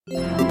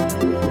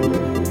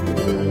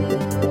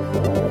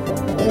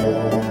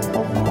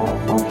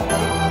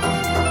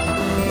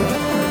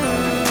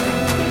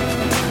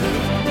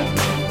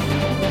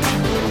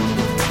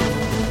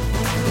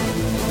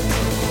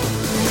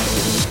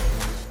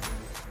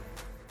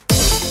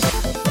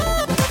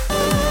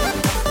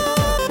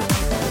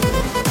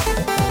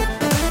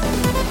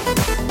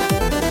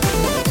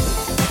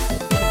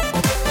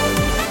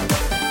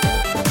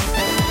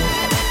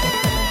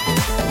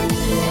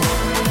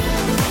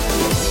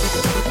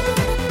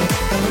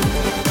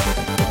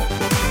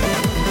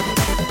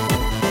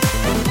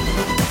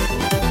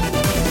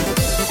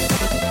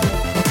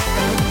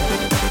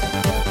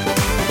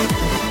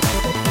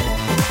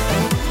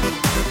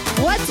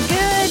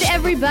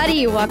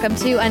Everybody, welcome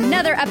to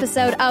another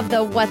episode of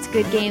the What's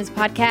Good Games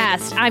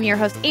podcast. I'm your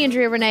host,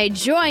 Andrea Renee,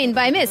 joined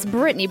by Miss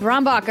Brittany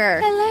Brombacher.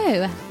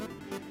 Hello.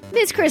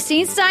 Miss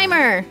Christine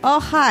Steimer. Oh,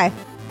 hi.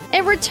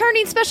 And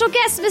returning special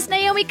guest, Miss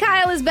Naomi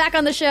Kyle is back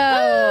on the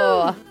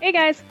show. Woo! Hey,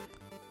 guys.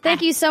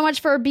 Thank you so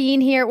much for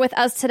being here with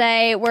us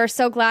today. We're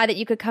so glad that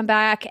you could come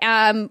back.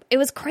 It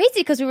was crazy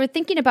because we were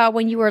thinking about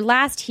when you were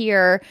last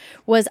here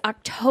was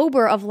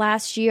October of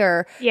last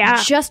year,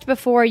 just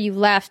before you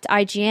left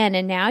IGN,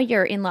 and now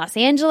you're in Los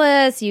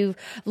Angeles. You've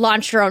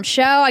launched your own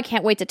show. I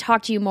can't wait to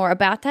talk to you more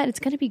about that. It's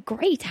going to be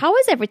great. How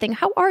is everything?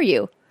 How are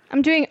you?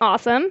 I'm doing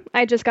awesome.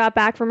 I just got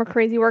back from a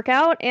crazy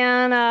workout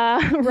and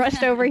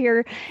rushed over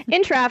here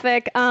in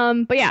traffic.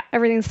 But yeah,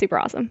 everything's super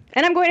awesome.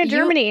 And I'm going to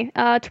Germany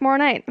tomorrow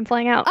night. I'm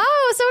flying out.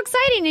 Oh, so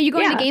exciting. Are you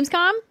going to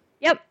Gamescom?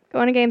 Yep,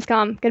 going to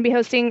Gamescom. Going to be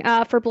hosting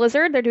for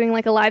Blizzard. They're doing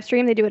like a live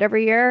stream. They do it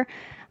every year.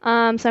 So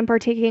I'm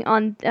partaking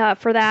on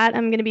for that.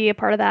 I'm going to be a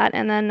part of that.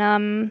 And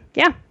then,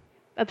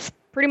 that's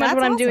pretty much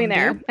what I'm doing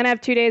there. And I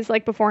have 2 days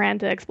like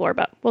beforehand to explore,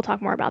 but we'll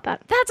talk more about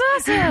that. That's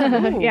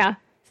awesome. Yeah.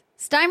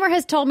 Steimer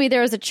has told me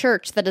there is a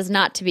church that is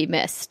not to be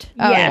missed.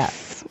 Oh,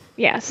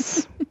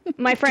 yes.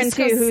 My friend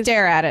too, who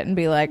stare at it and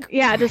be like,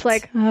 just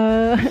like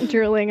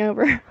drooling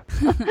over.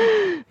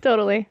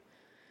 Totally.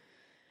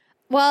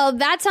 Well,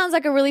 that sounds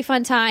like a really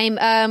fun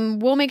time.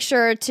 We'll make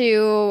sure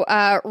to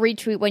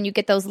retweet when you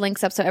get those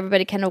links up so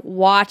everybody can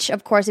watch.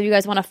 Of course, if you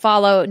guys want to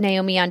follow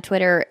Naomi on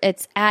Twitter,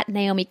 it's at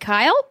Naomi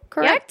Kyle,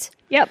 correct?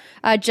 Yep.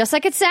 Just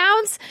like it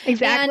sounds.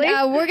 Exactly.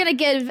 And we're going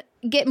to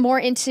get more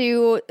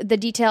into the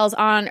details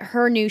on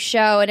her new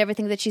show and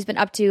everything that she's been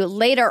up to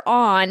later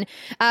on.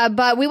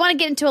 But we want to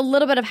get into a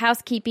little bit of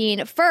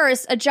housekeeping.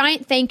 First, a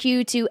giant thank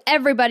you to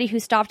everybody who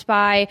stopped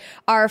by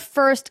our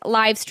first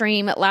live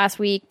stream last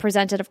week,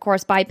 presented, of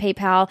course, by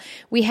PayPal.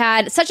 We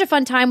had such a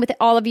fun time with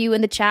all of you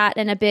in the chat,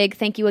 and a big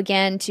thank you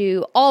again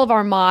to all of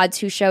our mods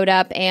who showed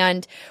up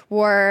and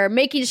were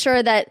making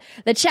sure that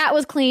the chat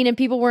was clean and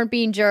people weren't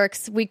being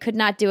jerks. We could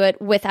not do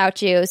it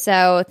without you.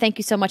 So thank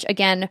you so much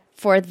again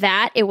for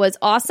that. It was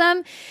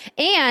awesome.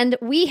 And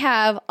we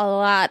have a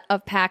lot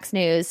of PAX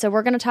news. So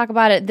we're going to talk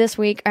about it this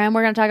week and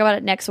we're going to talk about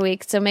it next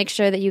week. So make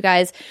sure that you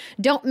guys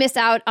don't miss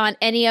out on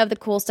any of the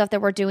cool stuff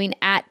that we're doing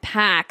at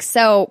PAX.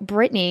 So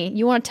Brittany,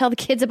 you want to tell the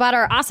kids about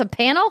our awesome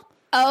panel?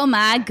 Oh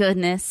my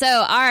goodness. So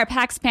our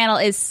PAX panel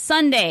is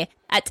Sunday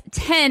at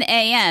 10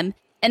 a.m.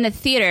 in the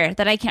theater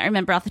that I can't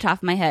remember off the top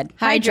of my head.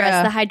 The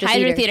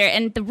Hydra Theater.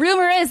 And the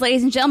rumor is,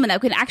 ladies and gentlemen,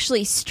 that we can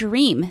actually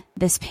stream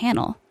this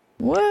panel.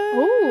 what?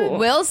 Ooh.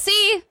 We'll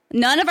see.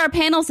 None of our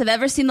panels have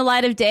ever seen the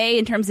light of day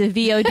in terms of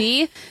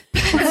VOD.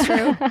 That's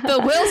true.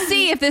 But we'll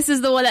see if this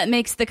is the one that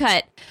makes the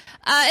cut.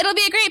 It'll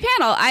be a great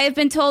panel. I have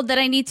been told that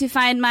I need to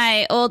find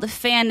my old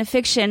fan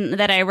fiction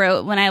that I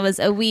wrote when I was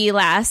a wee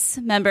lass.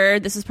 Remember,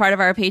 this was part of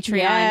our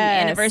Patreon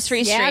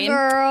anniversary stream. Yeah,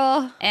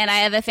 girl. And I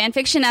have a fan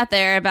fiction out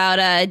there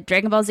about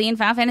Dragon Ball Z and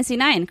Final Fantasy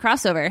IX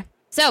crossover.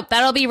 So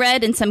that'll be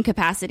read in some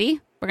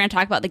capacity. We're going to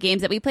talk about the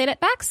games that we played at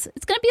PAX.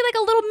 It's going to be like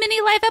a little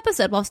mini live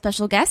episode. We'll have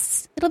special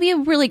guests. It'll be a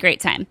really great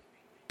time.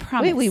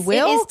 Promise. Wait, we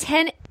will? It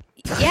is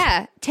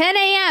 10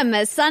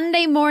 a.m.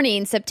 Sunday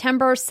morning,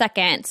 September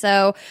 2nd.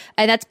 So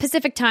that's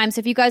Pacific time. So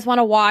if you guys want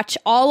to watch,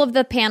 all of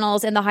the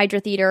panels in the Hydra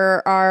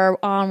Theater are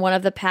on one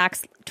of the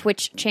PAX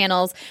Twitch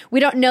channels. We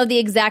don't know the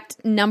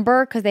exact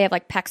number because they have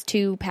like PAX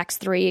 2, PAX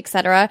 3,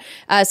 etc.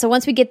 So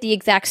once we get the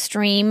exact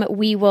stream,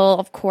 we will,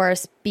 of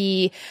course,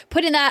 be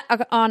putting that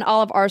on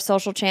all of our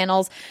social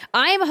channels.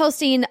 I am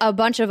hosting a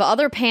bunch of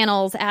other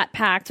panels at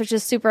PAX, which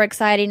is super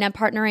exciting. I'm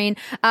partnering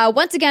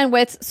once again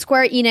with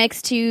Square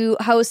Enix to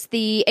host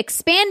the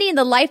Expanding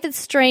the Life That's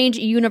Strange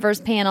Universe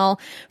panel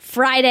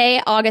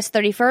Friday, August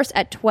 31st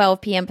at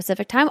 12 p.m.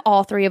 Pacific time.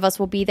 All three of us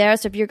will be there.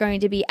 So if you're going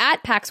to be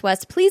at PAX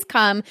West, please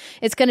come.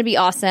 It's going to be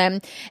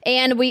awesome.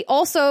 And we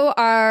also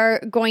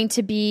are going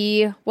to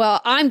be,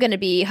 I'm going to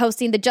be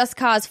hosting the Just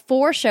Cause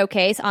 4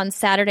 showcase on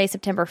Saturday,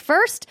 September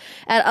 1st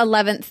at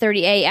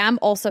 11:30 a.m.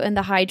 also in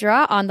the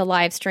Hydra on the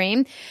live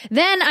stream.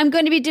 Then I'm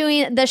going to be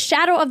doing the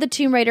Shadow of the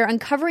Tomb Raider,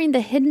 uncovering the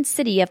hidden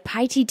city of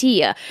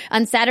Paititi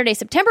on Saturday,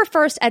 September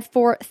 1st at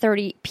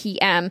 4:30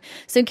 p.m.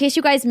 So in case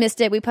you guys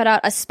missed it, we put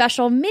out a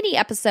special mini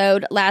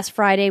episode last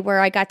Friday where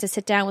I got to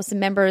sit down with some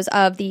members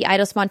of the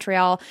Eidos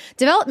Montreal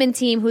development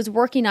team who's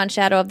working on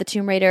Shadow of the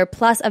Tomb Raider,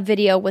 plus a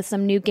video with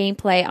some new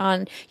gameplay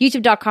on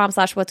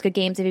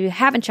youtube.com/whatsgoodgames. If you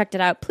haven't checked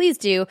it out, please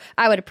do.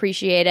 I would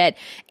appreciate it.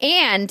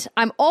 And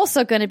I'm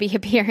also going to be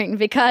appearing,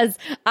 because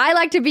I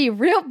like to be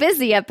real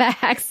busy at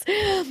PAX,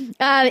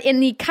 in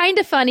the Kind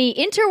of Funny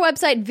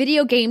inter-website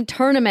video game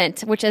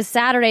tournament, which is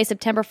Saturday,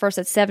 September 1st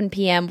at 7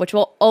 p.m., which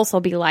will also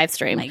be live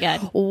streamed. Oh my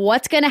God.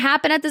 What's going to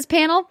happen at this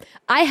panel?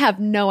 I have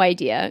no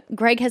idea.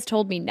 Greg has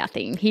told me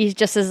nothing. He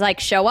just is like,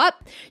 show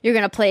up, you're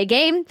going to play a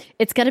game,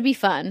 it's going to be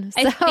fun.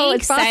 I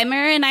think Simer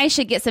and I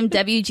should get some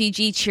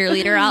WGG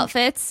cheerleader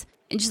outfits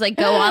and just like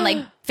go on like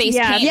face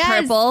paint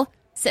purple,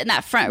 sit in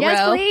that front row.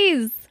 Yes,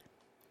 please.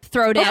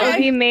 Throw down. That would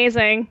be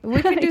amazing.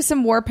 We could do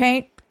some war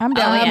paint. I'm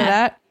down with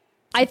that.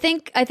 I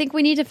think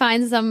we need to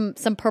find some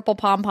purple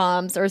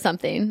pom-poms or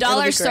something.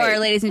 Dollar store,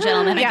 ladies and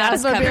gentlemen. I got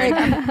us covered.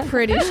 I'm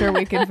pretty sure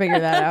we can figure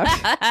that out.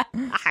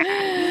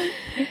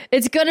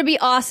 It's going to be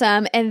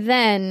awesome. And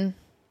then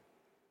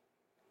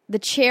the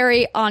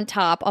cherry on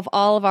top of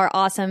all of our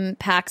awesome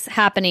PAX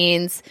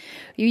happenings,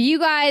 you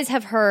guys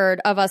have heard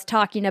of us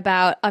talking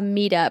about a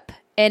meetup,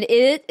 and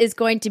it is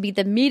going to be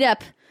the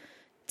meetup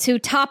to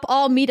top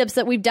all meetups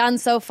that we've done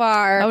so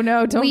far. Oh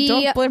no, don't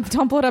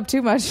blow it up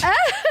too much.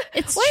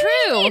 It's what true.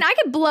 Do you mean? I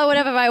could blow it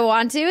up if I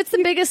want to. It's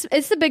the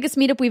biggest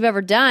meetup we've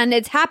ever done.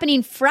 It's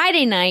happening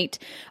Friday night,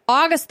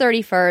 August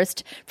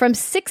 31st from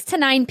 6 to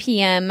 9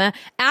 p.m.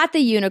 at the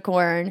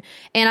Unicorn.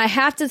 And I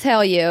have to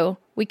tell you,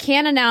 we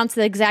can't announce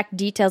the exact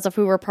details of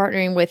who we're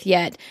partnering with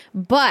yet.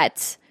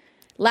 But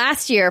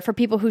last year, for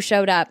people who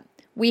showed up,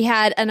 we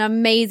had an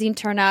amazing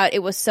turnout.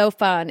 It was so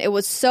fun. It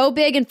was so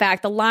big, in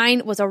fact, the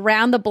line was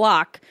around the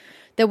block,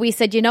 that we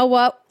said, you know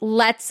what?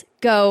 Let's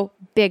go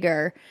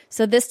bigger.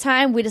 So this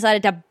time we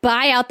decided to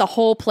buy out the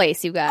whole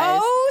place, you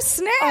guys. Oh,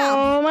 snap.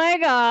 Oh, my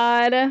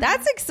God.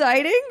 That's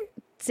exciting.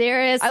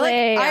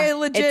 Seriously. I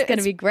legit. It's going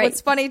to be great.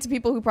 What's funny to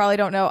people who probably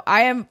don't know,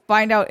 I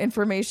find out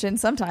information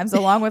sometimes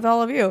along with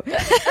all of you. Cyber,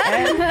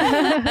 I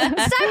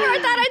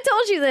thought I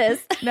told you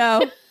this.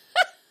 No.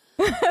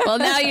 Well,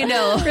 now you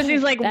know.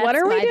 Chrissy's like, what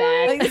are we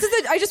doing? Like,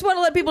 I just want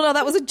to let people know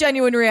that was a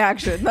genuine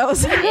reaction. That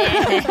was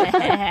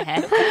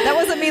that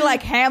wasn't me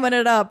like hamming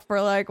it up for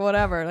like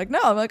whatever. Like, no,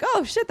 I'm like,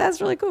 oh shit,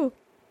 that's really cool.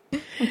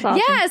 That's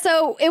awesome. Yeah,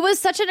 so it was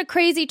such a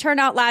crazy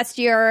turnout last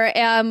year,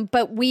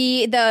 but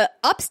the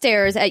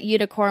upstairs at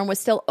Unicorn was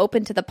still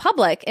open to the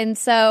public, and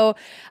so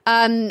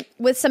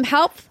with some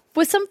help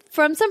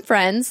from some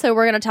friends, so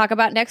we're going to talk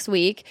about next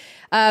week,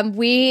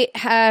 we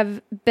have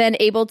been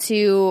able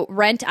to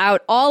rent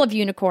out all of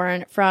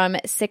Unicorn from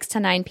 6 to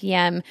 9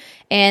 p.m.,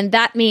 and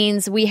that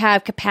means we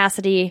have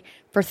capacity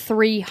for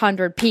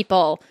 300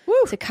 people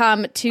to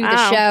come to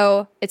the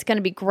show. It's going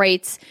to be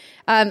great.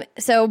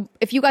 So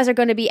if you guys are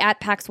going to be at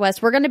PAX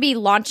West, we're going to be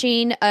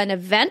launching an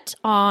event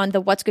on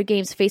the What's Good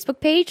Games Facebook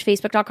page,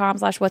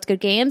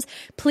 facebook.com/whatsgoodgames.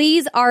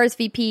 Please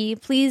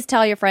RSVP. Please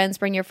tell your friends,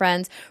 bring your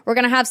friends. We're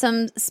going to have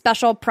some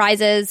special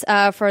prizes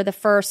for the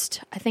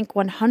first, I think,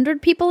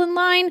 100 people in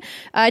line.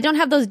 I don't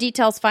have those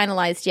details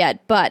finalized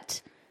yet,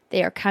 but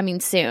they are coming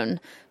soon.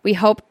 We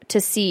hope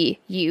to see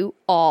you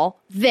all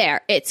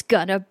there. It's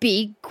gonna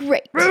be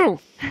great.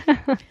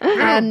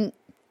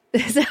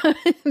 So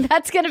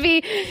that's gonna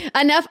be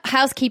enough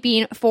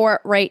housekeeping for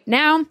right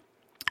now.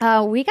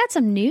 We got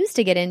some news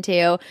to get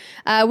into.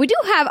 We do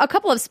have a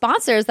couple of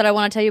sponsors that I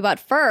want to tell you about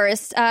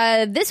first.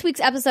 This week's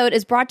episode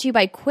is brought to you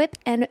by Quip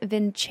and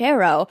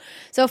Vincero.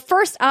 So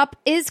first up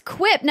is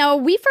Quip. Now,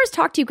 we first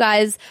talked to you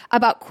guys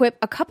about Quip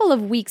a couple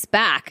of weeks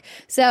back.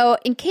 So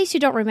in case you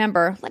don't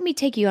remember, let me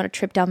take you on a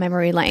trip down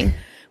memory lane.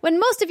 When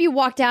most of you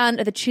walk down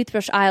the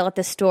toothbrush aisle at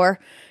this store,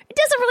 it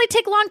doesn't really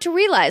take long to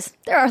realize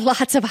there are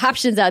lots of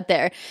options out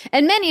there,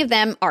 and many of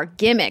them are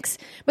gimmicks.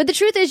 But the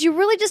truth is, you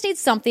really just need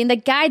something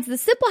that guides the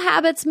simple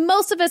habits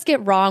most of us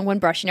get wrong when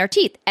brushing our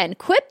teeth, and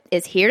Quip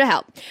is here to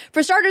help.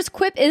 For starters,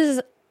 Quip is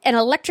an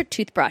electric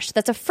toothbrush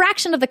that's a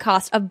fraction of the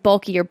cost of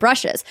bulkier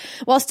brushes,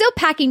 while still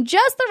packing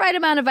just the right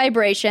amount of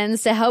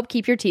vibrations to help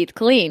keep your teeth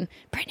clean.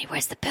 Brittany,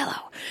 where's the pillow?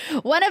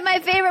 One of my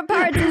favorite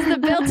parts is the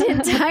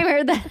built-in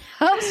timer that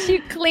helps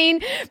you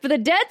clean for the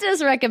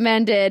dentist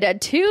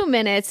recommended 2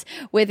 minutes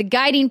with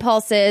guiding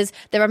pulses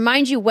that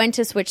remind you when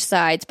to switch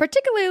sides,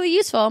 particularly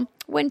useful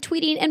when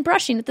tweeting and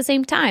brushing at the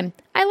same time.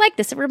 I like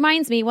this. It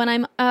reminds me when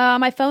I'm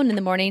on my phone in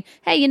the morning,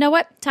 hey, you know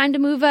what? Time to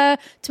move to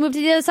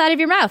the other side of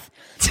your mouth.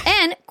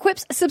 And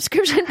Quip's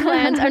subscription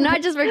plans are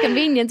not just for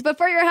convenience, but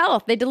for your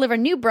health. They deliver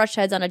new brush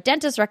heads on a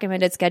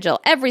dentist-recommended schedule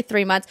every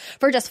 3 months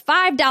for just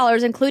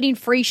 $5, including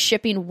free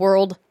shipping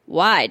worldwide.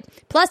 wide.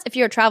 Plus, if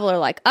you're a traveler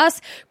like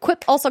us,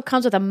 Quip also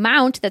comes with a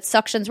mount that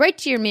suctions right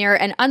to your mirror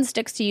and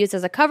unsticks to use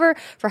as a cover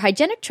for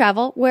hygienic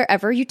travel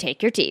wherever you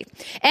take your teeth.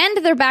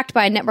 And they're backed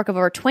by a network of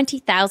over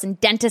 20,000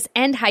 dentists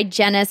and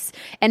hygienists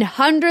and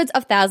hundreds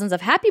of thousands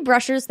of happy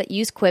brushers that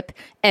use Quip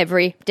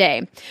every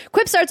day.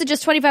 Quip starts at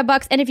just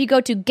 $25, and if you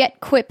go to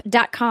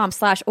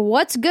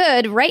getquip.com/what's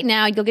good right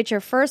now, you'll get your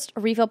first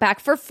refill pack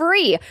for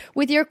free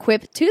with your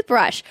Quip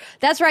toothbrush.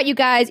 That's right, you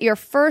guys. Your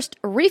first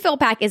refill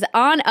pack is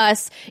on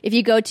us if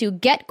you go to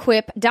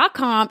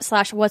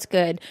getquip.com/what's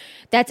good.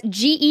 That's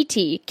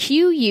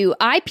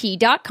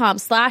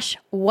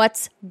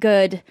GETQUIP.com/what's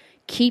good.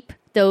 Keep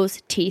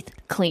those teeth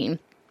clean.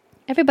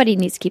 Everybody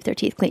needs to keep their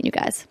teeth clean, you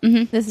guys.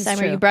 This is Time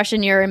true. Are you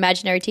brushing your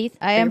imaginary teeth?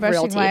 I am Your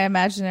real brushing my teeth?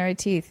 imaginary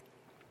teeth.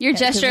 Your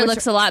gesture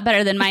looks a lot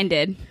better than mine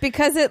did.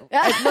 Because it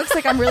looks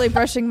like I'm really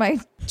brushing my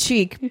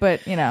cheek,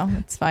 but,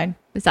 it's fine.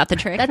 Is that the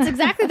trick? That's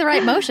exactly the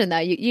right motion, though.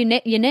 You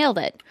nailed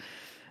it.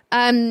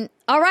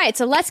 All right,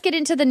 so let's get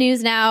into the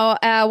news now.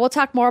 We'll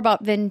talk more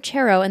about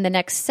Vincero in the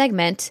next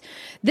segment.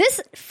 This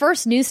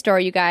first news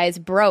story, you guys,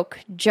 broke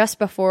just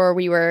before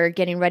we were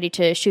getting ready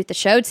to shoot the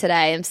show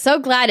today. I'm so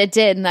glad it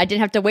did, and I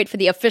didn't have to wait for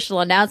the official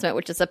announcement,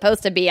 which is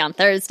supposed to be on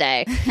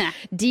Thursday.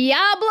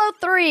 Diablo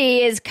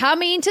 3 is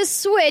coming to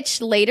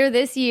Switch later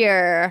this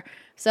year.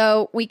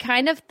 So we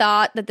kind of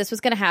thought that this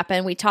was going to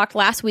happen. We talked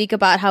last week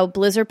about how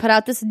Blizzard put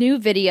out this new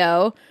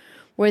video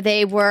where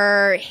they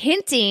were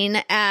hinting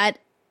at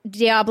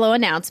Diablo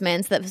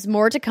announcements. That was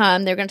more to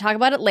come. They're going to talk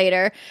about it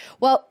later.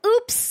 Well,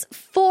 oops,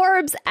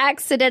 Forbes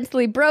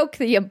accidentally broke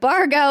the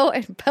embargo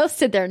and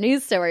posted their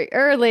news story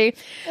early.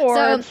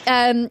 Forbes.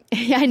 So,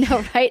 yeah, I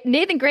know, right?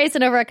 Nathan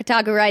Grayson over at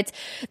Kotaku writes,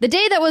 the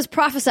day that was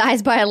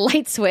prophesized by a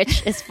light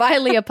switch is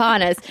finally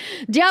upon us.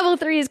 Diablo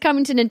 3 is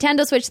coming to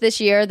Nintendo Switch this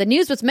year. The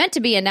news was meant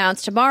to be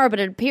announced tomorrow, but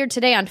it appeared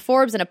today on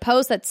Forbes in a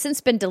post that's since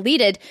been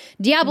deleted.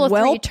 Diablo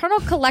 3 Eternal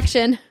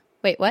Collection.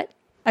 Wait, what?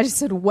 I just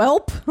said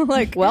whelp.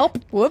 Like, Welp.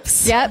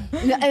 Whoops. Yep.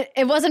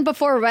 It wasn't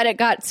before Reddit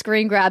got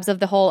screen grabs of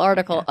the whole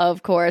article,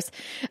 of course.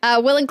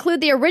 Will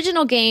include the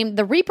original game,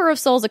 the Reaper of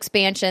Souls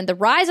expansion, the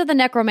Rise of the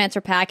Necromancer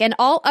pack, and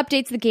all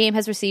updates the game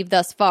has received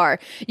thus far.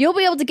 You'll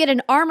be able to get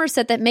an armor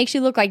set that makes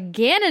you look like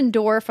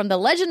Ganondorf from The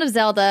Legend of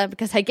Zelda,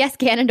 because I guess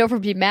Ganondorf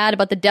would be mad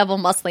about the devil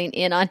muscling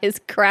in on his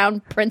crown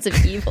Prince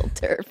of Evil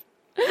turf.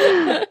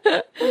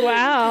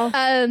 Wow.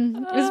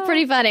 It was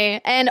pretty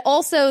funny. And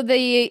also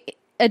the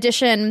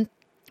edition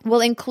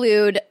will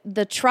include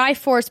the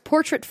Triforce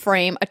portrait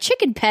frame, a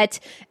chicken pet,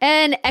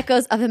 and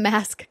Echoes of the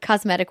Mask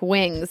cosmetic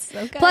wings.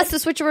 Plus, the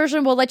Switch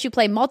version will let you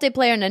play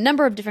multiplayer in a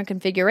number of different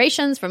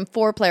configurations, from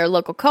 4-player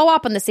local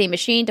co-op on the same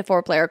machine to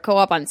 4-player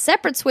co-op on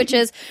separate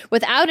Switches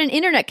without an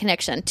internet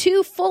connection,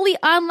 to fully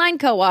online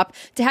co-op,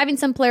 to having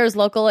some players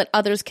local and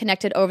others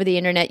connected over the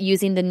internet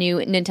using the new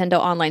Nintendo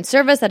Online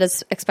service that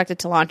is expected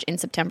to launch in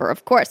September,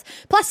 of course.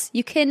 Plus,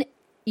 you can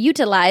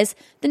utilize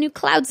the new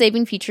cloud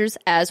saving features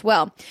as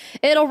well.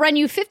 It'll run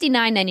you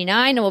 $59.99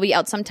 and will be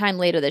out sometime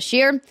later this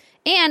year.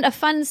 And a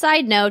fun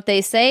side note,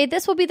 they say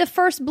this will be the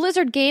first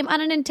Blizzard game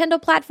on a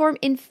Nintendo platform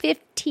in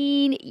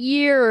 15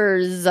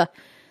 years.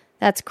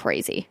 That's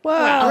crazy.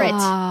 Wow. Brit,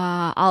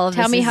 all of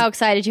tell this me is- how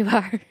excited you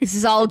are. This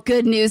is all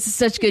good news. This is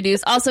such good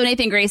news. Also,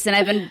 Nathan Grayson,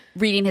 I've been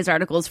reading his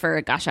articles for,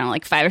 I don't know,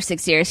 like 5 or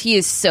 6 years. He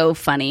is so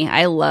funny.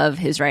 I love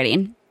his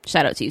writing.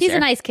 Shout out to you, He's sir. a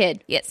nice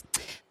kid. Yes.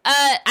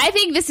 I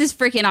think this is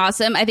freaking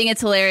awesome. I think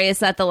it's hilarious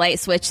that the light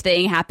switch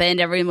thing happened.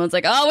 Everyone's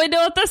like, oh, we know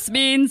what this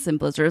means. And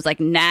Blizzard was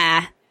like,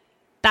 nah,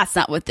 that's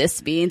not what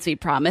this means. We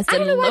promised. I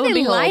don't know why lo and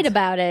they behold- lied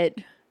about it.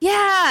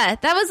 Yeah,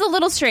 that was a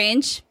little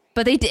strange.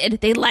 But they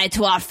did. They lied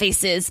to our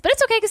faces. But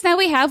it's okay because now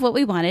we have what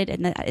we wanted,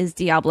 and that is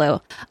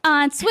Diablo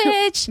on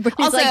Switch.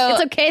 Also,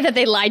 it's okay that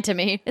they lied to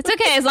me. It's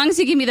okay as long as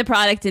you give me the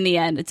product in the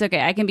end. It's okay.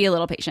 I can be a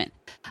little patient.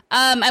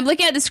 I'm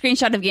looking at the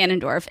screenshot of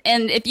Ganondorf,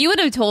 and if you would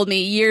have told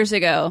me years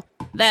ago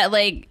that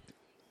like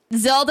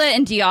Zelda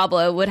and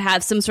Diablo would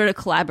have some sort of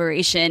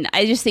collaboration,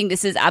 I just think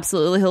this is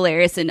absolutely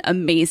hilarious and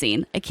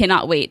amazing. I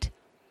cannot wait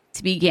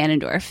to be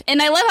Ganondorf.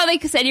 And I love how they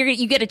said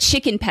you get a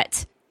chicken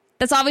pet.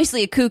 That's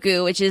obviously a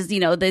cuckoo, which is,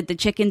 the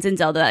chickens in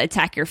Zelda that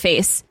attack your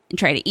face and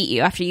try to eat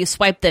you after you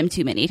swipe them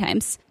too many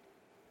times.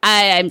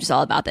 I'm just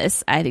all about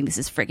this. I think this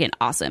is freaking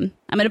awesome.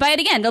 I'm going to buy it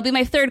again. It'll be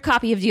my 3rd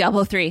copy of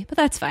Diablo 3, but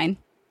that's fine.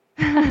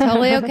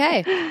 Totally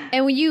okay.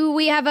 And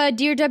we have a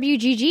Dear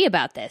WGG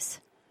about this.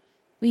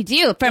 We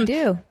do. From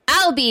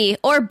Albie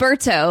or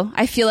Berto.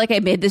 I feel like I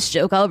made this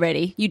joke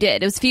already. You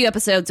did. It was a few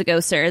episodes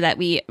ago, sir, that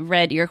we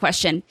read your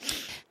question.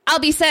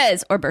 Albie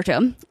says, or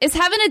Berto, is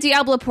having a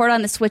Diablo port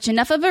on the Switch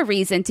enough of a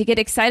reason to get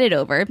excited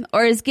over,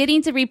 or is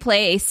getting to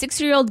replay a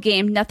 6-year-old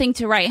game nothing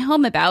to write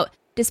home about,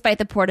 despite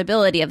the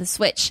portability of the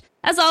Switch?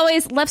 As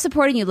always, love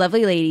supporting you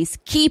lovely ladies.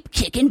 Keep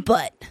kicking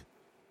butt.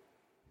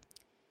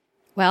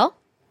 Well,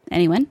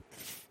 anyone?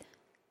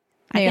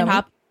 I can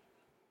hop.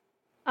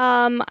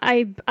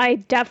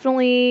 I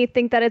definitely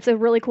think that it's a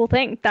really cool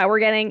thing that we're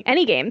getting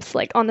any games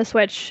like on the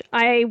Switch.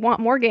 I want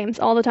more games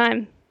all the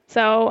time.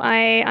 So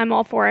I'm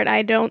all for it.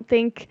 I don't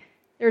think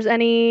there's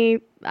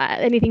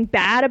anything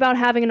bad about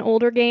having an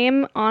older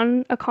game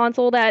on a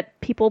console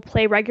that people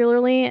play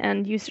regularly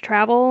and use to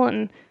travel.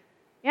 And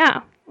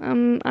yeah,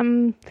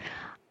 I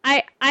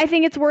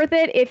think it's worth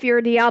it if you're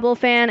a Diablo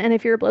fan and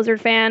if you're a Blizzard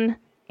fan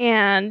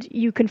and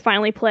you can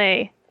finally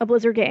play a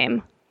Blizzard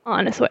game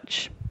on a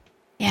Switch.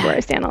 Yeah. That's where I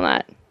stand on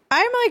that.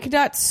 I'm like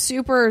not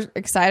super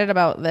excited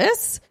about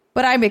this,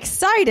 but I'm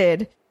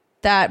excited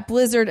that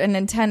Blizzard and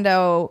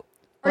Nintendo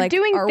are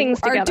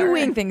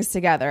doing things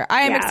together.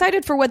 I am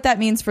excited for what that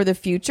means for the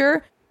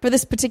future. For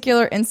this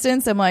particular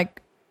instance, I'm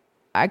like,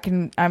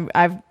 I'm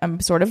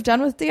sort of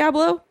done with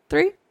Diablo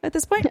 3 at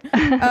this point.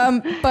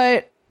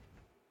 But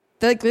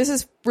this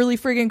is really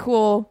freaking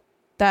cool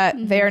that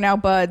they are now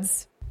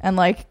buds and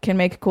like can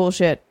make cool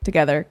shit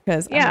together,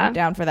 because I'm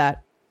down for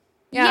that.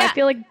 Yeah, I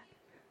feel like.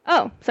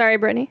 Oh, sorry,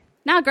 Brittany.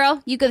 Nah,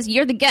 girl,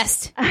 you're the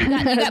guest. You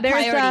got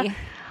priority.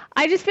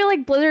 I just feel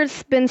like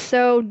Blizzard's been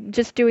so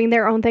just doing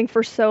their own thing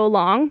for so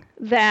long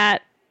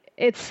that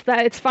it's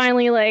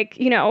finally like,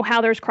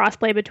 how there's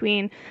crossplay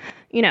between,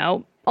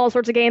 all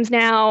sorts of games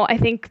now. I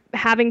think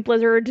having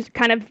Blizzard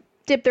kind of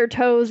dip their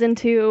toes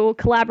into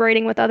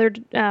collaborating with other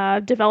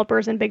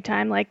developers and big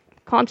time like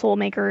console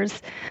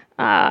makers,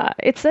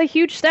 it's a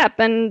huge step,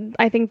 and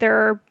I think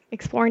they're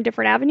exploring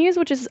different avenues,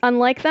 which is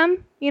unlike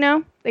them.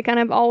 They kind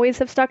of always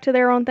have stuck to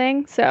their own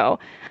thing. So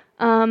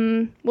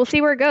we'll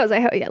see where it goes.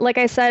 Like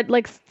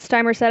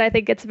Steimer said, I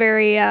think it's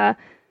very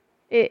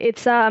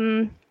it's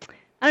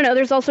I don't know,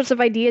 there's all sorts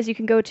of ideas you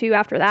can go to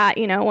after that.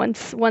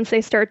 Once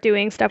they start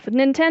doing stuff with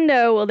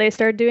Nintendo, will they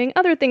start doing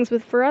other things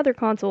for other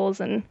consoles?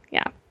 And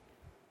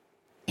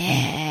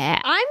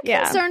I'm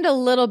concerned a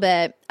little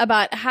bit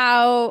about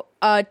how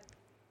a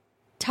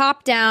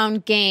top-down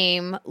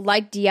game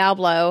like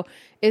Diablo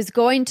is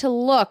going to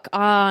look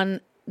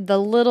on the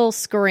little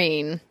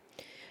screen.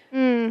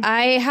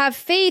 I have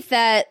faith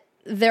that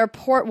their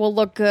port will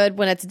look good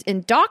when it's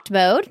in docked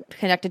mode,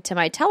 connected to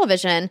my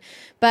television,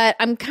 but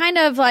I'm kind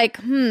of like,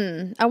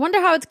 I wonder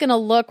how it's going to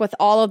look with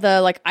all of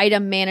the like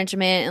item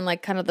management and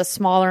like kind of the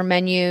smaller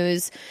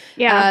menus.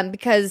 Yeah.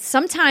 Because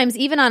sometimes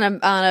even on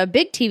a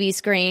big TV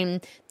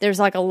screen, there's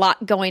like a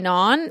lot going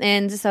on.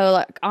 And so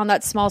like on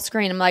that small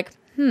screen, I'm like,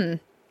 I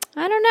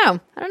don't know.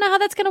 I don't know how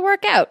that's going to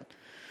work out.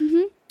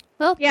 Mm-hmm.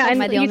 Well, yeah.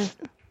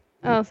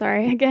 Oh,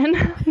 sorry again.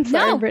 I'm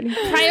sorry, no, Brittany.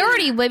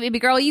 Priority, baby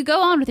girl. You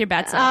go on with your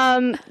bad stuff.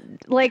 And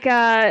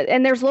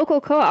there's local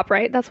co-op,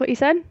 right? That's what you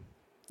said?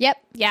 Yep.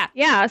 Yeah.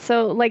 Yeah.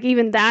 So like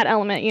even that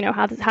element,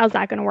 how's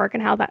that going to work,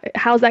 and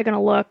how's that going to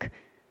look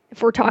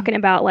if we're talking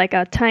about like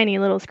a tiny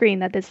little screen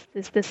that is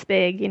this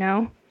big,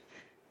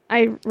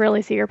 I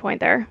really see your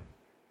point there.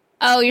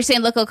 Oh, you're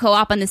saying local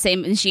co-op on the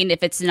same machine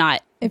if it's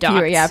not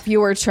docked. If you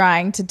were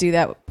trying to do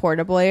that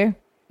portably.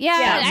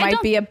 Yeah, it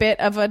might be a bit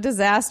of a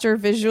disaster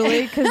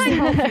visually, because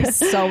there's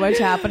so much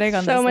happening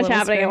on this little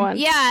screen. At once.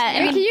 Yeah,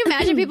 I mean, can you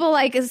imagine people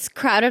like is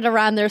crowded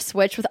around their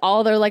Switch with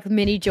all their like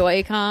mini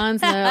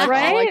Joy-Cons and they're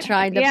like, all like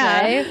trying to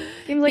play?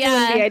 Seems like it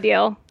wouldn't be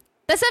ideal.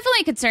 That's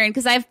definitely a concern,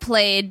 because I've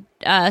played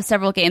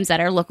several games that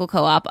are local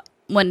co-op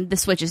when the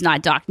Switch is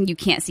not docked and you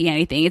can't see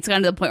anything. It's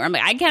gotten to the point where I'm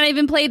like, I can't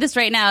even play this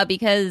right now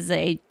because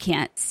I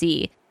can't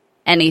see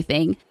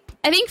anything.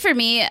 I think for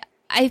me,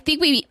 I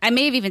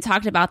may have even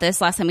talked about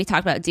this last time we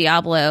talked about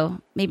Diablo,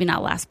 maybe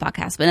not last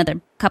podcast, but another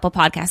couple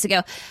podcasts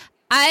ago.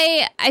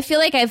 I feel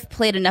like I've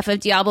played enough of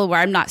Diablo where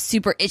I'm not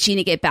super itching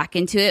to get back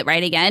into it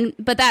right again.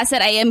 But that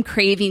said, I am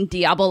craving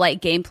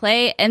Diablo-like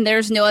gameplay, and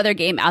there's no other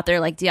game out there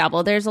like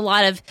Diablo. There's a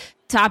lot of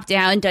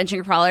top-down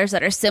dungeon crawlers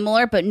that are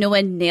similar, but no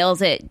one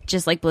nails it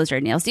just like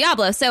Blizzard nails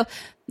Diablo. So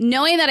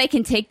knowing that I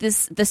can take the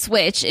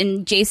Switch,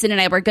 and Jason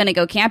and I were going to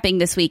go camping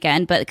this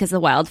weekend, but because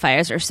the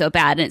wildfires are so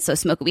bad and it's so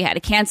smoky, we had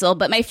to cancel.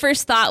 But my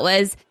first thought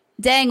was,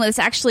 dang, when this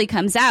actually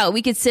comes out,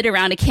 we could sit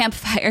around a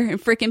campfire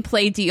and freaking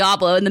play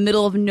Diablo in the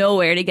middle of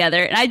nowhere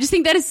together. And I just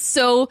think that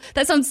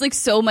sounds like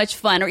so much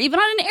fun. Or even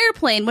on an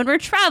airplane when we're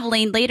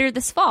traveling later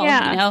this fall.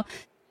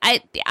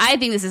 I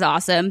think this is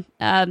awesome.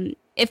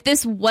 If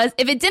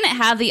it didn't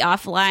have the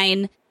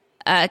offline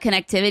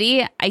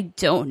connectivity, I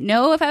don't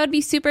know if I would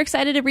be super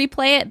excited to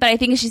replay it, but I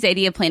think it's just the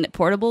idea of playing it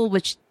portable,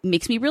 which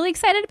makes me really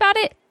excited about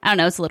it. I don't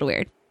know, it's a little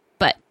weird,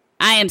 but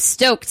I am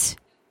stoked.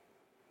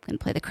 I'm gonna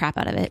play the crap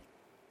out of it.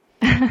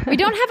 We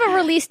don't have a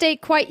release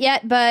date quite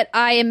yet, but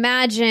I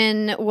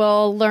imagine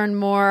we'll learn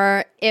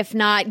more, if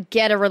not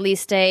get a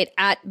release date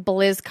at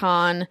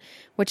BlizzCon,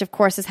 which of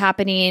course is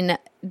happening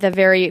the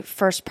very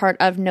first part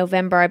of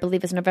November. I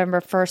believe is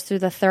November 1st through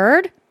the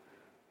 3rd.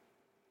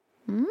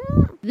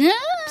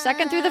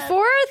 Second through the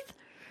 4th?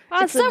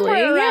 Possibly,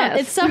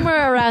 it's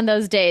somewhere around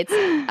those dates.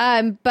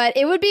 But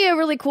it would be a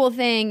really cool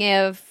thing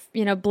if,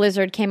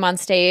 Blizzard came on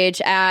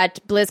stage at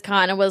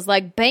BlizzCon and was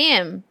like,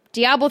 bam,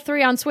 Diablo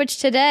 3 on Switch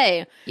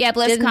today. Yeah,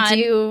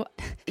 BlizzCon.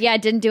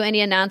 Didn't do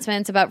any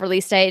announcements about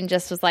release date and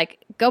just was like,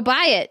 go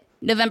buy it.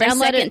 November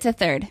 2nd to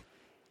 3rd.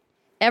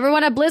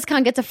 Everyone at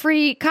BlizzCon gets a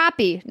free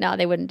copy. No,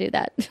 they wouldn't do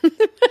that.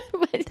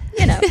 But,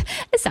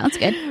 it sounds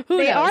good.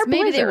 They are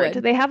Maybe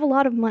Blizzard. They have a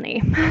lot of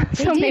money.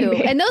 They do.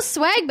 Maybe. And those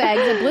swag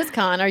bags at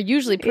BlizzCon are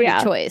usually pretty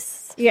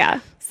choice. Yeah,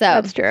 so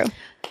that's true.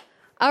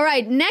 All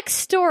right, next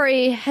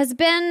story has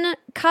been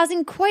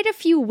causing quite a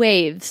few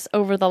waves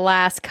over the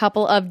last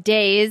couple of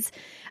days.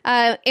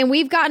 And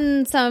we've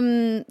gotten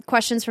some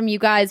questions from you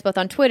guys, both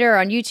on Twitter,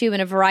 on YouTube,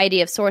 and a variety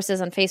of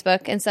sources on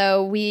Facebook. And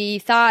so we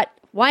thought,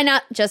 why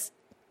not just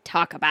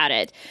talk about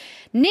it?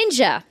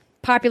 Ninja,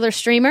 popular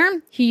streamer,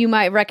 who you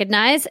might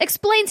recognize,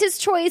 explains his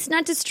choice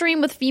not to stream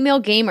with female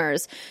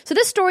gamers. So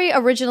this story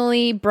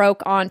originally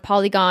broke on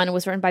Polygon,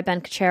 was written by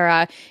Ben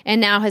Kuchera,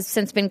 and now has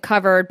since been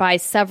covered by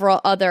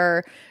several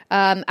other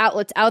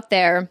outlets out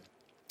there.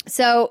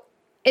 So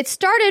it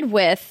started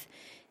with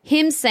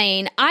him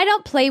saying, I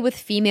don't play with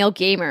female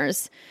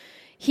gamers.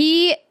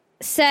 He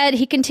said,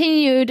 he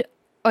continued,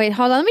 wait,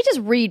 hold on, let me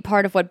just read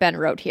part of what Ben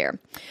wrote here.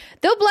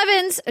 Though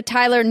Blevins,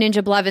 Tyler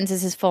Ninja Blevins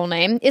is his full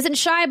name, isn't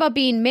shy about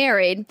being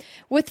married,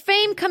 with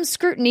fame comes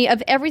scrutiny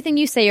of everything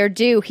you say or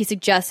do, he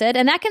suggested,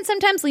 and that can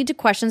sometimes lead to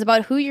questions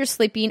about who you're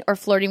sleeping or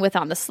flirting with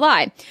on the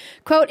sly.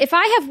 Quote, if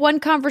I have one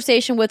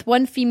conversation with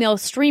one female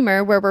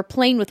streamer where we're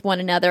playing with one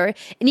another,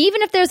 and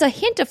even if there's a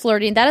hint of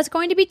flirting, that is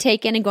going to be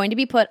taken and going to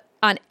be put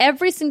on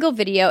every single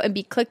video and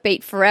be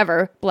clickbait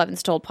forever,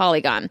 Blevins told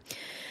Polygon.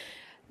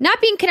 Not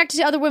being connected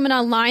to other women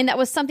online, that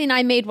was something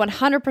I made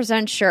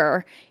 100%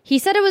 sure. He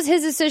said it was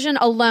his decision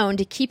alone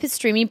to keep his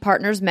streaming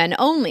partners men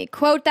only.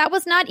 Quote, that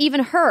was not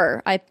even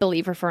her, I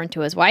believe referring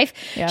to his wife.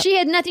 Yep. She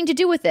had nothing to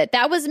do with it.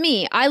 That was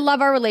me. I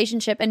love our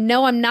relationship, and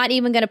no, I'm not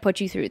even going to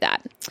put you through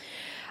that.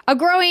 A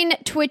growing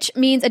Twitch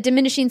means a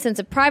diminishing sense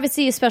of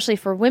privacy, especially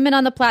for women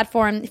on the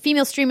platform.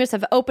 Female streamers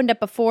have opened up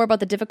before about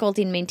the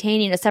difficulty in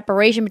maintaining a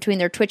separation between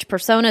their Twitch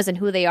personas and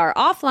who they are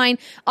offline,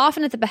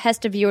 often at the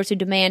behest of viewers who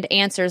demand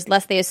answers,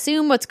 lest they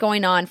assume what's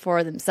going on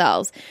for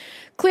themselves.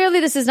 Clearly,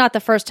 this is not the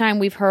first time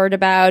we've heard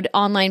about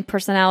online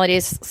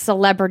personalities,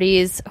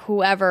 celebrities,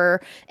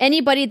 whoever,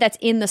 anybody that's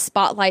in the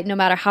spotlight, no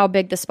matter how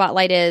big the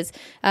spotlight is,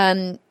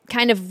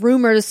 kind of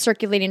rumors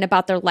circulating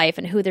about their life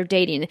and who they're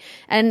dating.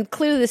 And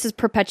clearly this is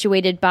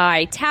perpetuated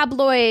by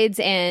tabloids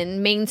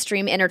and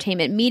mainstream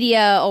entertainment media,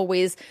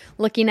 always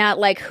looking at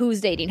like who's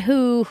dating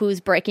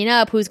who's breaking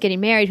up, who's getting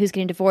married, who's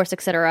getting divorced,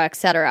 et cetera, et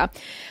cetera.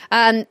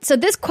 So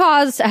this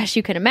caused, as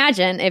you can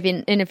imagine,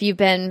 if you've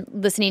been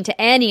listening to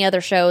any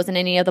other shows and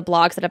any of the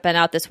blogs that have been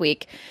out this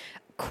week,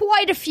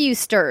 quite a few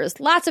stirs.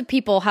 Lots of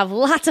people have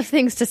lots of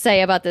things to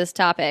say about this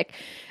topic.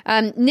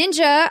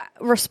 Ninja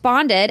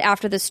responded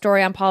after the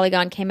story on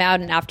Polygon came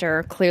out and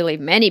after clearly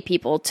many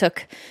people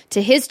took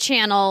to his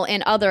channel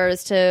and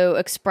others to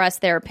express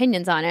their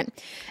opinions on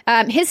it.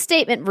 His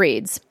statement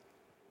reads,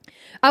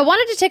 I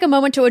wanted to take a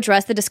moment to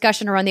address the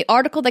discussion around the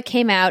article that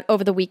came out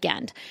over the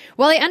weekend.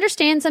 While I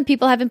understand some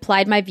people have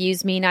implied my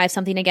views mean I have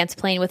something against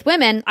playing with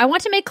women, I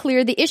want to make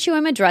clear the issue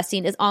I'm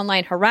addressing is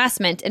online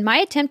harassment and my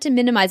attempt to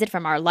minimize it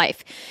from our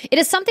life. It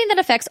is something that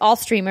affects all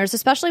streamers,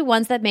 especially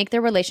ones that make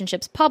their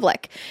relationships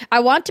public. I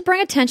want to bring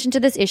attention to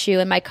this issue,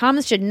 and my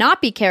comments should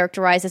not be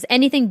characterized as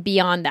anything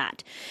beyond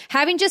that.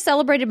 Having just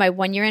celebrated my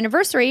 1-year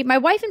anniversary, my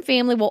wife and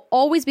family will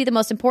always be the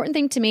most important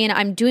thing to me, and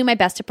I'm doing my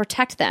best to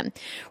protect them.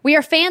 We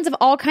are fans of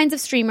all kinds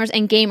of streamers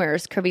and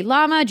gamers, Kirby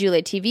Llama,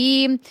 Juliet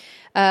TV,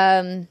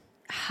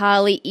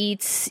 Holly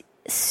Eats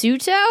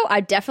Suto,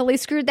 I definitely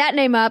screwed that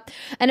name up,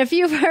 and a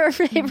few of her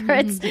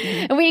favorites,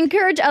 and we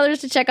encourage others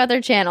to check out their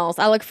channels.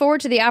 I look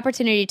forward to the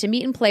opportunity to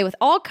meet and play with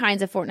all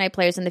kinds of Fortnite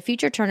players in the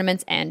future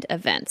tournaments and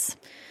events.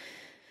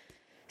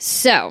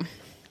 So,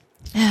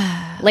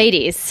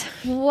 ladies,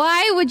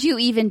 why would you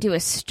even do a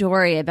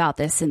story about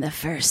this in the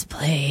first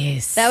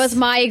place? That was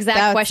my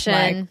exact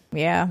question.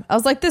 I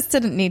was like, this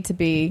didn't need to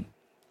be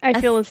I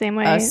feel the same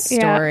way. A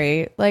story.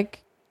 Yeah.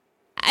 Like,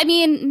 I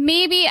mean,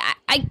 maybe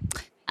I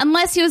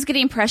unless he was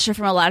getting pressure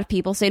from a lot of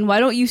people saying, why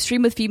don't you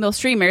stream with female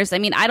streamers? I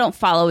mean, I don't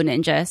follow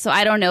Ninja, so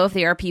I don't know if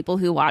there are people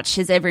who watch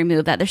his every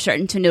move that they're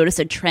starting to notice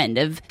a trend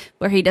of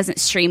where he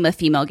doesn't stream with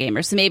female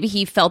gamers. So maybe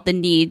he felt the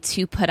need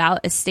to put out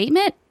a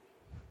statement.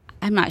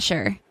 I'm not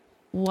sure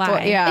why.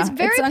 Well, yeah. It's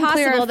very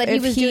possible that he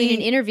was doing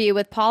an interview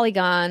with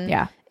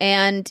Polygon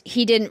and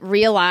he didn't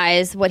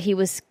realize what he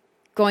was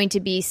going to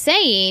be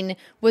saying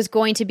was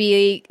going to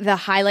be the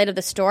highlight of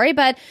the story.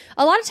 But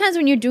a lot of times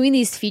when you're doing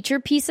these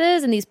feature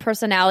pieces and these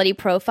personality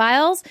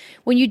profiles,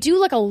 when you do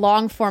like a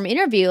long form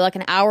interview, like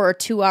an hour or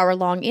 2 hour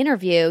long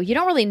interview, you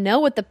don't really know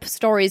what the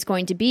story is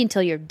going to be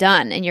until you're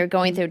done and you're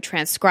going through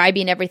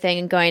transcribing everything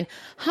and going,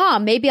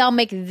 maybe I'll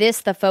make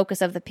this the focus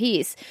of the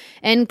piece.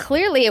 And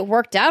clearly it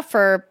worked out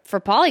for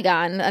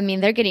Polygon. I mean,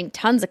 they're getting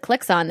tons of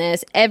clicks on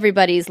this.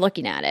 Everybody's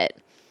looking at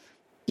it.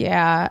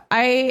 Yeah,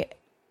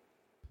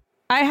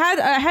 I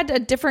had a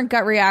different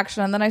gut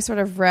reaction, and then I sort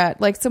of read,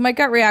 like, so my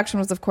gut reaction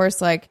was, of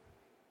course, like,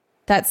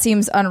 that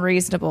seems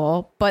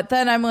unreasonable. But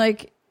then I'm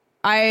like,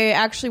 I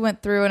actually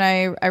went through and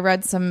I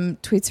read some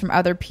tweets from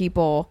other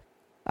people.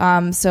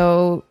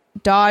 So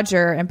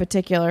Dodger in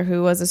particular,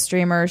 who was a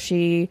streamer,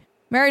 she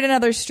married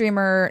another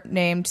streamer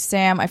named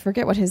Sam. I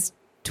forget what his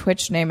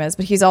Twitch name is,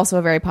 but he's also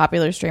a very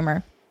popular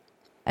streamer.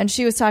 And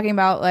she was talking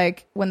about,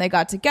 like, when they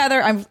got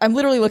together. I'm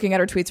literally looking at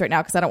her tweets right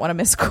now because I don't want to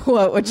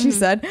misquote what she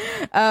said.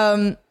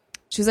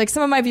 She was like,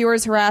 some of my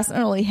viewers harass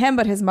not only him,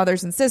 but his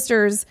mothers and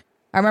sisters.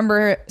 I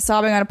remember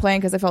sobbing on a plane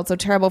because I felt so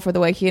terrible for the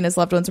way he and his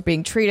loved ones were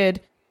being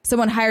treated.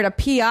 Someone hired a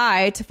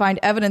PI to find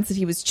evidence that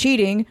he was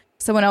cheating.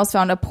 Someone else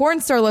found a porn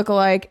star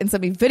lookalike and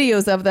sent me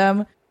videos of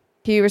them.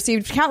 He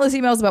received countless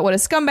emails about what a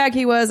scumbag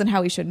he was and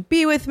how he shouldn't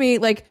be with me.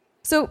 Like,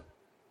 so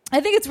I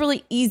think it's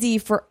really easy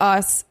for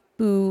us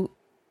who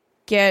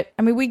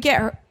we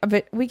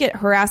get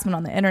harassment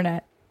on the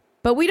internet,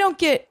 but we don't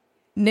get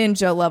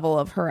ninja level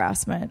of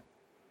harassment.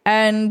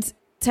 And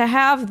to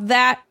have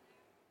that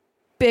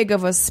big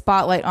of a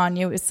spotlight on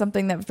you is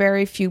something that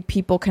very few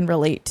people can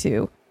relate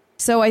to.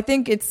 So I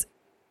think it's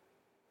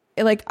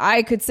like,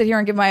 I could sit here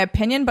and give my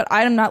opinion, but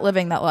I'm not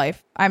living that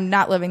life. I'm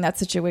not living that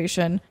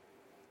situation.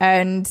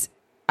 And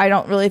I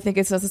don't really think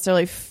it's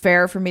necessarily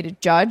fair for me to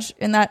judge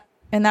in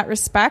that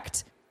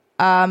respect.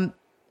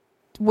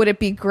 Would it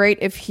be great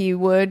if he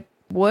would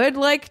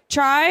like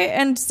try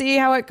and see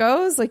how it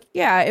goes? Like,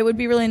 yeah, it would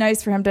be really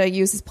nice for him to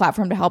use his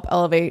platform to help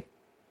elevate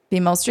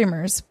female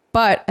streamers.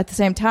 But at the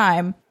same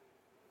time,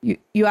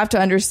 you have to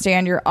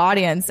understand your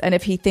audience. And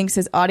if he thinks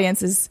his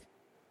audience is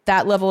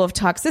that level of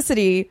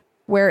toxicity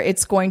where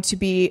it's going to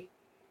be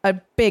a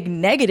big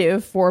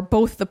negative for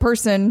both the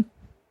person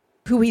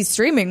who he's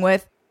streaming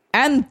with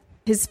and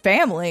his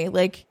family,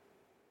 like,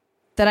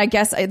 then I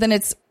guess then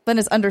it's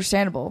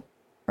understandable,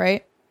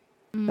 right?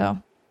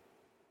 So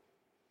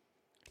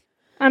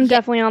I'm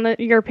definitely on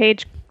your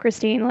page,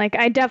 Christine. Like,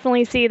 I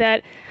definitely see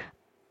that,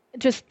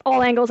 just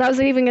all angles. I was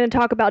even going to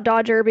talk about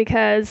Dodger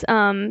because,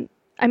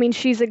 I mean,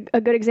 she's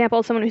a good example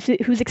of someone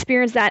who's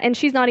experienced that, and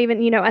she's not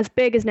even, as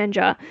big as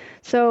Ninja.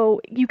 So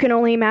you can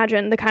only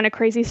imagine the kind of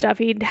crazy stuff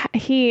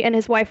he and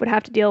his wife would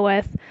have to deal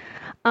with.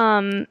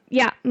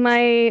 Yeah,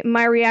 my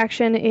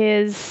reaction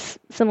is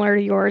similar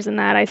to yours in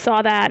that I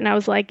saw that and I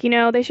was like,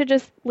 they should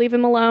just leave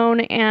him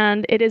alone,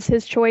 and it is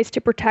his choice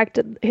to protect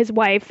his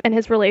wife and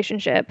his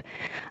relationship.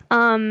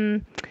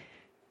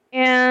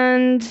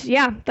 And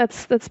yeah,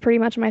 that's pretty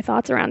much my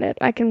thoughts around it.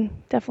 I can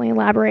definitely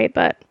elaborate,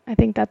 but I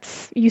think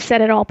you said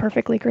it all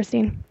perfectly,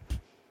 Christine.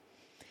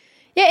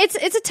 Yeah, it's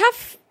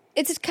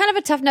kind of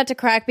a tough nut to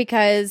crack,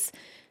 because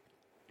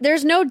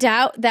there's no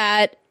doubt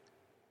that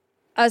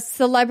a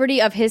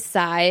celebrity of his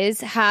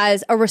size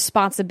has a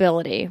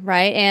responsibility,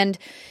 right? And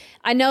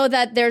I know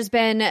that there's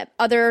been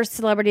other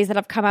celebrities that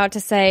have come out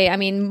to say, I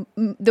mean,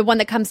 the one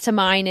that comes to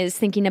mind is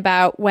thinking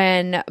about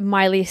when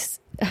Miley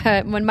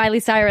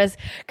Cyrus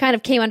kind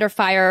of came under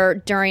fire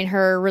during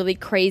her really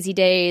crazy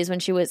days when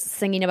she was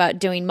singing about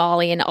doing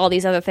Molly and all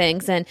these other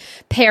things. And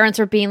parents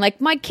were being like,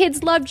 my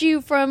kids loved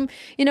you from,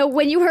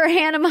 when you were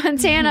Hannah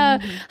Montana.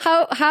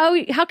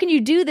 How can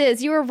you do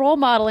this? You're a role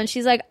model. And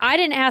she's like, I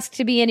didn't ask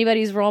to be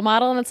anybody's role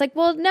model. And it's like,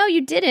 well, no,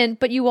 you didn't,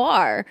 but you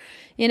are.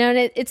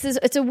 And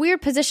it's a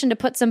weird position to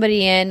put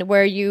somebody in,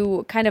 where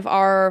you kind of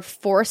are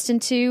forced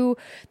into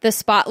the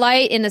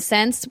spotlight in a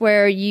sense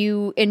where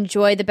you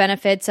enjoy the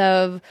benefits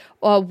of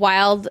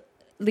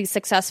wildly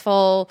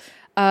successful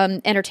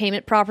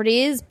entertainment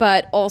properties,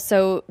 but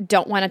also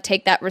don't want to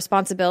take that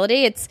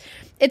responsibility.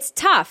 It's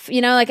tough,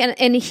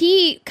 and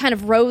he kind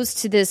of rose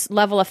to this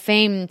level of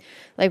fame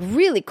like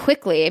really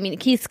quickly. I mean,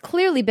 he's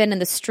clearly been in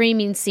the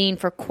streaming scene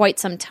for quite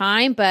some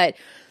time, but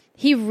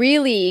he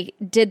really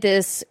did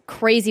this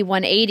crazy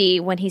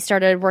 180 when he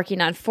started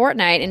working on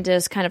Fortnite and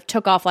just kind of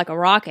took off like a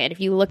rocket. If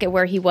you look at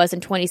where he was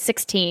in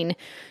 2016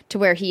 to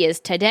where he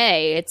is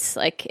today,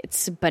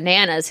 it's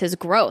bananas, his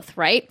growth,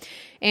 right?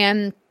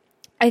 And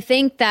I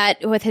think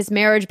that with his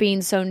marriage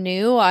being so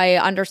new, I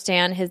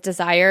understand his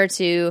desire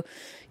to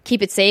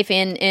keep it safe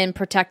and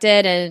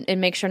protected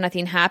and make sure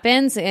nothing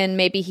happens. And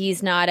maybe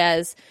he's not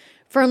as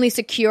firmly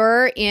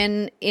secure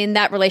in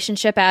that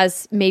relationship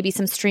as maybe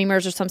some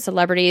streamers or some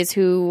celebrities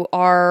who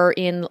are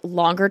in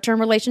longer term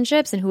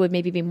relationships and who would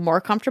maybe be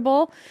more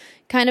comfortable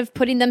kind of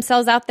putting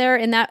themselves out there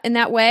in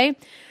that way.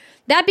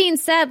 That being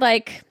said,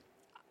 like,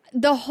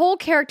 the whole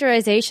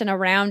characterization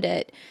around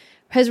it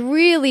has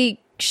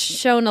really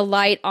shone a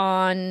light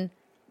on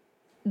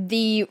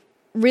the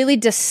really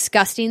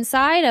disgusting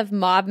side of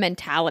mob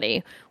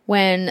mentality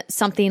when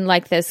something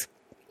like this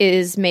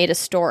is made a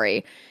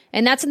story.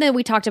 And that's something that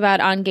we talked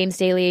about on Games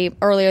Daily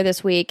earlier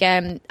this week.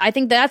 And I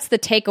think that's the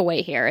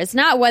takeaway here. It's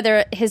not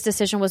whether his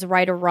decision was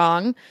right or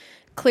wrong.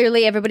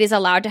 Clearly, everybody's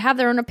allowed to have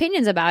their own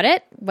opinions about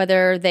it,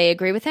 whether they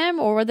agree with him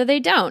or whether they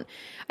don't.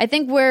 I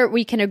think where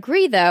we can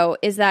agree, though,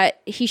 is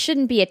that he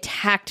shouldn't be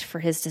attacked for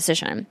his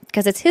decision,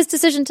 because it's his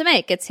decision to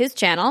make. It's his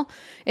channel.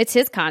 It's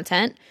his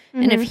content.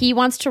 Mm-hmm. And if he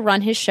wants to run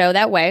his show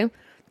that way,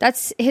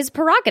 that's his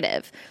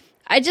prerogative.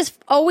 I just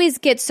always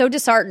get so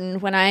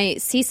disheartened when I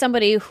see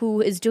somebody who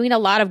is doing a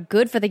lot of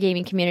good for the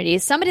gaming community,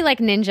 somebody like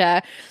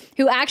Ninja,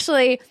 who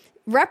actually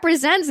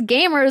represents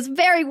gamers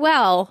very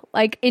well.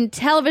 Like, in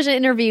television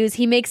interviews,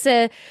 he makes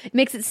it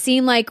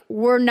seem like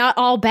we're not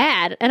all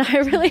bad. And I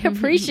really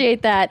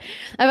appreciate that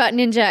about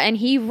Ninja. And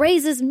he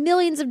raises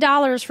millions of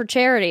dollars for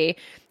charity.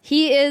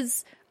 He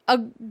is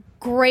a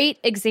great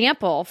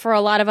example for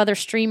a lot of other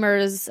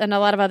streamers and a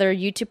lot of other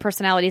YouTube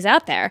personalities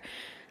out there.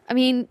 I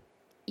mean,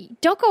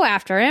 don't go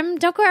after him.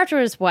 Don't go after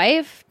his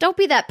wife. Don't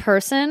be that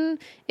person.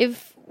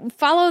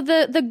 Follow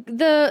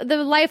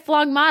the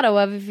lifelong motto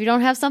of if you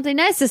don't have something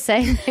nice to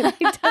say,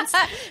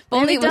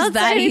 only it was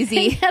that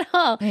easy at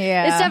all.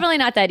 Yeah. It's definitely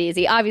not that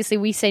easy. Obviously,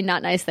 we say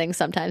not nice things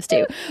sometimes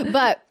too,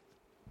 but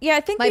yeah,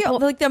 I think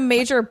the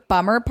major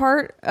bummer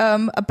part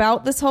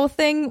about this whole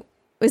thing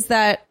is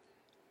that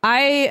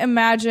I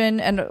imagine,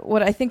 and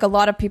what I think a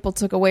lot of people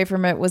took away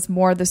from it was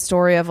more the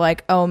story of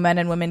like, oh, men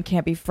and women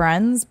can't be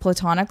friends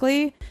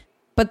platonically,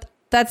 but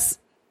that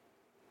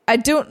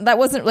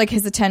wasn't like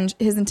his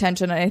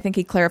intention. And I think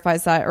he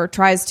clarifies that or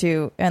tries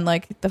to. And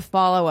like the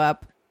follow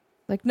up,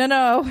 like,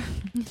 no.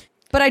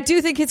 But I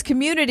do think his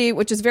community,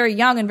 which is very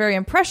young and very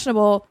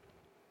impressionable,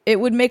 it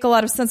would make a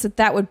lot of sense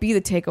that would be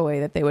the takeaway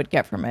that they would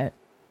get from it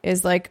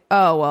is like,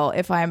 oh, well,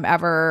 if I'm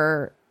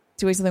ever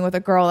doing something with a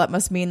girl, that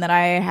must mean that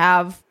I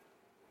have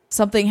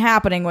something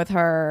happening with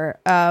her.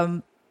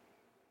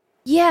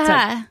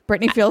 Yeah. So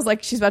Brittany feels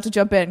like she's about to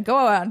jump in. Go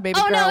on, baby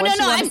girl. What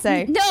you want to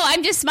say? No,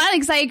 I'm just smiling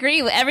because I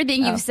agree with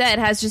everything you've said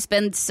has just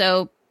been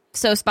so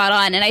spot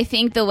on. And I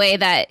think the way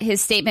that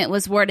his statement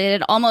was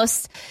worded, it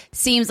almost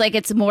seems like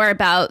it's more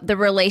about the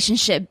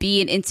relationship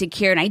being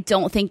insecure. And I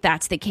don't think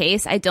that's the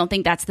case. I don't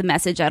think that's the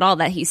message at all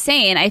that he's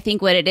saying. I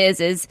think what it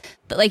is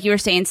like you were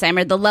saying,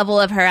 Simon, the level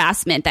of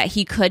harassment that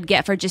he could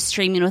get for just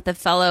streaming with a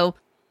fellow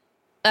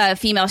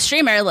female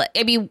streamer.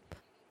 I mean,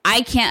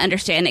 I can't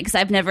understand it because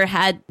I've never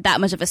had that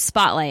much of a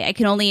spotlight. I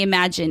can only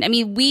imagine. I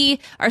mean, we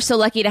are so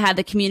lucky to have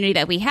the community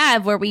that we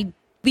have where we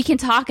can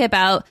talk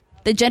about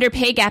the gender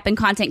pay gap in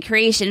content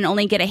creation and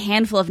only get a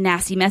handful of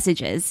nasty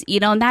messages,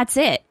 and that's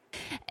it.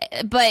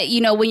 But,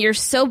 when you're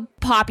so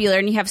popular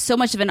and you have so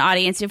much of an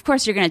audience, of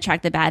course, you're going to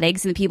attract the bad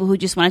eggs and the people who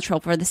just want to troll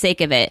for the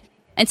sake of it.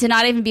 And to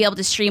not even be able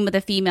to stream with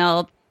a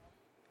female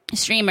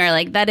streamer,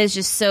 like that is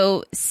just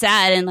so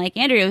sad. And like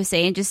Andrea was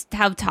saying, just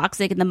how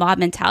toxic and the mob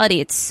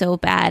mentality, it's so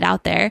bad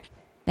out there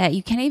that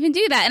you can't even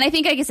do that. And I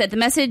think, like I said, the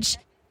message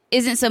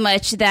isn't so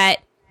much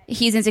that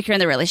he's insecure in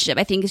the relationship.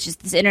 I think it's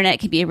just this internet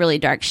can be a really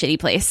dark, shitty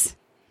place.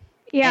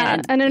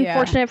 Yeah, and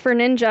unfortunate for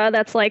Ninja,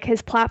 that's like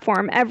his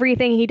platform.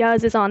 Everything he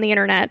does is on the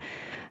internet.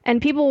 And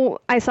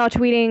people I saw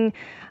tweeting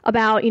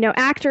about,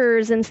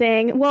 actors and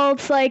saying, well,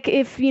 it's like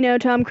if,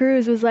 Tom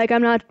Cruise was like,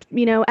 I'm not,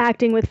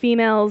 acting with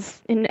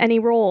females in any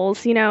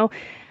roles,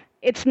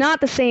 it's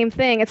not the same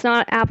thing. It's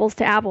not apples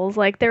to apples.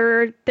 Like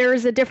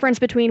there's a difference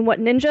between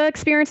what Ninja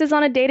experiences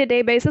on a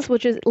day-to-day basis,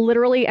 which is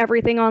literally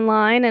everything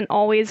online and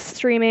always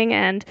streaming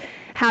and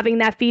having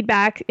that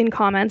feedback in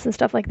comments and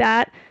stuff like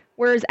that.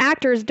 Whereas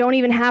actors don't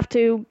even have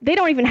to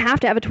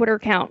have a Twitter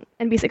account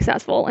and be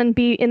successful and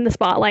be in the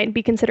spotlight and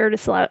be considered a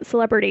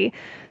celebrity.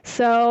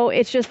 So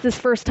it's just this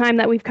first time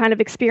that we've kind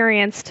of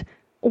experienced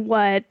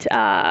what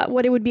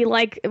it would be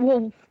like.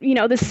 Well,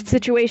 this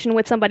situation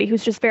with somebody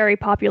who's just very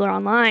popular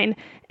online.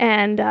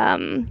 And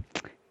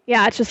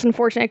it's just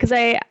unfortunate because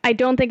I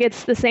don't think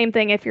it's the same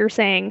thing if you're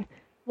saying,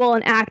 well,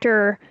 an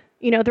actor,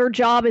 their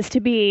job is to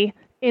be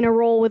in a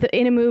role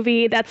in a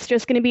movie that's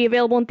just going to be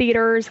available in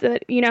theaters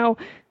that,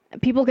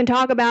 people can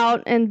talk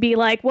about and be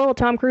like, well,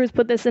 Tom Cruise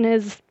put this in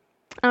his,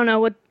 I don't know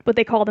what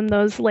they call them,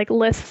 those like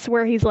lists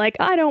where he's like,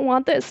 I don't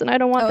want this and I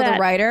don't want that. The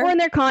writer? Or in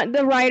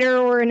the writer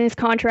or in his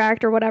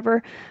contract or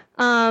whatever.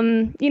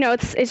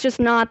 It's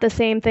just not the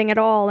same thing at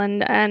all.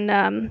 And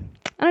I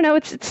don't know,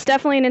 it's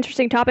definitely an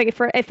interesting topic.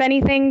 If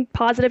anything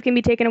positive can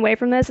be taken away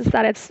from this, is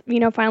that it's,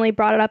 finally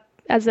brought it up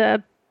as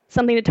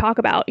something to talk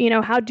about.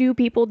 How do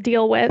people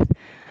deal with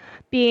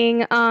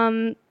being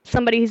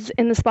somebody who's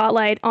in the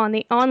spotlight on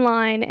the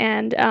online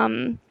and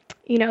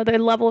the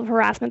level of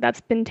harassment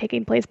that's been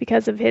taking place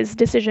because of his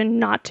decision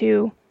not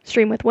to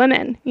stream with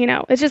women.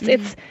 It's just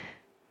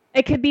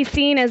it could be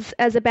seen as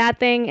a bad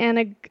thing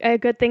and a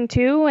good thing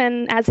too,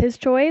 and as his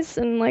choice,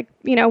 and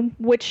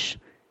which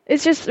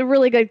is just a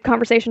really good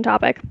conversation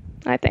topic,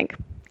 I think,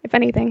 if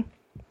anything.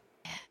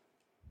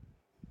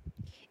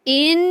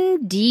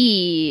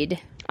 Indeed.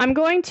 I'm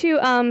going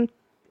to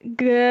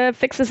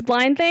fix this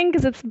blind thing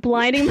because it's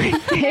blinding my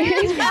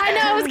face. I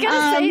know.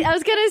 I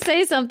was gonna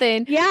say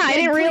something. Yeah, I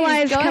didn't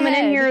realize coming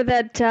in here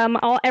that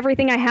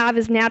everything I have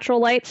is natural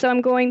light. So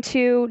I'm going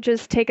to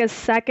just take a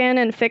second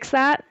and fix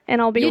that,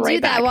 and I'll be right back. You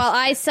do that while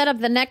I set up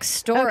the next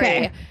story.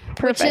 Okay.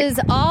 Which is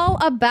all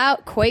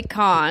about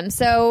QuakeCon.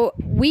 So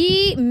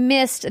we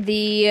missed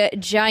the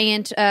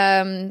giant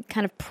kind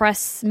of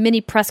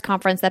mini press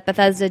conference that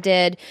Bethesda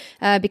did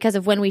because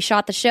of when we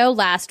shot the show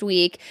last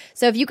week.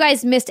 So if you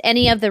guys missed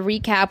any of the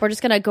recap, we're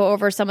just going to go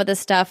over some of this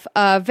stuff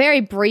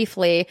very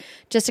briefly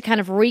just to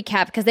kind of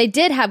recap, because they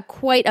did have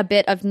quite a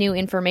bit of new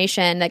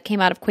information that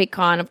came out of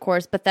QuakeCon, of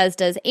course,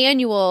 Bethesda's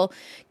annual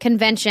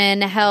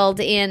convention held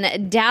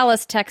in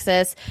Dallas,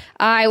 Texas.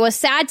 I was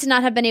sad to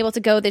not have been able to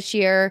go this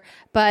year,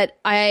 but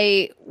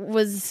I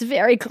was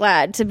very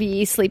glad to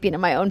be sleeping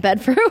in my own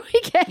bed for a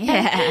weekend.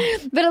 Yeah.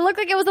 But it looked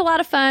like it was a lot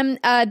of fun.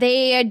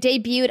 They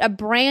debuted a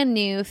brand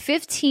new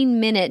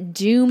 15-minute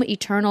Doom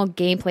Eternal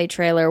gameplay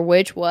trailer,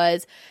 which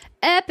was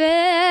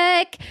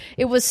epic.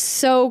 It was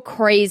so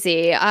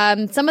crazy.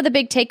 Some of the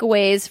big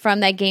takeaways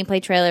from that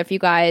gameplay trailer, if you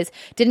guys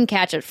didn't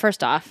catch it,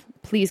 first off,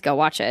 please go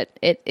watch it.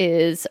 It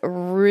is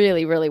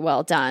really, really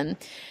well done.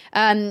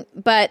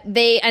 But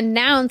they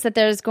announced that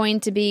there's going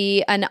to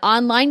be an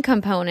online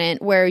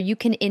component where you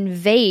can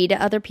invade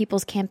other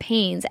people's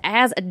campaigns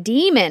as a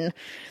demon,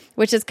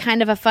 which is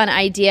kind of a fun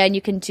idea, and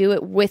you can do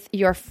it with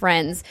your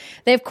friends.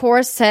 They, of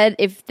course, said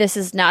if this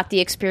is not the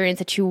experience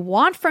that you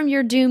want from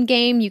your Doom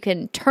game, you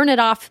can turn it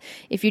off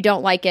if you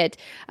don't like it.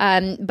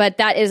 But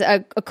that is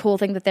a cool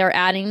thing that they're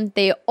adding.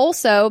 They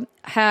also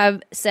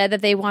have said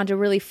that they want to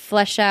really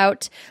flesh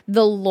out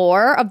the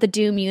lore of the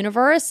Doom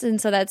universe, and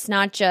so that's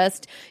not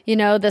just,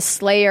 the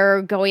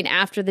Slayer going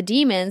after the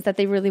demons, that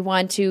they really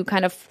want to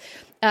kind of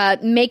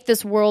make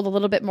this world a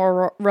little bit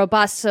more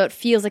robust, so it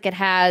feels like it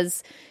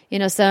has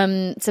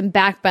some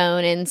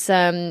backbone and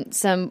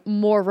some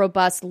more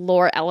robust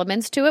lore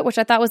elements to it, which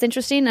I thought was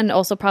interesting and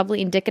also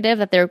probably indicative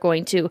that they're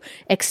going to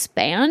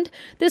expand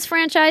this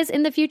franchise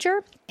in the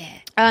future.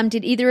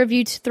 Did either of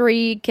you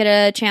three get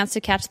a chance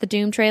to catch the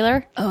Doom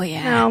trailer? Oh,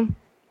 yeah. No,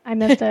 I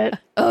missed it.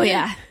 Oh,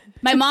 yeah.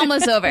 My mom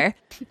was over,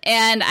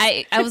 and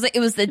I was like, it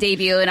was the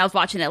debut, and I was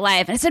watching it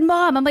live, and I said,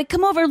 Mom, I'm like,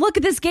 come over, look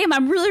at this game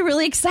I'm really,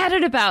 really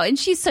excited about. And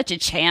she's such a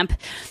champ.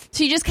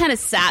 She just kind of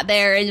sat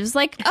there and was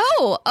like,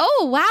 oh,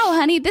 wow,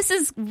 honey, this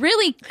is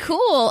really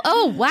cool.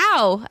 Oh,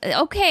 wow.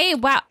 Okay,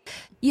 wow.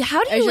 Yeah,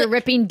 how do you... As you're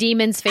ripping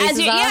demons' faces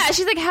off? Yeah,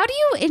 she's like, how do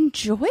you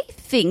enjoy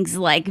things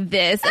like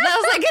this? And I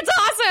was like, it's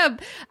awesome.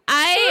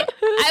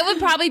 I would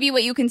probably be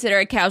what you consider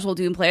a casual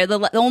Doom player.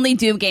 The only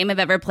Doom game I've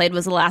ever played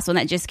was the last one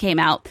that just came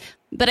out.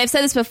 But I've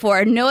said this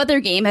before, no other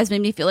game has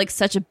made me feel like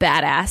such a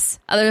badass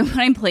other than when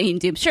I'm playing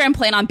Doom. Sure, I'm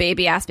playing on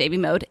baby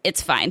mode.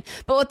 It's fine.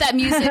 But with that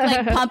music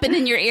like pumping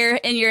in your ear,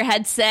 in your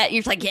headset,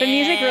 you're like, yeah. The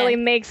music really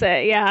makes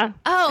it, yeah.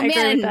 Oh, I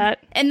agree with that.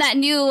 And that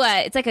new,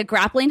 it's like a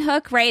grappling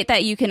hook, right?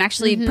 That you can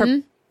actually...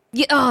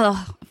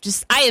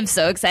 I am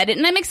so excited.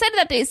 And I'm excited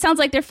that it sounds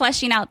like they're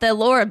fleshing out the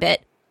lore a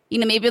bit.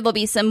 Maybe there'll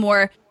be some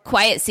more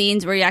quiet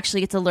scenes where you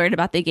actually get to learn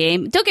about the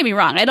game. Don't get me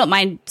wrong. I don't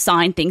mind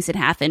sawing things in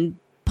half and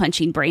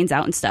punching brains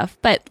out and stuff.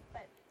 But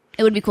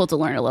it would be cool to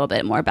learn a little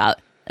bit more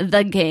about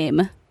the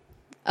game.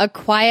 A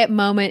quiet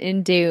moment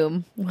in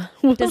Doom.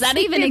 Does that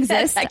even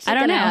exist? I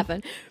don't know.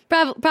 Happen.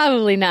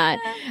 Probably not.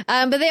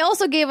 But they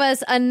also gave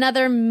us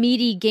another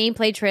meaty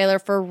gameplay trailer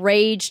for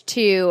Rage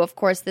 2. Of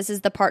course, this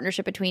is the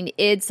partnership between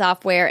id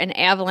Software and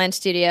Avalanche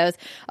Studios.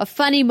 A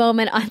funny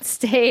moment on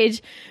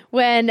stage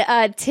when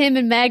Tim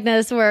and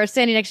Magnus were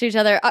standing next to each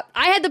other.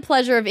 I had the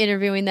pleasure of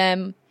interviewing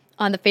them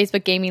on the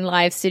Facebook Gaming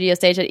Live studio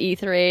stage at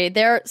E3.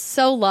 They're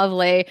so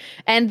lovely.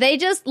 And they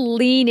just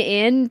lean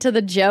into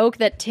the joke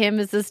that Tim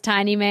is this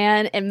tiny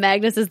man and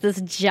Magnus is this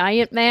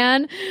giant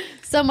man.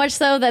 So much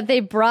so that they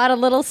brought a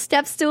little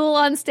step stool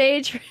on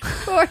stage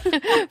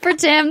for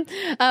Tim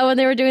when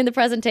they were doing the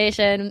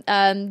presentation.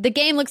 The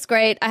game looks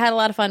great. I had a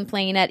lot of fun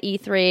playing at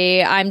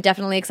E3. I'm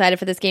definitely excited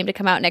for this game to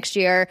come out next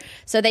year.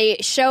 So they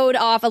showed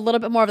off a little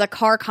bit more of the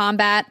car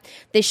combat.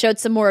 They showed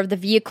some more of the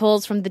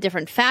vehicles from the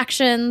different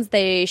factions.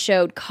 They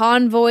showed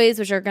convoys,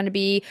 which are going to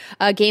be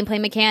a gameplay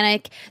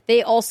mechanic.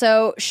 They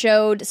also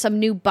showed some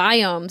new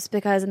biomes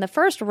because in the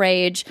first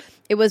Rage,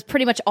 it was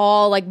pretty much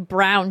all like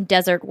brown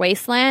desert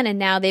wasteland, and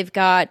now they've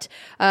got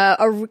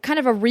a kind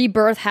of a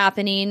rebirth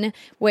happening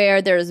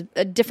where there's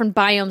different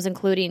biomes,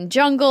 including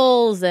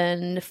jungles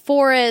and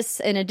forests,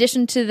 in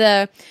addition to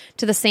the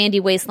sandy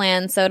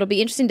wasteland. So it'll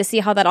be interesting to see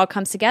how that all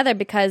comes together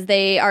because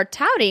they are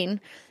touting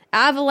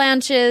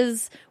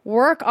Avalanche's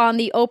work on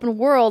the open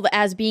world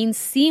as being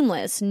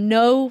seamless,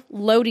 no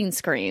loading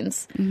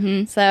screens.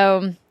 Mm-hmm.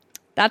 So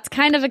that's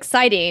kind of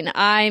exciting.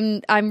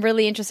 I'm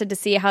really interested to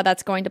see how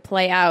that's going to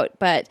play out,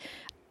 but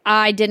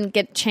I didn't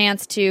get a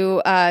chance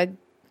to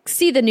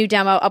see the new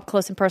demo up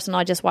close and personal.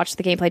 I just watched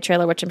the gameplay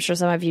trailer, which I'm sure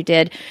some of you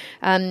did.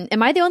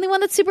 Am I the only one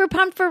that's super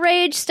pumped for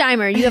Rage?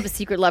 Steimer, you have a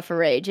secret love for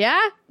Rage,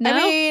 yeah? No? I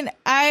mean,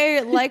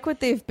 I like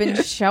what they've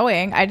been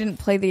showing. I didn't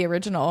play the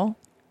original,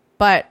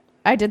 but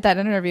I did that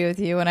interview with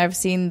you, and I've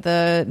seen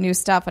the new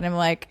stuff, and I'm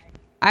like,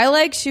 I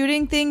like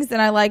shooting things,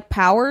 and I like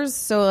powers,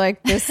 so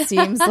like this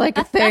seems like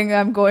a thing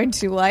I'm going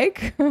to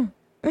like.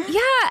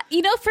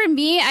 Yeah, for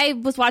me, I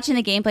was watching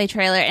the gameplay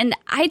trailer, and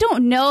I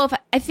don't know if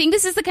I think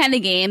this is the kind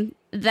of game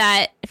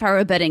that if I were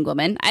a betting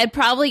woman, I'd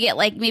probably get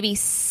like maybe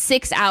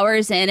 6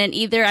 hours in, and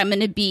either I'm going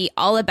to be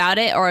all about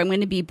it or I'm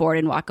going to be bored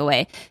and walk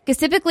away. Because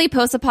typically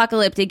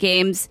post-apocalyptic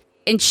games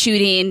and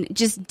shooting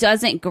just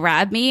doesn't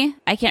grab me.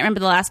 I can't remember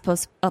the last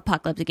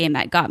post-apocalyptic game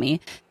that got me.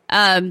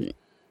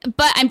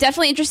 But I'm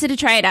definitely interested to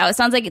try it out. It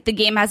sounds like the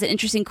game has an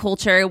interesting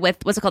culture with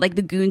what's it called, like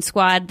the Goon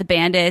Squad, the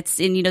bandits,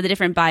 and the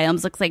different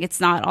biomes. Looks like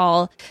it's not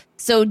all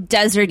so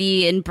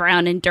deserty and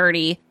brown and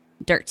dirty.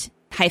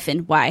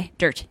 Dirt-Y,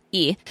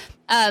 dirt-E.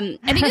 I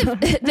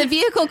think the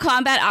vehicle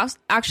combat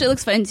actually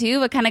looks fun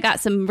too. It kind of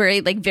got some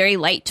very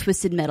light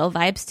Twisted Metal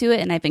vibes to it,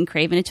 and I've been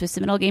craving a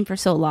Twisted Metal game for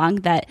so long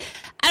that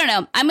I don't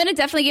know. I'm gonna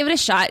definitely give it a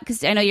shot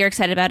because I know you're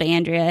excited about it,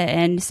 Andrea,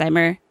 and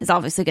Steimer is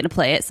obviously gonna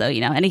play it. So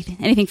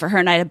anything for her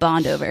and I to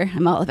bond over,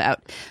 I'm all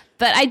about.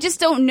 But I just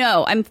don't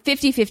know. I'm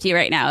 50-50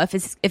 right now if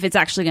it's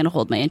actually going to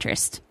hold my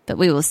interest. But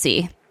we will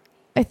see.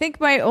 I think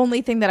my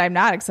only thing that I'm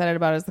not excited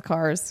about is the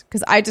cars,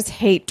 because I just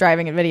hate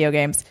driving in video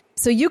games.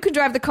 So you can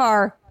drive the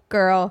car,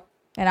 girl,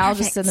 and I'll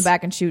just sit in the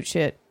back and shoot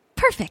shit.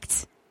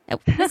 Perfect.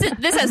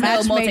 This has no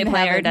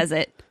multiplayer, does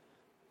it?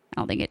 I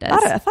don't think it does.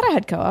 I thought I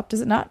had co-op.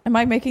 Does it not? Am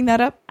I making that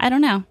up? I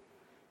don't know.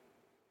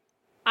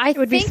 I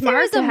think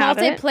there's a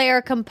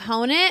multiplayer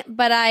component,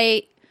 but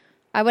I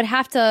would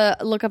have to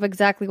look up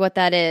exactly what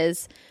that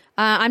is.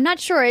 I'm not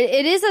sure.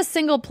 It is a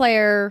single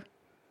player.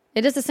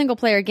 It is a single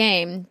player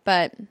game,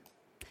 but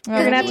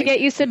you're gonna have to get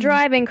used to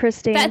driving,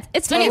 Christine.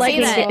 It's funny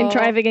liking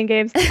driving in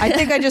games. I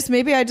think I just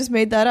made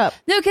that up.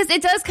 No, because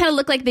it does kind of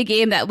look like the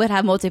game that would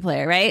have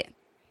multiplayer, right?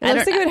 It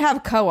looks like it would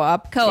have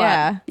co-op.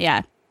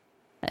 Yeah.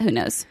 Who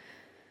knows?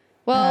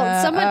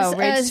 Well,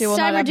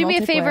 Steimer, do me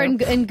a favor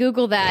and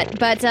Google that.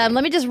 But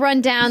let me just run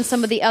down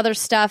some of the other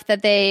stuff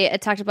that they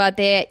talked about.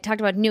 They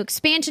talked about new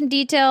expansion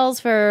details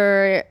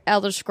for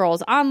Elder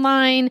Scrolls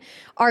Online.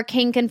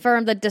 Arcane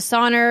confirmed that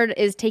Dishonored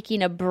is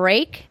taking a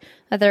break.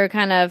 They're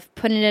kind of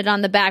putting it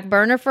on the back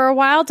burner for a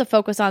while to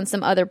focus on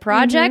some other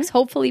projects,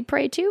 hopefully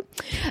Prey 2.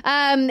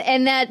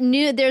 And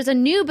there's a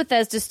new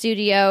Bethesda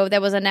studio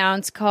that was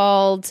announced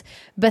called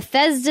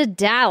Bethesda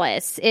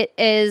Dallas. It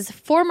is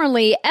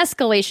formerly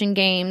Escalation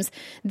Games.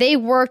 They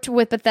worked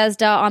with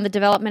Bethesda on the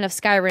development of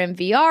Skyrim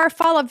VR,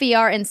 Fallout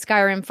VR, and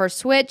Skyrim for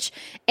Switch.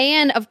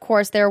 And, of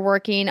course, they're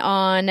working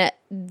on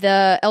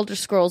the Elder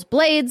Scrolls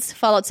Blades,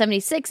 Fallout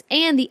 76,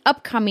 and the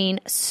upcoming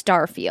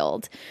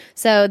Starfield.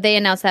 So they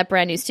announced that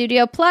brand new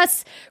studio.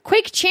 Plus,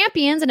 Quake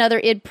Champions, another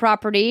id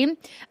property,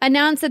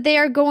 announced that they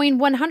are going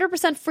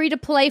 100% free to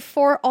play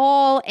for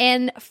all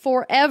and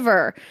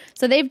forever.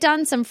 So they've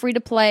done some free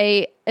to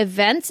play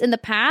events in the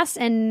past,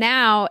 and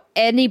now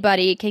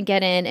anybody can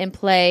get in and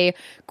play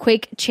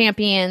Quake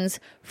Champions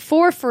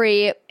for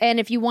free. And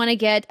if you want to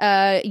get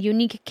a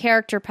unique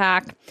character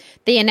pack,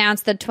 they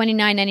announced the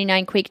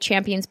 $29.99 Quake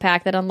Champions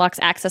pack that unlocks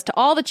access to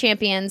all the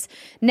champions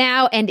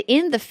now and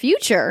in the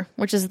future,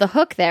 which is the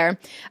hook there.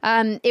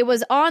 It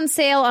was on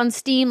sale on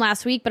Steam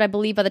last week, but I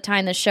believe by the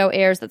time the show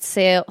airs, that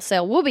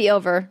sale will be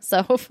over.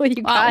 So hopefully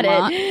you got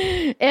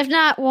it. If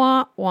not,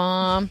 wah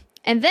wah.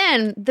 And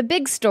then the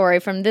big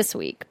story from this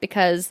week,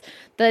 because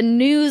the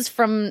news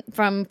from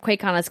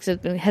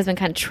QuakeCon has been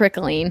kind of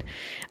trickling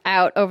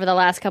out over the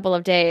last couple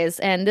of days,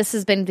 and this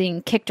has been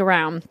being kicked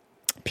around.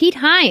 Pete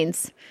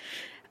Hines,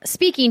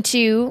 speaking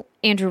to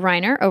Andrew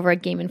Reiner over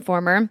at Game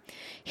Informer,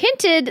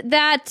 hinted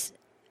that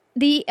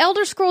the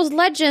Elder Scrolls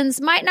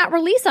Legends might not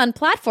release on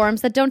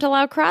platforms that don't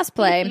allow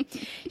crossplay.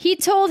 He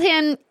told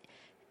him,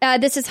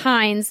 this is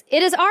Hines,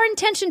 it is our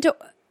intention,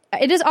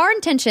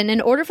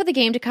 in order for the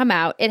game to come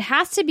out, it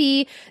has to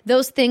be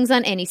those things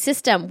on any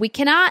system. We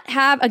cannot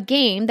have a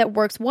game that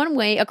works one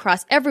way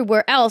across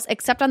everywhere else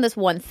except on this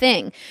one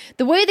thing.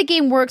 The way the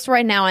game works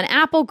right now on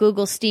Apple,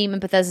 Google, Steam, and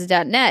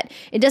Bethesda.net,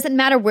 it doesn't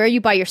matter where you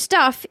buy your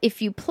stuff.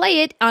 If you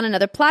play it on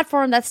another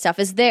platform, that stuff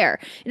is there.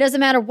 It doesn't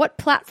matter what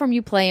platform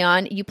you play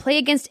on. You play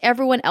against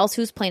everyone else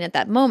who's playing at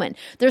that moment.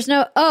 There's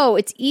no,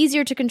 it's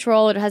easier to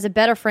control. It has a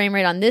better frame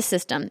rate on this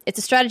system. It's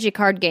a strategy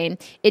card game.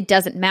 It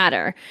doesn't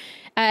matter.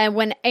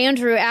 When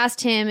Andrew asked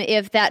him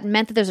if that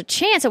meant that there's a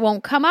chance it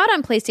won't come out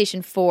on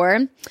PlayStation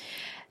 4,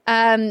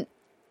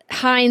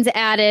 Hines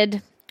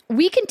added,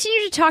 "We continue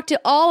to talk to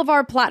all of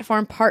our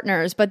platform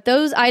partners, but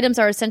those items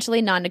are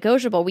essentially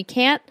non-negotiable. We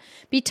can't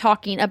be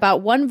talking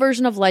about one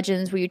version of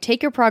Legends where you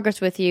take your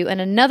progress with you and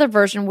another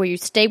version where you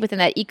stay within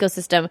that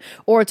ecosystem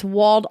or it's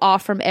walled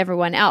off from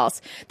everyone else.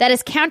 That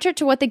is counter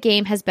to what the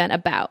game has been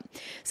about."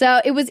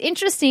 So it was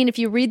interesting, if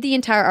you read the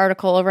entire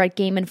article over at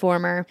Game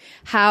Informer,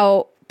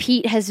 how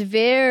Pete has he's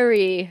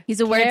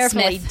a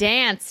wordsmith,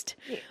 danced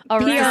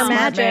around PR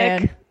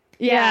magic.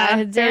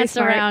 Yeah, danced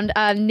around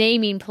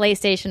naming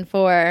PlayStation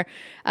 4.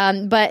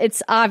 But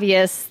it's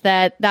obvious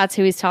that that's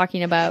who he's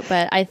talking about.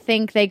 But I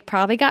think they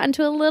probably got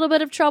into a little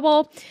bit of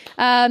trouble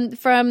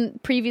from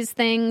previous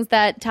things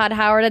that Todd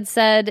Howard had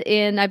said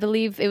in, I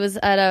believe it was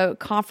at a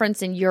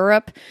conference in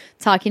Europe,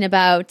 talking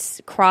about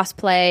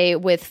crossplay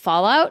with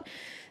Fallout.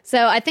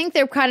 So I think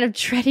they're kind of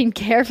treading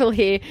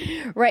carefully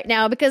right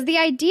now, because the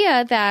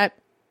idea that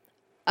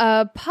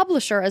a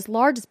publisher as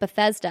large as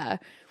Bethesda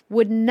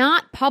would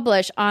not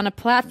publish on a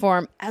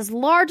platform as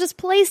large as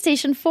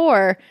PlayStation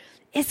 4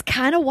 is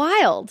kind of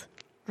wild,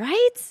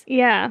 right?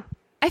 Yeah.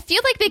 I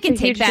feel like they can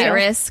take that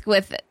risk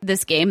with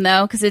this game,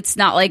 though, because it's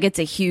not like it's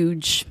a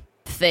huge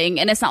thing,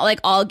 and it's not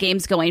like all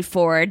games going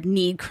forward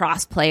need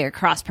cross-play or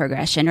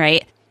cross-progression,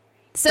 right?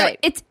 So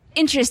it's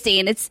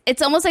interesting.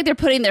 It's almost like they're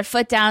putting their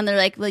foot down. They're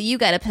like, well, you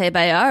got to play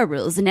by our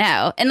rules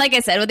now. And like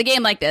I said, with a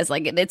game like this,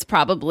 like it's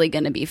probably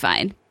going to be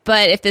fine.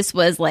 But if this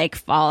was like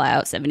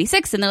Fallout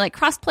 76 and they're like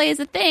crossplay is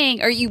a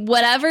thing or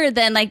whatever,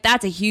 then like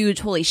that's a huge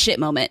holy shit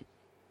moment.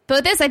 But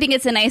with this, I think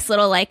it's a nice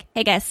little like,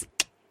 hey guys,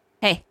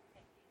 hey,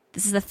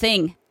 this is a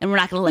thing, and we're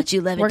not going to let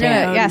you live it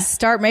down. We're gonna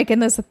start making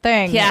this a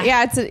thing.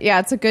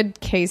 It's a good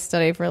case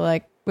study for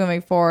like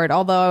moving forward.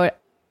 Although,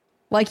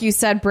 like you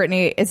said,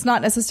 Brittany, it's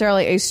not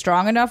necessarily a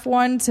strong enough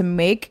one to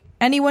make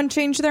anyone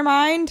change their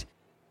mind.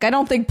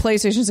 don't think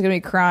PlayStation's going to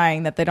be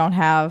crying that they don't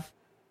have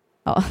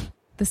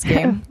this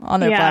game on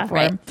their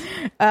platform.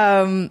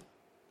 Right.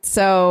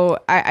 So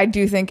I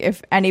do think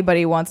if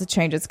anybody wants to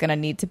change, it's going to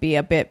need to be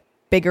a bit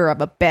bigger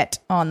of a bet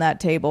on that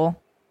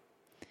table.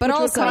 But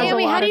also,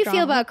 Naomi, how do you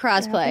feel about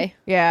crossplay?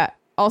 Yeah.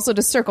 Also,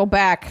 to circle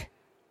back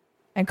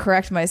and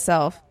correct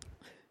myself,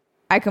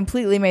 I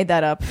completely made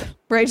that up.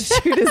 Rage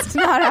 2 does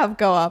not have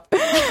co-op, or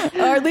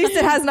at least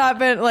it has not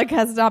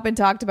been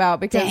talked about.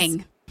 Because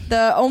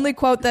the only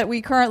quote that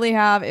we currently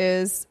have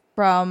is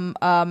from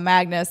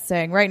Magnus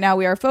saying, "Right now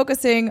we are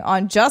focusing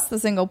on just the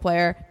single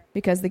player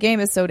because the game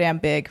is so damn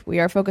big.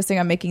 We are focusing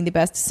on making the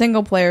best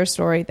single player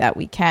story that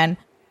we can."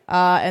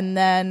 And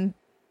then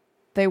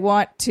they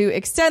want to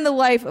extend the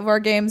life of our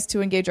games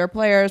to engage our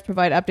players,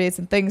 provide updates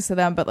and things to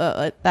them.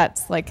 But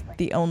that's like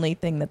the only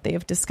thing that they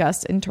have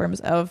discussed in terms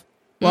of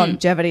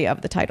longevity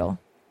of the title.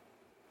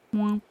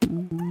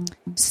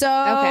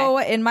 So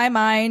in my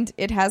mind,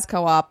 it has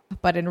co-op,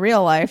 but in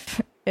real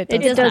life, it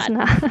does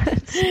not.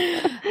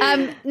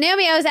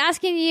 Naomi, I was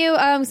asking you,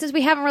 since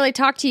we haven't really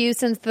talked to you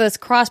since this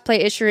crossplay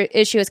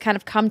issue has kind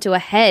of come to a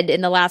head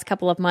in the last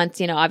couple of months,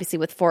 obviously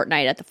with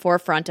Fortnite at the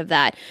forefront of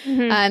that.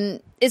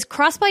 Is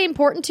crossplay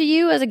important to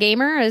you as a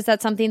gamer? Is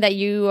that something that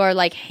you are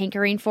like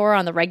hankering for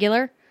on the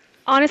regular?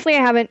 Honestly, I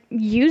haven't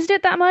used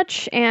it that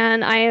much,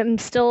 and I am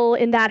still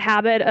in that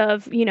habit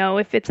of,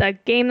 if it's a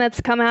game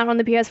that's come out on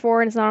the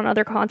PS4 and it's not on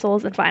other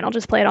consoles, then fine, I'll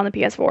just play it on the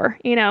PS4.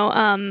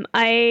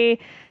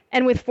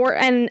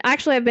 And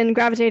actually I've been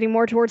gravitating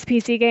more towards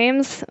PC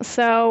games.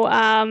 So,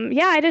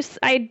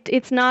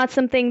 it's not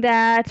something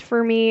that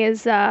for me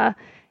is,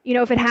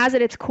 if it has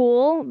it, it's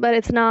cool, but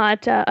it's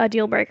not a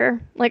deal breaker.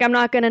 Like, I'm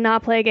not going to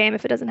not play a game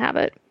if it doesn't have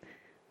it.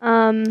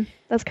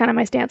 That's kind of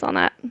my stance on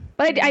that.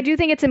 But I do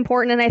think it's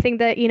important, and I think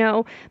that,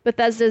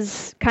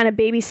 Bethesda's kind of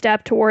baby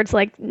step towards,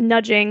 like,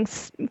 nudging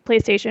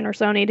PlayStation or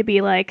Sony to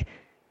be like,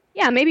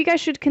 yeah, maybe you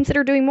guys should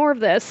consider doing more of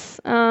this.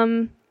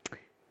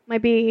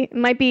 Might be,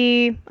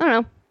 I don't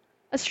know,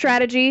 a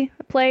strategy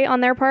play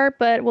on their part,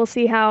 but we'll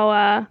see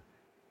how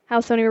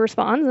Sony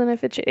responds, and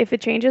if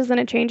it changes, then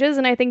it changes.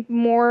 And I think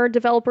more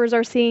developers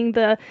are seeing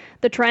the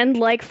trend,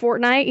 like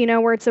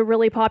Fortnite, where it's a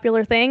really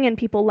popular thing and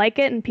people like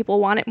it and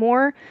people want it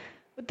more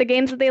with the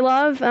games that they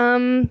love.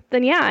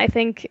 Then yeah, I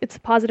think it's a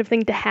positive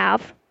thing to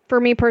have. For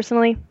me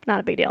personally, not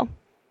a big deal.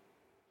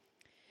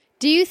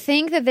 Do you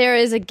think that there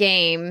is a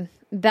game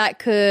that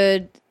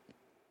could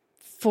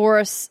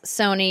force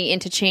Sony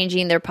into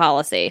changing their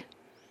policy?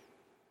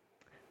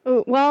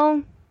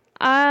 Well,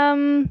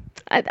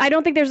 I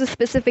don't think there's a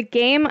specific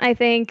game. I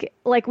think,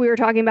 like we were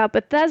talking about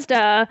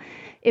Bethesda,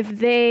 if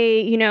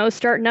they,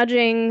 start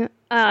nudging,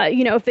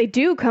 if they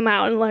do come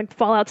out and like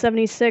Fallout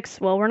 76,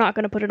 well, we're not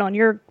going to put it on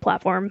your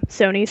platform,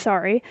 Sony,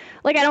 sorry.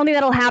 Like, I don't think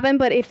that'll happen,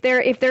 but if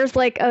there's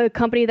like a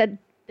company that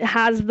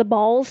has the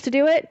balls to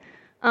do it,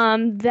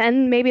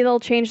 then maybe they'll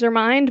change their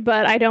mind,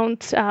 but I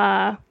don't,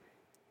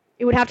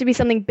 it would have to be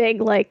something big,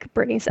 like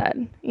Brittany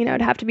said.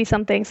 It'd have to be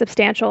something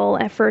substantial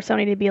for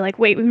Sony to be like,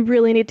 wait, we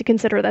really need to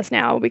consider this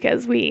now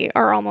because we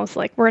are almost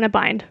like, we're in a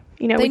bind.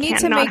 We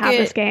can't not have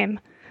this game.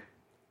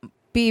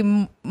 Be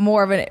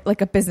more of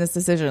a business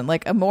decision,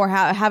 like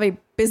have a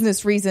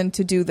business reason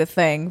to do the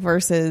thing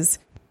versus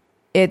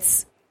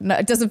it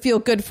doesn't feel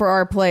good for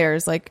our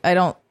players. Like,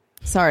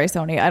 sorry,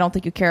 Sony, I don't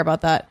think you care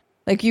about that.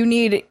 Like, you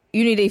need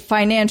a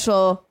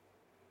financial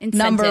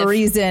incentive.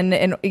 Reason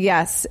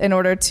in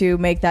order to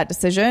make that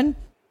decision,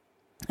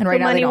 and right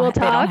now they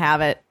don't have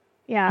it.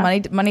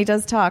 Money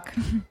does talk.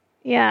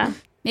 Yeah,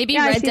 maybe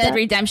Red Dead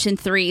Redemption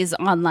 3's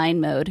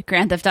online mode,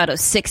 Grand Theft Auto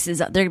 6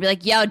 is up. They're gonna be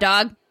like, yo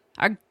dog,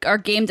 our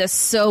game does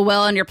so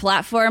well on your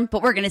platform,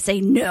 but we're gonna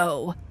say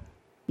no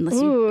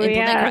unless you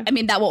implement I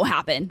mean, that won't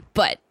happen,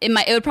 but it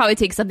would probably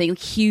take something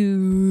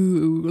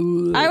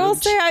huge. I will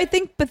say, I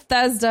think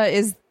Bethesda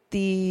is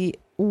the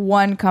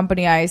one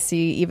company I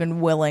see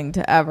even willing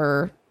to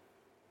ever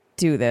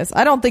do this.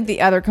 I don't think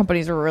the other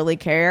companies really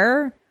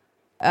care.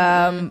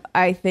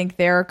 I think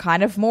they're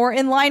kind of more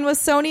in line with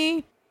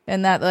Sony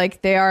in that,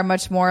 like, they are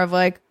much more of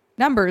like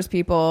numbers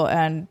people,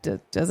 and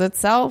does it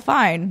sell?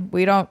 Fine.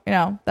 We don't,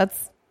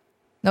 that's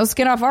no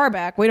skin off our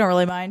back. We don't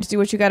really mind. Do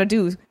what you got to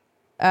do.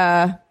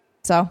 I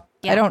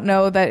don't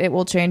know that it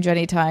will change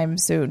anytime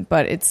soon,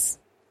 but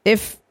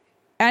if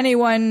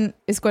anyone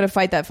is going to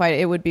fight that fight,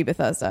 it would be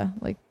Bethesda.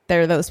 Like,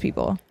 they're those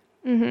people.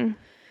 Mm-hmm.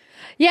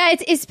 Yeah,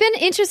 it's been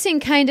interesting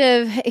kind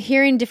of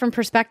hearing different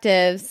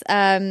perspectives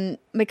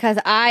because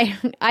I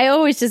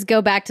always just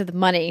go back to the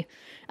money.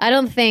 I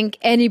don't think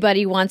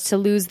anybody wants to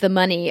lose the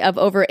money of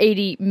over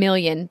 80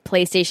 million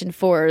PlayStation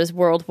 4s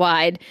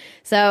worldwide.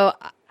 So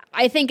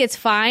I think it's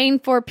fine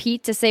for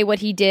Pete to say what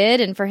he did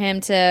and for him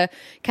to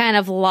kind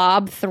of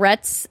lob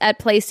threats at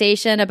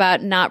PlayStation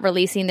about not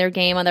releasing their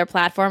game on their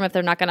platform if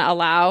they're not going to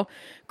allow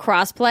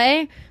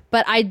crossplay.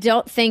 But I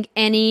don't think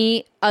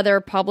any other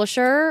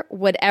publisher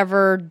would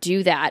ever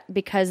do that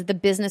because the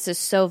business is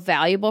so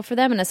valuable for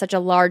them and is such a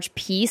large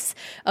piece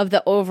of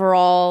the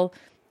overall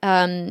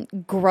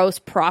gross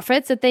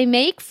profits that they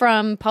make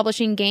from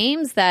publishing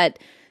games that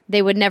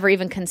they would never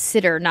even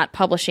consider not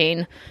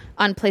publishing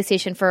on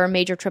PlayStation for a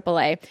major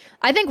AAA.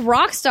 I think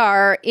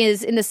Rockstar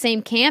is in the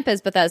same camp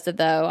as Bethesda,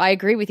 though. I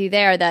agree with you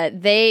there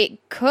that they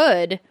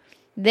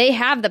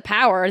have the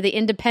power, the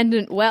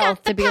independent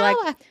wealth to be like,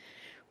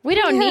 we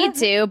don't need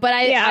to. But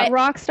I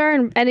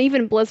Rockstar and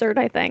even Blizzard,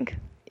 I think.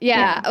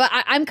 Yeah.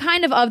 I'm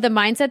kind of the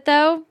mindset,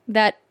 though,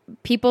 that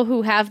people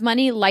who have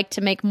money like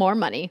to make more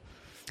money.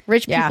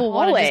 Rich people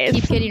want to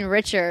just keep getting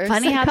richer.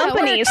 Funny how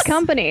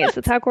companies.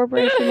 That's how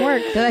corporations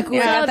work. They're like, we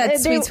got that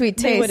sweet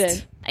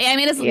taste. I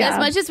mean, as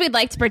much as we'd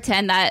like to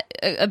pretend that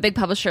a big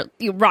publisher,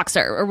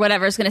 Rockstar or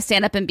whatever, is going to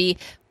stand up and be,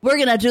 we're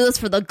going to do this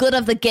for the good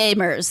of the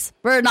gamers.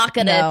 We're not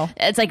going to. No.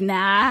 It's like,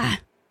 nah.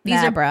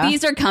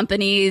 These are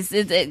companies.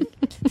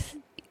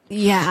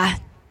 Yeah.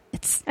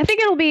 I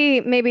think it'll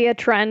be maybe a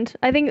trend.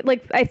 I think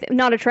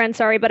not a trend,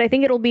 sorry, but I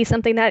think it'll be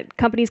something that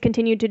companies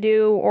continue to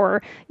do,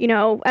 or,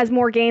 as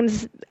more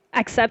games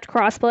accept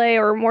crossplay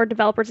or more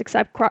developers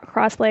accept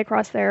crossplay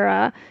across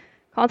their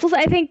consoles.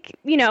 I think,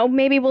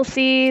 maybe we'll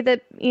see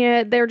that,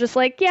 they're just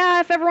like, yeah,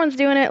 if everyone's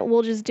doing it,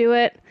 we'll just do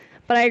it.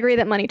 But I agree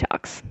that money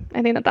talks.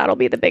 I think that'll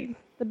be the big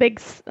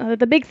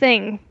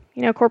thing.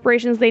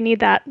 Corporations, they need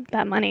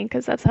that money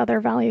because that's how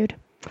they're valued.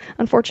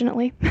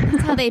 Unfortunately,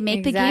 that's how they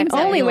make the games.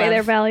 Only way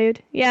they're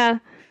valued. Yeah.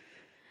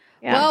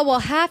 Well, we'll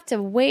have to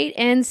wait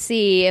and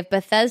see if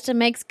Bethesda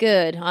makes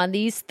good on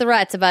these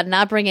threats about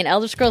not bringing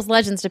Elder Scrolls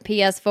Legends to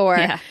PS4.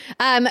 Yeah.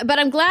 But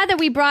I'm glad that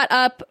we brought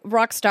up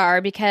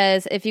Rockstar,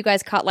 because if you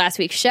guys caught last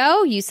week's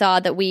show, you saw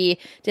that we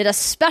did a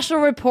special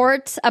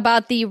report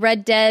about the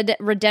Red Dead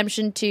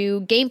Redemption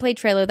 2 gameplay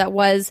trailer that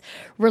was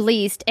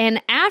released.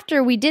 And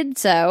after we did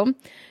so,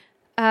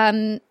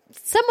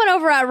 someone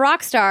over at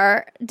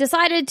Rockstar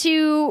decided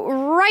to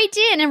write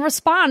in and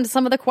respond to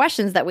some of the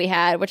questions that we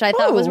had, which I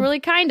thought was really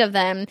kind of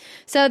them.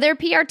 So their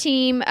PR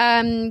team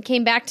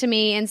came back to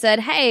me and said,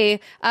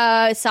 hey,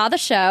 saw the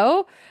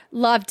show,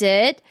 loved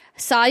it,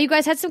 saw you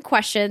guys had some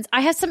questions.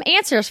 I have some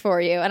answers for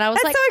you. And I was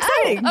That's so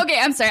exciting. Oh, okay,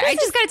 I'm sorry. I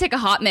just got to take a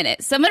hot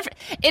minute.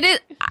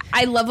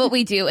 I love what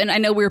we do, and I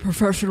know we're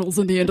professionals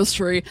in the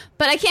industry,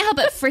 but I can't help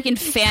but freaking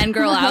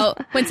fangirl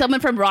out when someone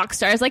from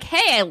Rockstar is like,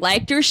 hey, I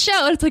liked your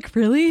show. And it's like,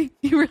 really?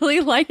 You really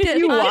liked it?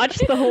 You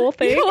watched the whole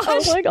thing?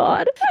 Oh my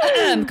God.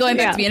 Going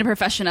back to being a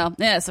professional.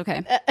 Yes,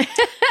 okay.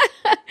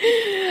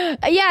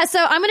 Yeah,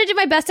 so I'm going to do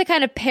my best to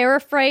kind of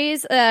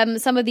paraphrase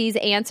some of these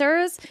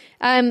answers.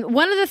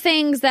 One of the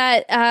things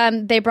that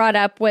they brought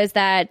up was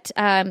that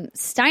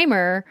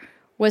Steimer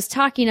was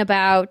talking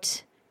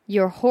about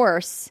your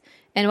horse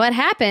and what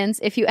happens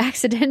if you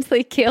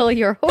accidentally kill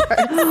your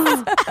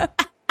horse.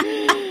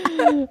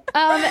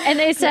 And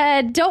they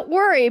said, don't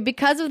worry,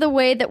 because of the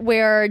way that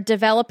we're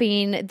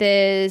developing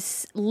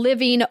this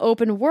living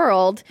open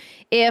world,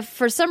 if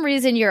for some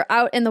reason you're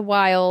out in the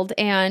wild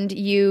and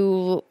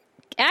you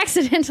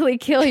accidentally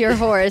kill your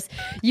horse,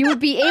 you would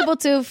be able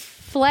to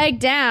flag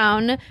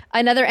down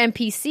another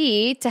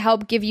NPC to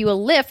help give you a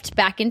lift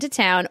back into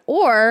town,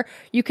 or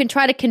you can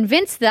try to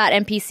convince that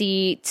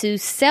NPC to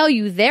sell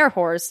you their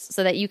horse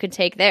so that you can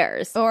take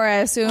theirs. Or I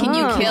assume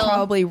you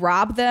probably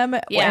rob them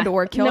and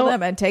or kill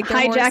them and take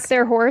their horse. Hijack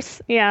their horse.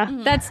 Yeah.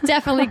 That's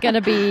definitely going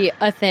to be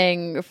a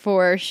thing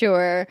for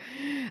sure.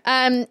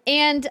 And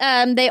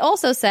they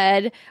also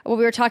said, well,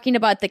 we were talking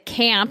about the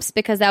camps,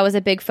 because that was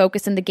a big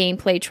focus in the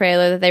gameplay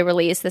trailer that they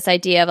released, this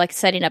idea of like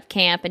setting up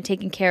camp and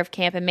taking care of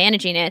camp and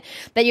managing it,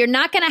 that you're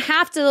not going to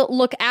have to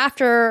look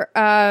after,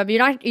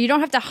 you don't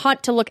have to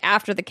hunt to look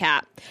after the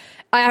camp.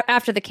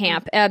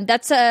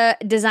 That's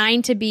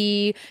designed to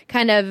be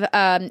kind of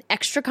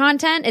extra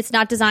content. It's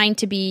not designed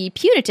to be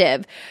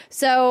punitive.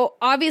 So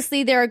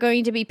obviously there are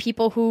going to be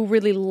people who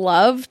really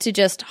love to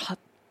just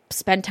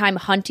spend time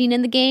hunting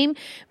in the game,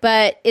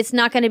 but it's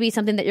not going to be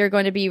something that you're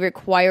going to be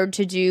required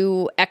to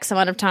do X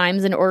amount of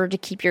times in order to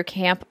keep your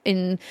camp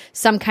in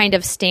some kind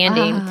of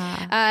standing.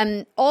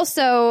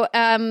 Also,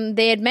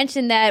 they had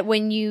mentioned that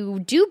when you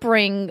do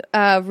bring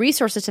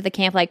resources to the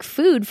camp, like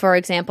food, for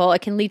example,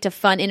 it can lead to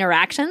fun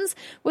interactions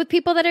with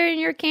people that are in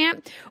your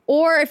camp.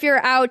 Or if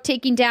you're out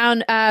taking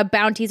down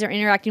bounties or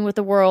interacting with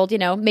the world,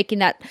 making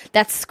that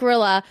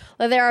Skrilla,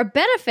 there are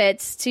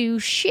benefits to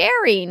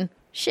sharing.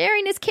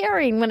 Sharing is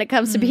caring when it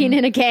comes to being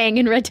in a gang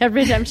in Red Dead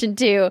Redemption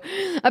 2,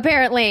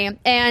 apparently.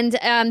 And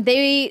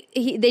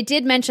they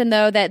did mention,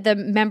 though, that the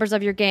members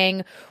of your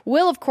gang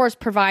will, of course,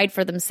 provide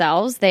for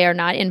themselves. They are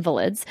not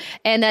invalids.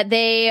 And that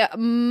they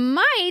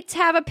might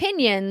have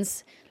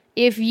opinions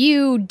if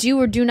you do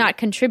or do not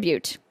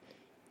contribute.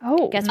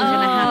 Oh, guess we're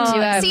gonna have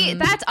to see.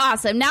 That's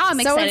awesome. Now I'm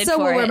excited so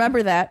for will it.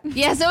 Remember that.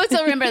 Yeah, so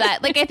remember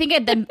that. Like, I think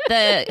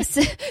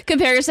the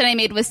comparison I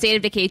made with State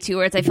of Decay 2,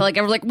 where it's I feel like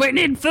everyone's like, we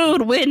need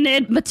food, we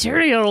need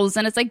materials,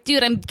 and it's like,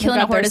 dude, I'm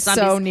killing a horde of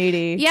zombies. They're so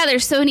needy. Yeah, they're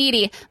so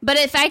needy. But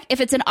if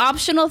it's an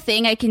optional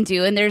thing I can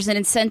do, and there's an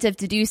incentive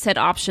to do said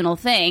optional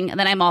thing,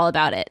 then I'm all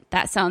about it.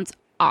 That sounds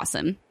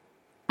awesome.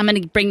 I'm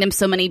gonna bring them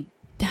so many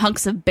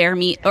hunks of bear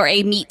meat, or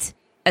a meat,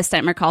 as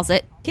Steimer calls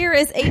it. Here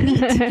is a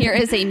meat. Here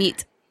is a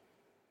meat.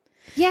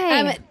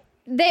 Yay.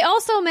 They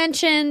also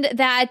mentioned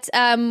that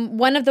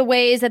one of the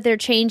ways that they're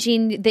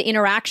changing the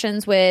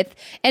interactions with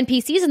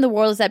NPCs in the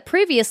world is that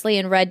previously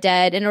in Red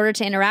Dead, in order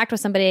to interact with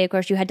somebody, of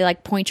course, you had to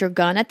like point your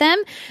gun at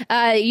them.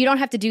 You don't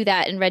have to do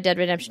that in Red Dead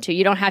Redemption 2.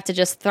 You don't have to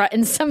just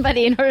threaten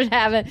somebody in order to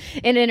have an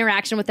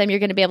interaction with them. You're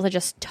going to be able to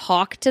just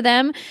talk to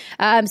them.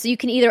 So you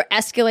can either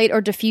escalate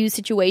or diffuse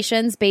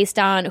situations based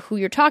on who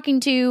you're talking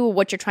to,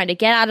 what you're trying to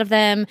get out of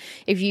them.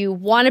 If you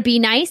want to be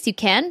nice, you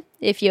can.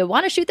 If you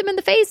want to shoot them in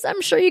the face,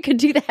 I'm sure you can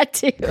do that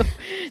too.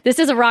 This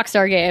is a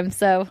Rockstar game,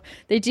 so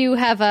they do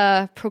have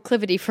a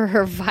proclivity for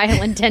her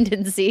violent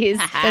tendencies.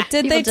 But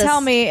did they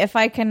tell me if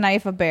I can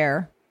knife a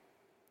bear?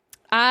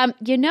 Let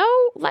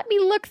me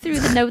look through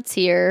the notes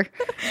here.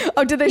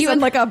 Oh, did they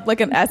send like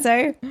an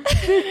essay?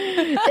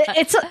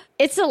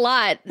 It's a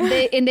lot.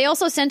 They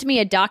also sent me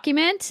a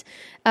document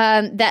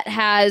that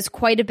has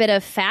quite a bit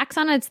of facts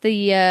on it. It's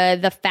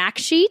the fact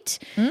sheet.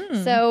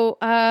 So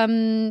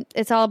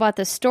it's all about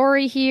the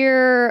story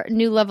here,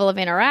 new level of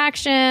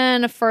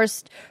interaction,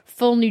 first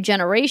full new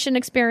generation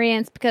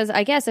experience. Because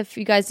I guess if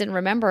you guys didn't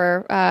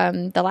remember,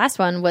 the last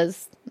one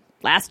was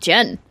last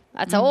gen.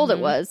 That's how old it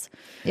was.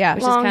 Yeah.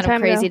 Which is kind of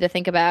crazy to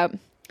think about.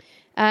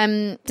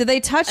 Did they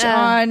touch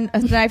on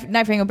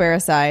knifing a bear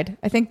aside?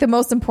 I think the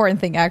most important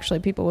thing,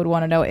 actually, people would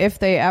want to know if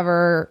they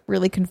ever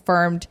really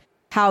confirmed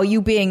how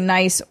you being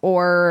nice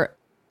or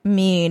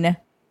mean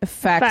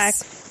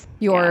affects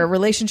your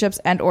relationships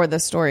and or the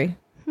story.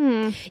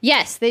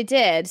 Yes, they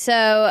did.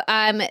 So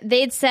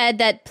they'd said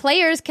that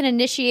players can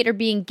initiate or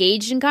be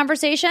engaged in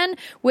conversation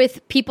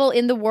with people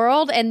in the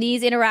world, and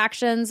these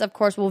interactions, of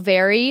course, will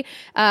vary,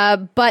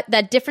 but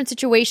that different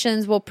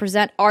situations will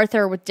present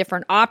Arthur with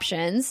different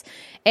options,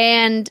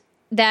 and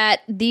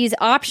that these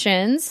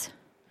options,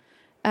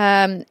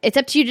 it's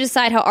up to you to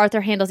decide how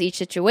Arthur handles each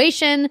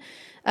situation.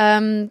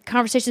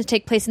 Conversations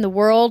take place in the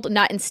world,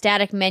 not in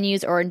static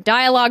menus or in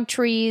dialogue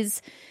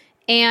trees.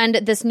 And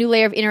this new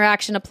layer of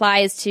interaction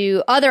applies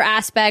to other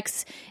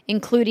aspects,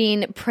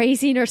 including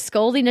praising or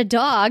scolding a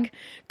dog,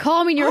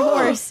 calming your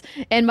horse,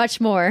 and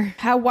much more.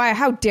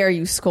 How dare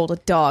you scold a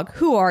dog?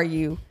 Who are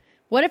you?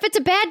 What if it's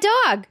a bad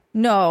dog?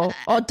 No,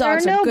 all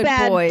dogs are good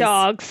bad boys.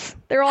 Dogs.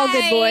 They're all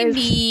good boys. I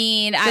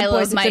mean, I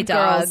love my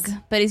dog,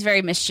 but he's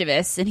very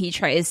mischievous, and he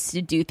tries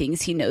to do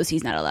things he knows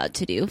he's not allowed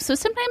to do. So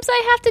sometimes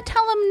I have to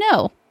tell him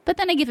no, but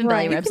then I give him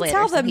belly rubs later.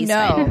 Tell them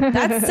no.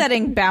 That's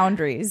setting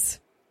boundaries.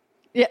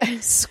 Yeah,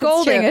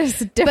 scolding is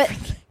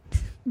different.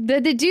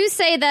 But they do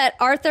say that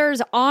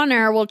Arthur's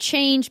honor will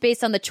change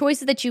based on the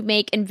choices that you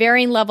make, and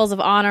varying levels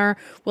of honor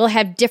will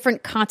have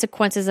different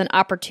consequences and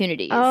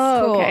opportunities.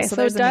 Oh, cool. okay.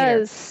 So it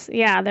does.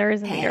 Yeah, there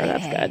is a meter.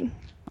 That's good.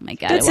 Oh my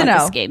god, I want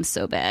this game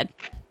so bad.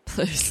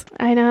 Please.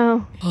 I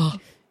know.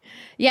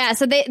 Yeah,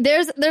 so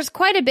there's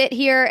quite a bit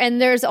here, and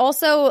there's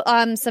also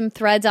some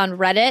threads on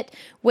Reddit,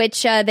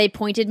 which they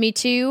pointed me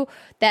to,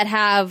 that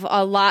have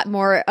a lot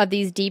more of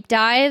these deep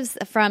dives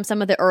from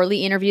some of the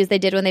early interviews they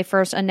did when they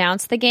first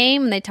announced the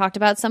game, and they talked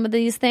about some of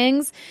these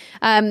things.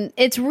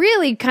 It's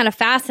really kind of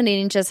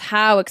fascinating just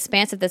how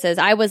expansive this is.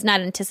 I was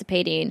not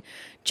anticipating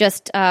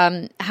just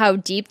how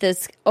deep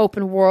this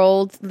open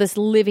world, this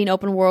living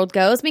open world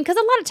goes. I mean, because a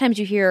lot of times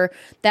you hear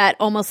that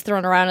almost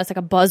thrown around as like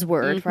a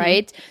buzzword,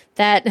 right?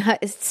 That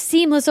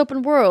seamless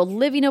open world,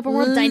 living open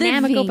world,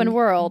 dynamic open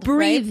world,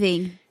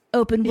 breathing. Right?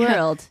 Open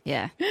world.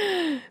 Yeah.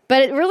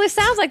 But it really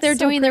sounds like they're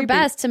doing their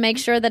best to make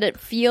sure that it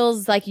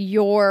feels like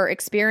your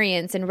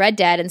experience in Red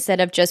Dead instead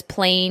of just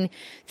playing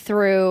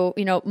through,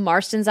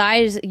 Marston's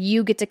eyes.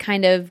 You get to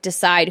kind of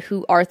decide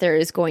who Arthur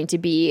is going to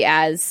be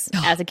as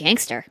a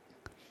gangster.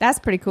 That's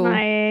pretty cool.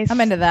 Nice.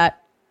 I'm into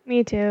that.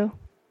 Me too.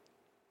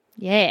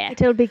 Yeah.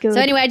 It'll be good. So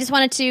anyway, I just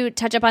wanted to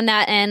touch up on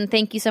that, and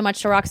thank you so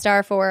much to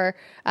Rockstar for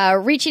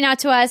reaching out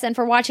to us and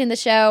for watching the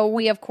show.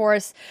 We, of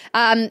course,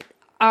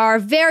 are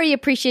very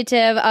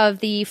appreciative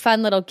of the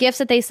fun little gifts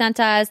that they sent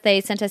us.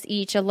 They sent us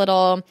each a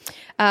little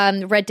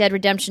Red Dead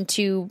Redemption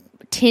 2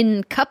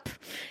 tin cup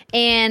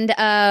and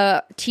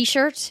a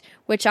t-shirt,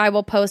 which I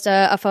will post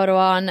a photo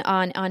on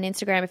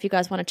Instagram if you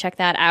guys want to check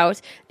that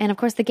out. And of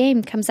course, the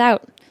game comes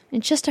out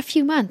in just a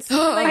few months.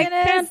 Oh my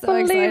goodness, can't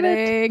believe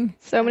it.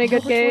 So many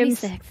good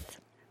games. 26th.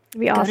 It'll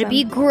be awesome. Gonna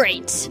be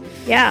great.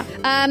 Yeah.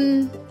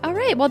 All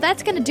right. Well,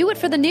 that's going to do it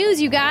for the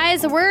news, you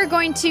guys. We're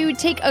going to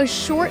take a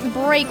short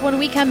break. When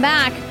we come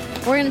back,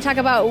 we're going to talk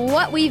about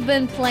what we've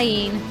been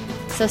playing.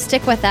 So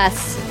stick with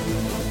us.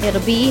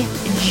 It'll be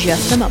in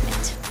just a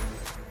moment.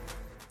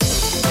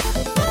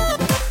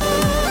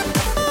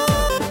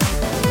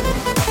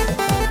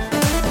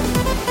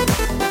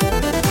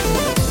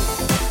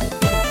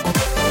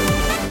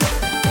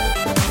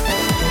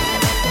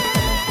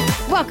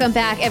 Welcome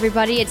back,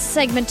 everybody. It's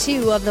segment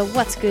 2 of the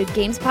What's Good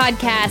Games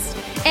podcast.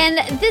 And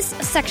this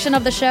section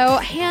of the show,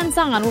 Hands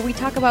On, where we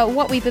talk about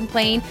what we've been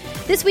playing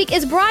this week,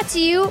 is brought to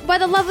you by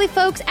the lovely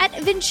folks at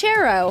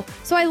Vincero.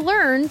 So I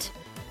learned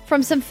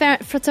from some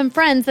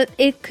friends that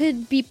it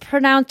could be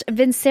pronounced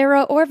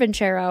Vincero or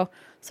Vincero.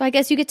 So I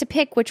guess you get to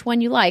pick which one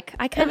you like.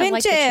 I kind of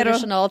like the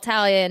traditional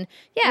Italian.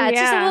 Yeah, it's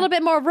just a little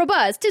bit more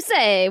robust to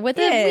say with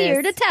a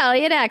weird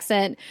Italian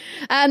accent.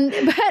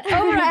 But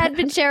over at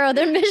Vincero,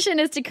 their mission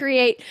is to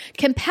create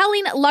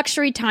compelling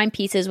luxury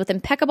timepieces with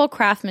impeccable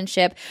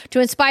craftsmanship to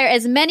inspire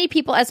as many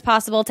people as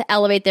possible to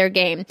elevate their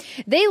game.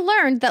 They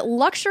learned that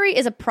luxury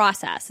is a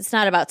process. It's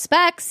not about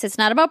specs, it's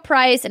not about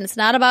price, and it's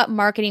not about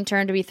marketing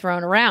term to be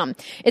thrown around.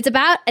 It's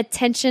about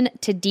attention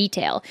to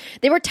detail.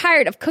 They were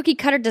tired of cookie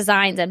cutter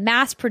designs and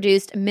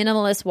mass-produced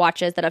minimalist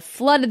watches that have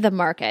flooded the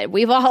market.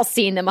 We've all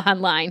seen them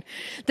online.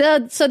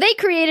 So they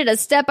created a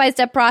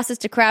step-by-step process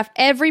to craft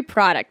every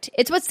product.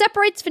 It's what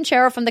separates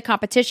Vincero from the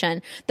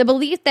competition, the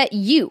belief that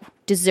you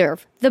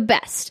deserve the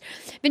best.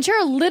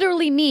 Vincero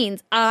literally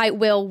means I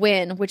will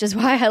win, which is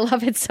why I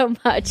love it so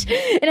much.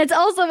 And it's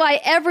also why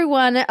every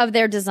one of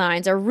their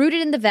designs are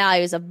rooted in the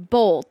values of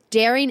bold,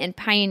 daring, and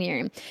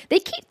pioneering. They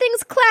keep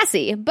things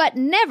classy, but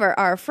never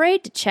are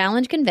afraid to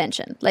challenge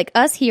convention, like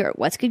us here at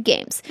What's Good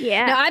Games.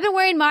 Yeah. Now, I've been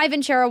wearing my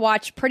Vincero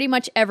watch pretty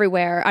much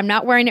everywhere. I'm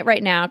not wearing it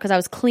right now because I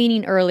was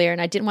cleaning earlier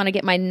and I didn't want to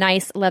get my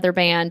nice leather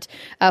band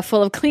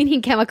full of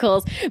cleaning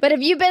chemicals. But if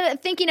you've been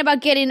thinking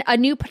about getting a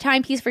new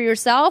timepiece for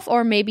yourself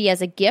or maybe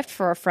as a gift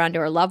for a friend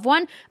or a loved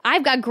one,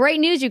 I've got great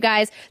news, you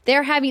guys.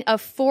 They're having a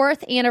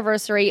 4th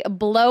anniversary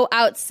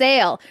blowout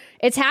sale.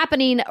 It's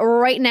happening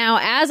right now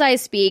as I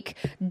speak.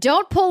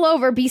 Don't pull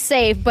over, be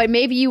safe, but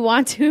maybe you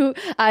want to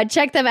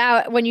check them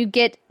out when you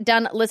get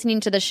done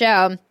listening to the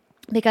show,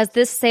 because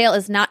this sale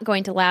is not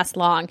going to last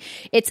long.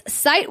 It's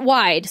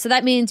site-wide, so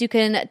that means you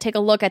can take a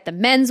look at the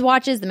men's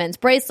watches, the men's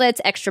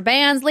bracelets, extra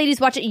bands,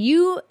 ladies' watches,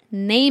 you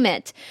name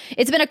it.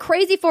 It's been a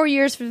crazy 4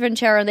 years for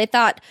Vincero, and they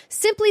thought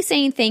simply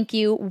saying thank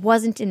you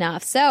wasn't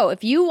enough. So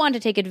if you want to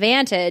take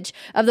advantage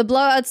of the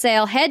blowout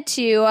sale, head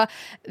to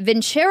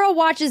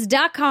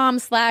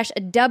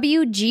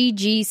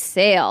vincerowatches.com/WGG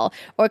sale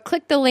or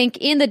click the link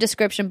in the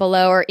description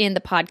below or in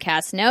the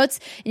podcast notes,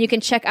 and you can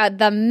check out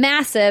the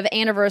massive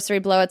anniversary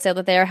blowout sale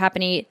that they are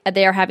having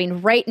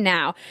right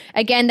now.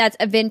 Again, that's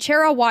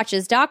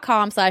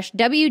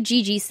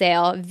vincerowatches.com/WGG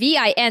sale,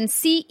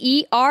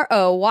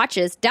 VINCERO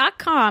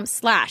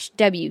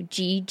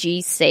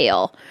watches.com/WGG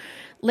sale.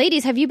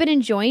 Ladies, have you been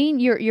enjoying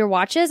your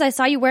watches? I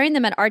saw you wearing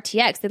them at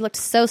RTX. They looked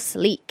so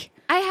sleek.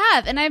 I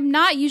have, and I'm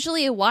not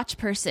usually a watch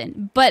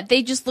person, but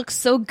they just look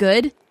so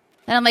good.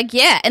 And I'm like,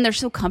 yeah, and they're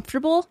so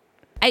comfortable.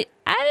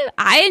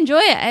 I enjoy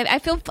it. I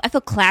feel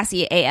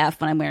classy AF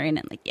when I'm wearing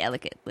it. Like, yeah,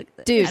 look at this.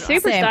 Dude,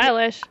 super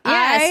stylish.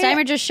 Yeah,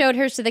 Steimer just showed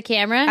hers to the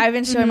camera. I've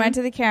been showing mine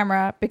to the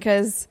camera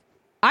because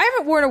I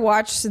haven't worn a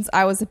watch since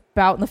I was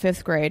about in the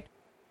 5th grade.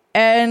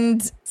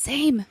 And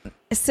same.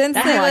 Since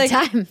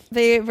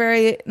they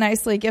very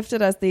nicely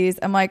gifted us these,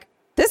 I'm like,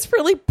 this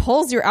really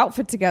pulls your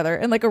outfit together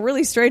in like a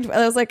really strange way.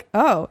 I was like,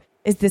 oh,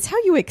 is this how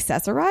you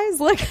accessorize?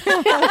 Like,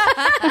 so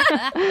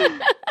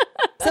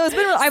it's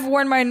been. I've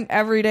worn mine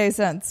every day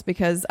since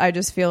because I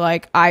just feel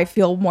like I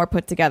feel more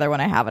put together when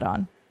I have it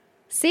on.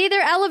 See,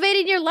 they're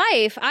elevating your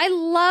life. I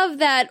love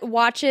that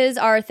watches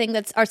are a thing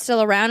that are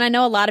still around. I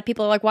know a lot of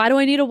people are like, why do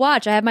I need a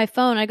watch? I have my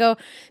phone. I go,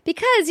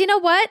 because you know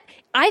what?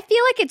 I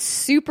feel like it's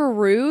super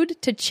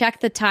rude to check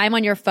the time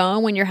on your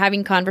phone when you're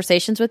having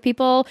conversations with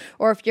people,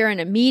 or if you're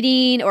in a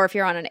meeting, or if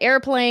you're on an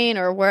airplane,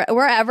 or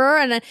wherever.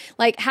 And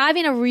like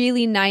having a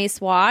really nice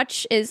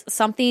watch is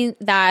something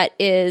that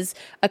is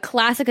a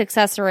classic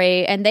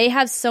accessory, and they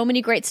have so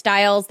many great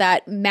styles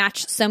that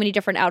match so many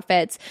different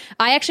outfits.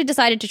 I actually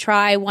decided to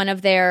try one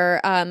of their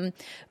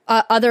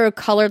other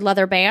colored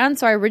leather bands.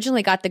 So I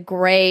originally got the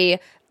gray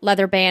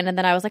leather band, and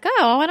then I was like,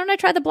 oh, why don't I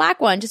try the black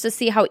one just to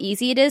see how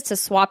easy it is to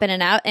swap in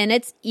and out. And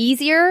it's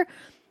easier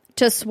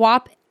to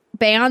swap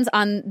bands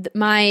on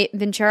my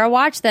Vincero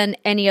watch than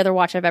any other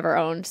watch I've ever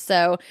owned.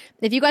 So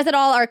if you guys at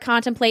all are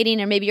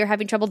contemplating, or maybe you're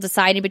having trouble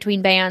deciding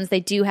between bands, they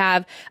do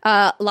have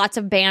lots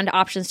of band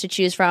options to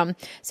choose from.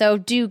 So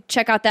do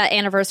check out that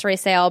anniversary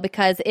sale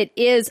because it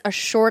is a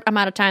short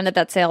amount of time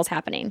that sale is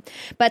happening.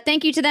 But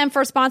thank you to them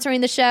for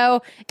sponsoring the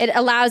show. It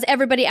allows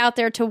everybody out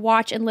there to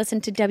watch and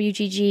listen to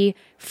WGG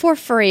for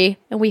free,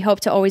 and we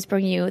hope to always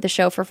bring you the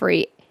show for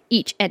free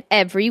each and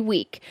every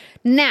week.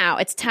 Now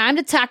it's time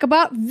to talk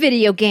about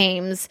video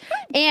games.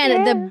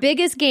 And the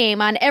biggest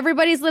game on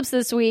everybody's lips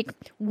this week,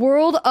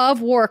 World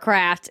of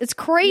Warcraft. It's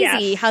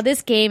crazy how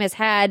this game has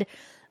had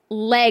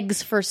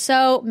legs for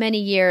so many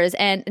years.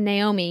 And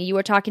Naomi, you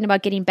were talking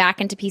about getting back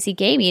into PC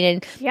gaming,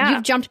 and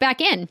you've jumped back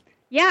in.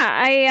 Yeah,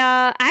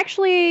 I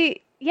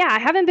I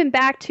haven't been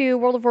back to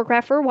World of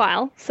Warcraft for a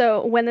while.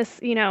 So when this,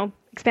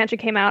 expansion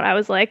came out, I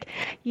was like,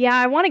 yeah,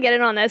 I want to get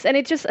in on this. And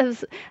it just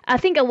is, I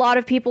think a lot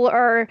of people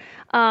are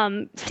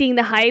seeing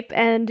the hype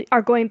and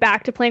are going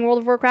back to playing World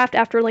of Warcraft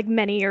after like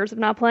many years of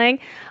not playing.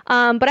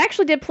 But I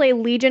actually did play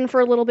Legion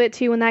for a little bit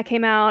too when that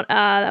came out.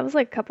 That was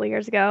like a couple of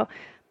years ago.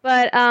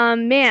 But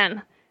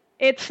man,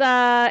 it's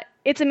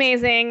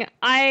amazing.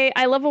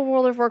 I love what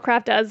World of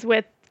Warcraft does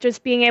with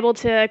just being able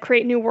to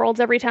create new worlds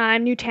every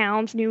time, new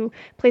towns, new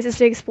places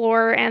to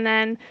explore. And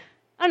then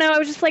I don't know, I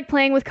was just like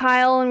playing with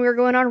Kyle and we were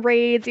going on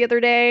raids the other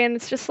day, and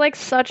it's just like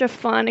such a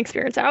fun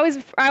experience. I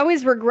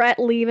always regret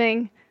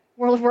leaving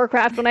World of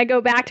Warcraft. When I go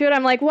back to it,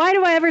 I'm like, why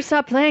do I ever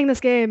stop playing this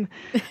game?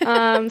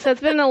 So it's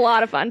been a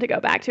lot of fun to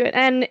go back to it,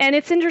 and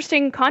it's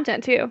interesting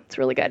content too. It's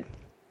really good.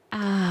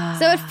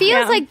 So it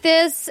feels like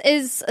this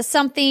is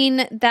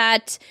something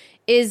that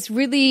is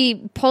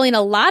really pulling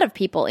a lot of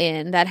people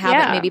in that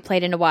haven't maybe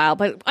played in a while.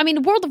 But I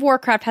mean, World of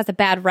Warcraft has a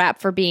bad rap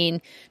for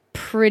being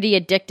pretty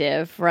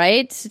addictive,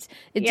 right?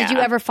 Did you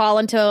ever fall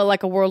into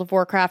like a World of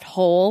Warcraft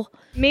hole?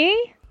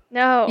 Me?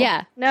 No.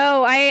 Yeah.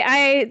 No,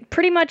 I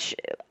pretty much,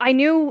 I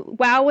knew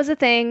WoW was a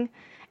thing,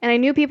 and I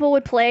knew people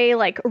would play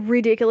like a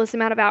ridiculous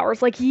amount of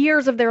hours, like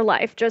years of their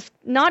life, just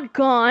not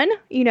gone,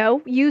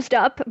 used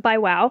up by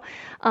WoW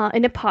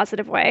in a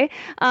positive way.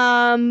 So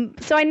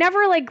I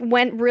never like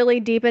went really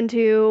deep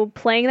into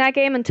playing that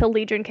game until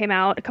Legion came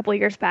out a couple of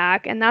years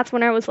back. And that's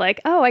when I was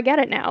like, oh, I get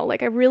it now.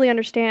 Like, I really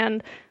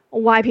understand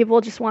why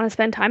people just want to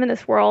spend time in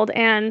this world.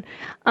 And,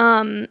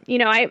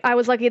 I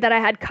was lucky that I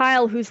had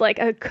Kyle, who's like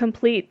a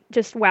complete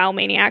just WoW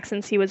maniac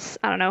since he was,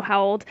 I don't know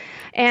how old.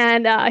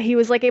 And he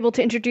was like able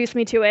to introduce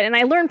me to it. And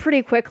I learned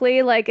pretty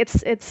quickly, like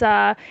it's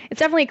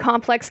definitely a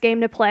complex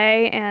game to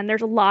play. And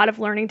there's a lot of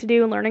learning to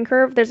do and learning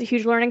curve. There's a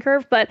huge learning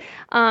curve. But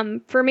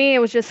for me, it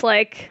was just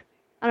like,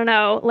 I don't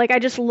know, like I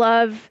just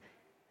love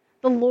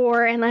the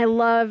lore, and I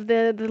love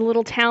the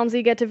little towns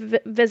you get to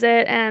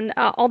visit, and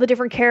all the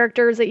different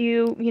characters that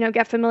you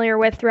get familiar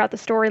with throughout the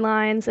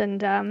storylines,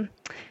 and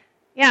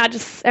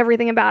just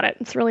everything about it.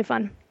 It's really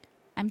fun.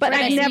 But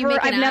I've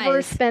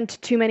never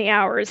spent too many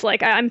hours.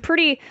 Like I'm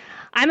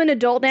an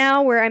adult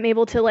now where I'm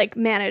able to like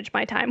manage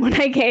my time when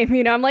I game.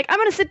 I'm like, I'm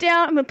gonna sit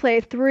down, I'm gonna play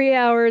 3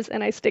 hours,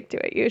 and I stick to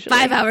it usually.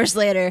 5 hours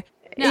later.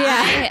 No,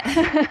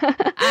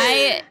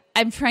 Yeah.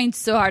 I'm trying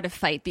so hard to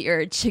fight the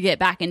urge to get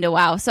back into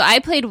WoW. So I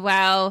played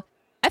WoW.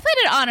 I played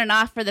it on and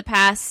off for the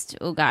past,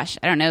 I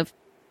don't know,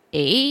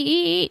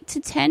 8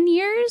 to 10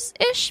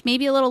 years-ish,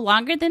 maybe a little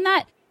longer than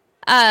that.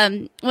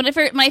 When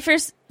I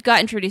first got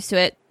introduced to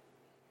it,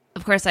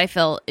 of course, I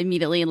fell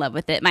immediately in love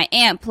with it. My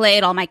aunt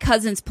played, all my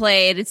cousins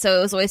played, and so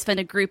it was always fun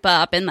to group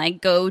up and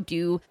like go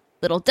do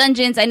little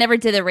dungeons. I never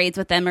did the raids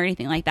with them or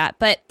anything like that,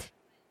 but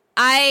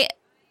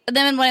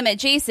then when I met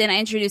Jason, I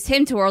introduced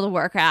him to World of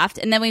Warcraft,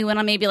 and then we went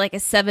on maybe like a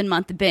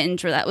 7-month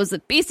binge where that was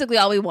basically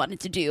all we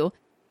wanted to do.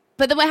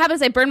 But then what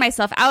happens, I burned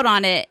myself out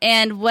on it,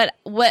 and what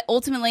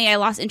ultimately I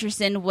lost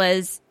interest in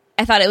was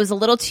I thought it was a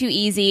little too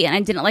easy, and I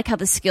didn't like how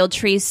the skill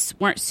trees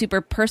weren't super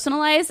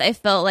personalized. I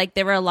felt like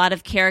there were a lot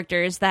of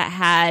characters that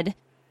had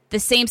the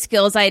same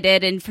skills I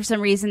did, and for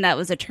some reason that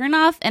was a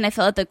turnoff, and I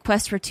felt like the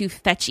quests were too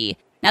fetchy.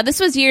 Now,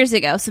 this was years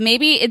ago, so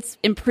maybe it's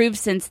improved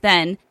since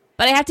then,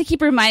 but I have to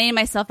keep reminding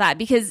myself that,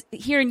 because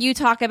hearing you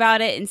talk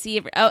about it and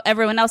see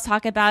everyone else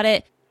talk about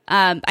it,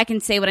 I can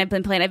say what I've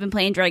been playing. I've been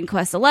playing Dragon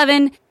Quest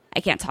XI. I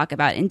can't talk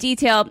about it in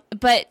detail,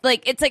 but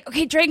like it's like,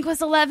 okay, Dragon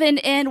Quest XI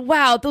and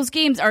WoW, those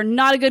games are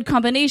not a good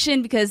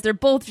combination because they're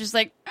both just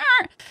like,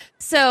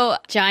 so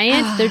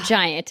giant. They're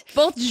giant,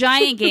 both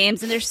giant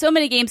games, and there's so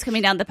many games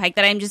coming down the pike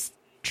that I'm just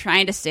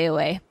trying to stay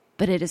away,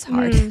 but it is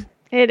hard.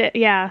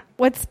 Yeah.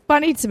 What's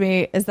funny to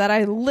me is that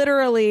I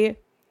literally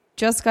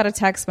just got a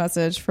text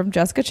message from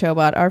Jessica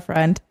Chobot, our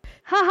friend,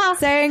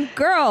 saying,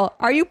 "Girl,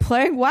 are you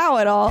playing WoW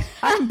at all?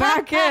 I'm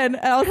back in."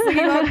 And I was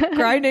thinking about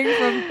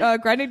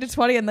grinding to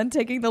 20 and then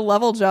taking the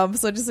level jump.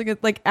 So just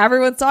like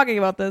everyone's talking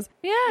about this.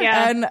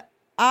 Yeah. And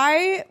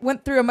I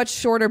went through a much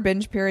shorter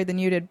binge period than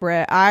you did,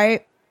 Britt.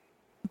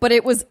 But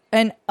it was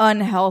an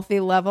unhealthy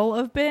level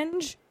of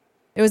binge.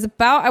 It was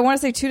about, I want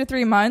to say 2 to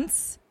 3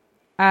 months.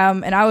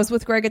 And I was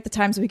with Greg at the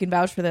time, so he can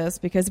vouch for this,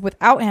 because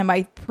without him,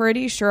 I'm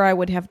pretty sure I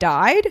would have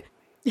died.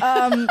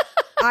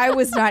 I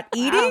was not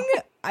eating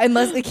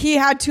unless like he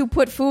had to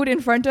put food in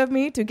front of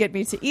me to get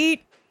me to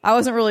eat. I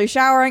wasn't really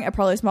showering. I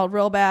probably smelled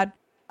real bad.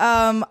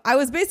 I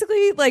was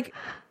basically like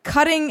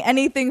cutting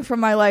anything from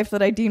my life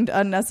that I deemed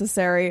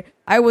unnecessary.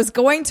 I was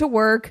going to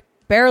work,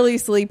 barely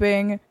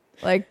sleeping,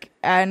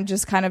 and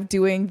just kind of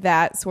doing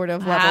that sort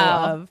of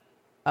level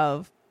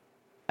of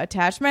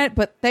attachment.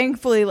 But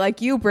thankfully,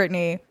 like you,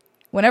 Brittany,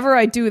 whenever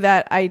I do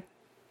that,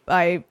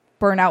 I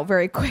burn out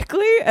very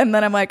quickly, and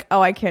then I'm like,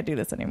 oh, I can't do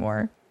this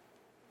anymore.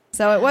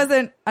 So it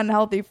wasn't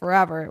unhealthy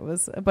forever.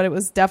 But it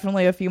was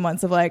definitely a few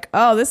months of like,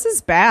 oh, this is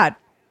bad.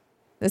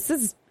 This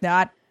is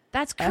not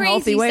that's a crazy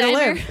healthy way to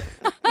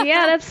live.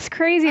 Yeah, that's a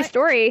crazy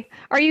story.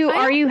 Are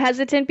you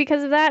hesitant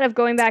because of that, of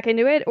going back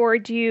into it, or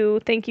do you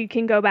think you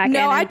can go back in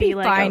and I'd be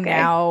like, fine okay.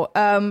 now.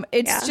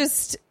 It's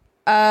just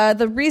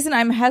the reason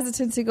I'm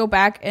hesitant to go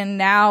back in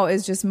now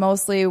is just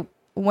mostly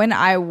when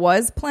I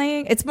was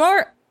playing. It's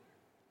more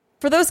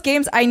for those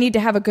games I need to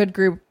have a good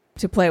group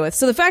to play with.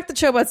 So the fact that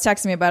Chobot's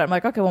texting me about it, I'm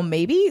like, okay, well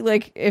maybe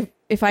like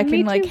if I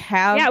can like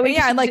have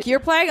and like you're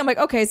playing, I'm like,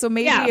 okay, so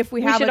maybe if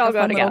we have like a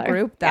fun little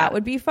group, that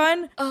would be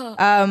fun.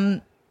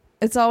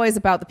 It's always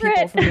about the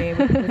people for me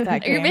with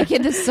that game. You're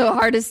making this so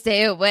hard to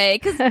stay away,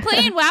 because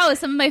playing WoW is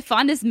some of my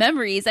fondest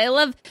memories. I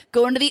love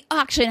going to the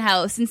auction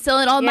house and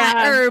selling all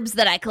my herbs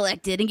that I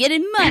collected and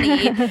getting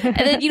money, and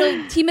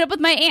then teaming up with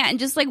my aunt and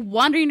just like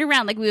wandering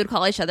around. Like we would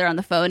call each other on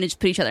the phone and just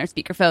put each other on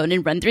speakerphone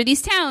and run through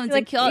these towns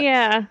and kill.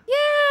 Yeah.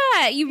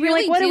 Yeah, you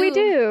really what do we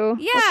do?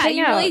 Yeah, Let's hang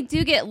you out. really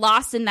do get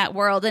lost in that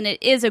world, and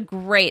it is a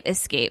great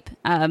escape.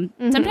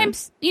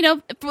 Sometimes,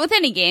 with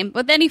any game,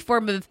 with any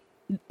form of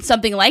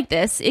something like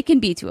this, it can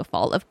be to a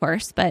fault, of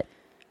course, but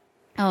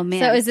oh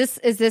man. So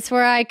is this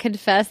where I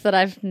confess that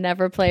I've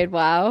never played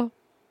WoW?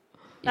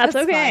 That's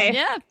okay. fine.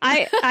 Yeah.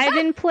 I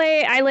didn't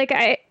play.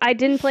 I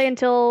didn't play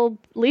until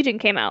Legion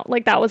came out.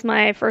 Like that was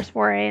my first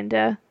foray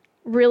into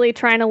really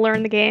trying to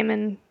learn the game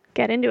and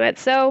get into it.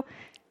 So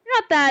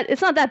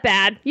it's not that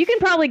bad. You can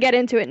probably get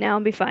into it now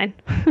and be fine.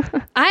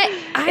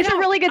 It's a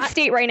really good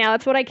state right now.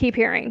 That's what I keep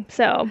hearing.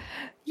 So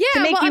Yeah,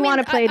 to make you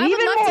want to play it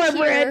even more,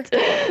 Britt.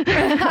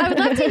 I would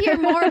love to hear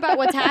more about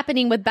what's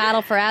happening with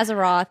Battle for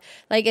Azeroth.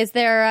 Like, is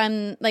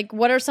there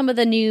what are some of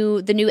the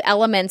new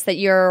elements that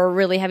you're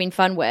really having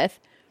fun with?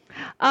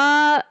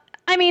 I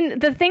mean,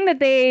 the thing that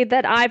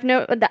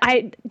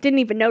I didn't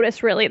even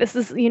notice really. This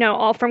is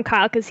all from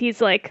Kyle because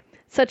he's like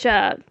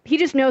he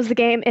just knows the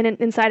game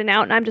inside and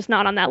out, and I'm just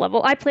not on that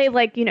level. I play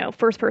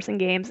first person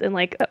games and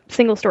like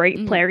single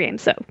story player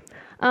games. So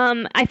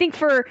I think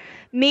for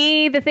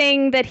me, the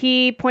thing that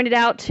he pointed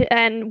out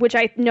and which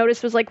I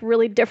noticed was like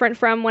really different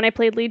from when I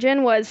played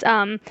Legion was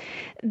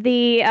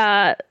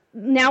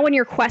now when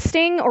you're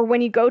questing or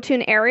when you go to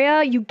an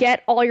area, you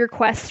get all your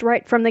quests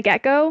right from the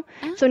get-go.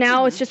 Oh. So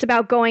now it's just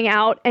about going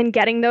out and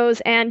getting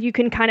those, and you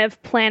can kind of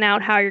plan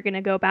out how you're going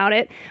to go about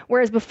it.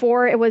 Whereas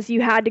before it was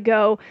you had to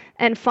go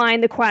and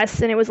find the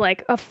quests, and it was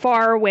like a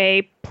far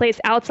away place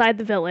outside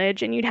the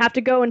village, and you'd have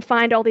to go and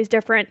find all these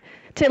different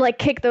to like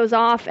kick those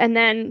off. And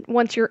then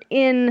once you're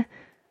in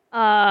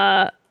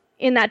that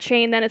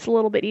chain, then it's a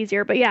little bit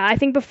easier. But yeah, I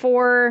think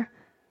before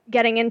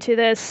getting into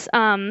this,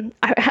 and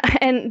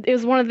it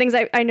was one of the things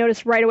I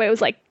noticed right away. It was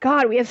like,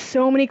 God, we have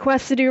so many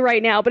quests to do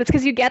right now, but it's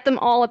because you get them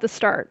all at the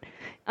start.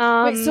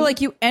 Wait, so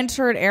like you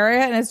enter an area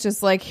and it's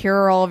just like, here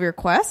are all of your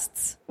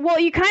quests? Well,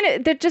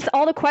 they're just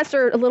all the quests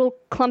are a little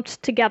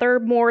clumped together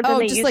more than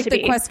they used to be. just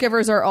like the quest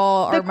givers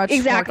are much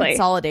more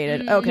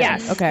consolidated. Okay.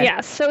 Yes. Okay.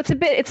 Yes. So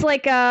it's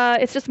like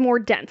it's just more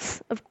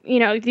dense.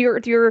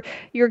 You're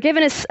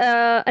given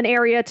an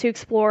area to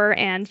explore,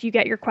 and you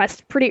get your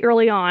quest pretty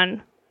early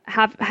on.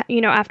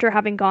 After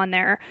having gone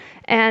there,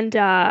 and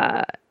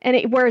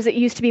whereas it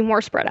used to be more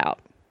spread out.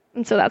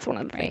 And so that's one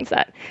of the things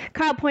that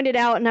Kyle pointed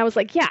out, and I was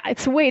like, yeah,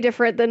 it's way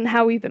different than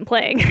how we've been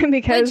playing.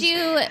 Because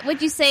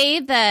would you say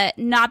that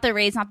not the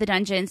raids, not the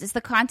dungeons, is the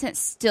content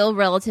still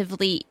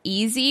relatively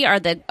easy? Are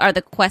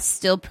the quests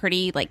still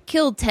pretty like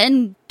kill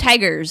 10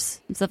 tigers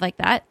and stuff like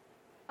that?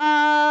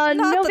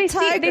 No,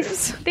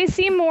 they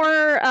seem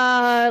more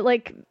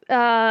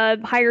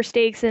higher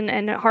stakes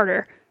and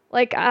harder.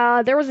 Like,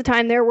 there was a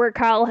time there where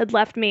Kyle had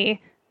left me.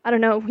 I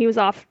don't know. He was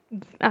off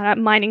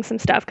mining some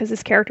stuff because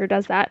his character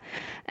does that.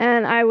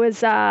 And I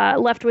was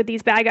left with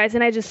these bad guys,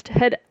 and I just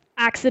had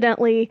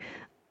accidentally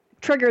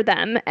triggered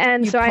them.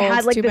 And so I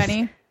had like this.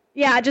 Many?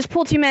 Yeah, I just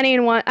pulled too many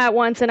at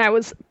once, and I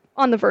was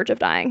on the verge of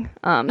dying.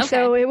 Okay.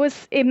 So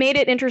it made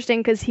it interesting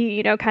because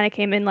he, kind of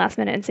came in last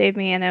minute and saved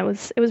me, and it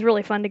was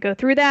really fun to go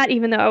through that,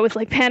 even though I was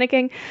like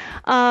panicking.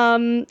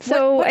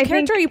 What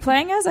character are you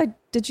playing as?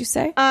 Did you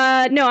say?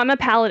 No, I'm a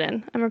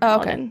paladin.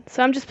 Okay.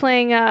 So I'm just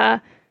playing,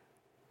 what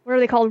are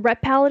they called?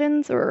 Rep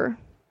paladins or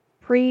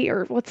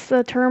or what's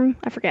the term?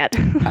 I forget.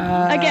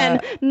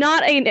 Again,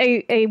 not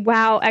a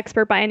WoW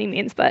expert by any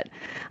means, but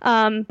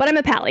I'm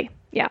a pally.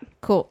 Yeah.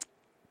 Cool.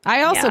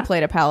 I also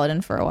played a paladin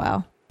for a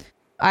while.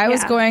 I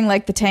was going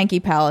like the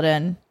tanky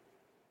paladin,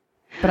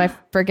 but I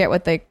forget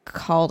what they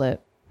called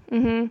it.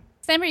 Mm-hmm.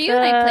 Summer, you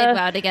and I played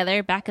WoW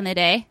together back in the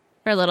day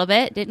for a little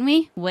bit, didn't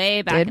we?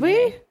 Way back. Did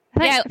we?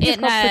 Yeah, it's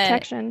called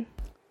protection.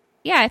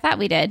 Yeah, I thought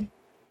we did.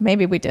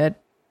 Maybe we did.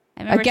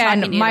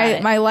 Again,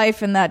 my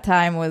life in that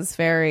time was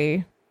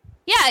very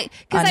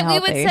because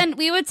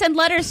we would send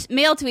letters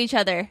mail to each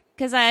other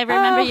because I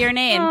remember your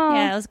name.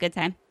 Yeah, it was a good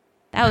time.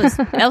 That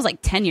was like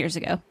 10 years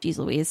ago. Jeez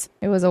Louise.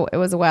 It was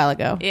a while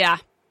ago. Yeah.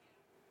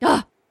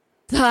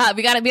 We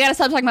gotta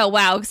stop talking about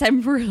WoW because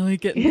I'm really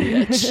getting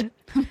the itch.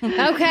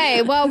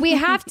 Okay, well, we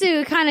have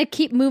to kind of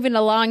keep moving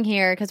along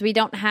here because we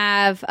don't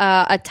have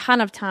a ton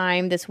of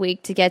time this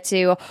week to get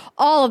to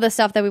all of the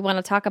stuff that we want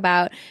to talk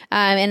about.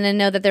 And I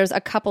know that there's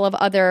a couple of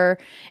other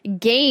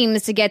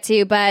games to get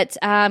to, but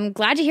I'm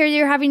glad to hear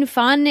you're having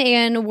fun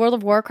in World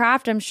of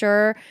Warcraft. I'm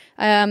sure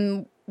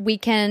we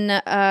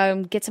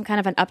can get some kind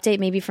of an update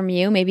maybe from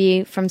you,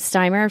 maybe from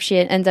Steimer if she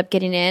ends up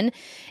getting in.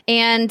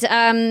 And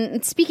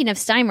speaking of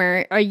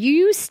Steimer, are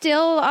you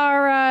still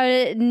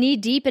knee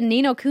deep in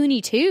Ni no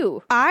Kuni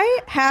 2? I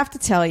have to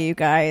tell you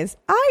guys,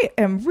 I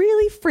am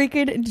really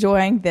freaking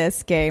enjoying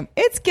this game.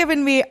 It's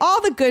given me all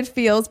the good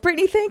feels.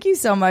 Brittany, thank you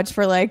so much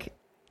for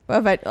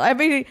I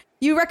mean,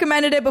 you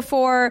recommended it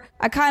before.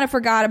 I kind of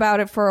forgot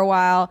about it for a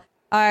while.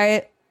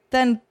 I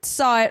then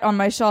saw it on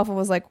my shelf and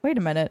was like, wait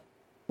a minute.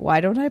 Why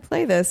don't I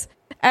play this?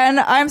 And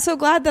I'm so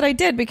glad that I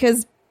did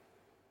because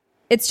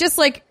it's just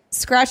like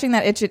scratching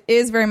that itch. It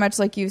is very much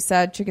like you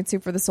said, chicken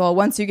soup for the soul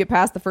once you get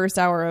past the first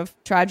hour of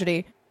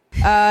tragedy.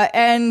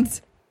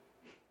 And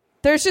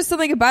there's just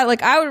something about it.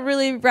 Like, I would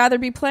really rather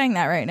be playing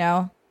that right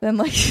now. than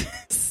like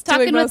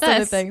Talking doing most with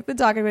other us. things than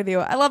talking with you.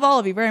 I love all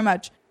of you very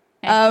much.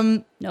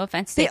 No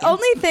offense The taken.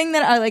 only thing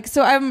that I like,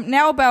 so I'm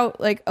now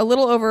about like a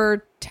little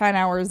over 10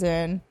 hours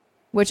in,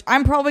 which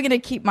I'm probably going to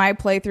keep my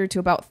playthrough to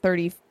about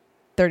 30,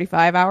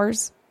 35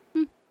 hours.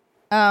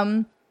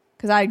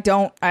 Because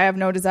I have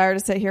no desire to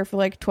sit here for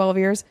like 12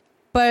 years.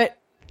 But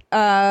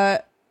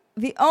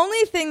the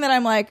only thing that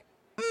I'm like,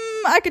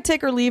 I could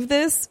take or leave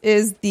this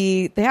is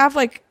they have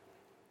like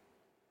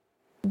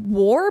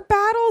war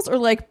battles or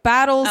like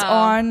battles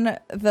on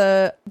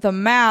the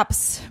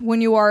maps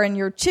when you are in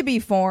your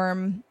chibi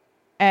form,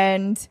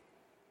 and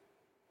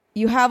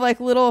you have like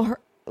little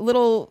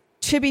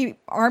chibi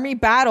army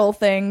battle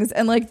things,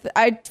 and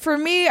like for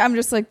me, I'm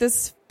just like,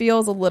 this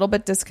feels a little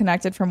bit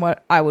disconnected from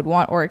what I would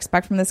want or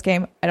expect from this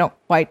game. I don't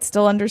quite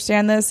still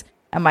understand this.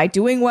 Am I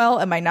doing well?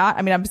 Am I not?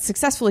 I mean, I'm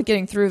successfully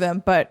getting through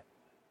them, but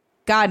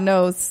God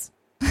knows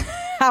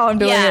how I'm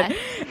doing it.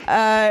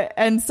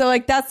 And so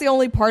like that's the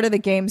only part of the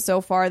game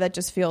so far that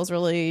just feels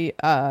really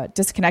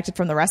disconnected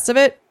from the rest of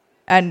it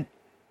and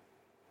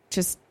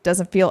just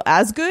doesn't feel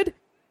as good.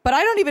 But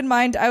I don't even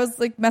mind. I was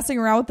like messing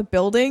around with the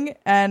building,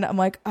 and I'm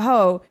like,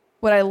 oh,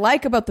 what I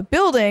like about the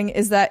building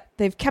is that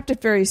they've kept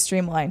it very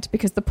streamlined,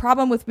 because the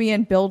problem with me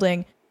in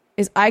building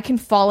is I can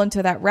fall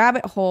into that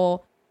rabbit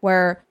hole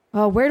where,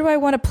 oh, where do I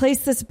want to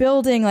place this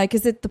building? Like,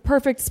 is it the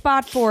perfect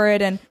spot for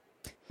it? And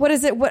what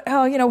is it?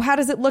 How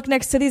does it look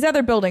next to these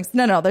other buildings?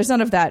 No, there's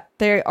none of that.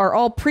 They are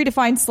all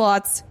predefined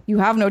slots. You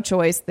have no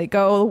choice. They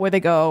go where they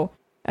go.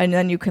 And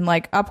then you can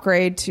like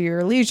upgrade to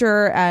your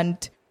leisure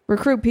and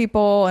recruit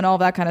people and all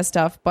that kind of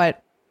stuff.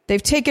 But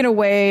they've taken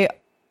away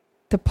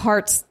the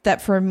parts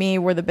that for me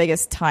were the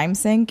biggest time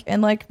sink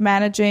in like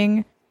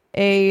managing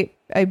a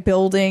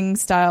building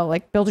style,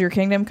 like build your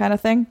kingdom kind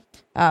of thing.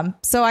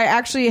 So I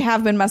actually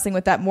have been messing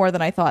with that more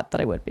than I thought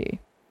that I would be.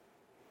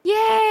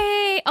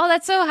 Yay! Oh,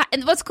 that's so.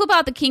 And what's cool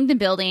about the kingdom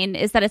building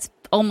is that it's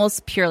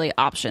almost purely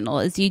optional.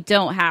 Is you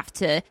don't have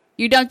to.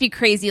 You don't be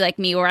crazy like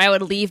me, where I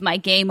would leave my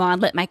game on,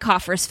 let my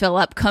coffers fill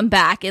up, come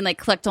back and like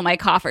collect all my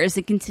coffers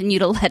and continue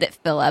to let it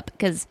fill up.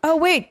 Because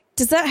wait,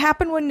 does that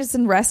happen when it's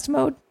in rest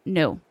mode?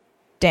 No.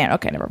 Damn.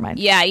 Okay, never mind.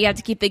 Yeah, you have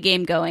to keep the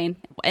game going,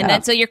 and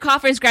then so your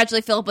coffers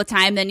gradually fill up with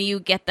time. Then you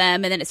get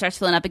them, and then it starts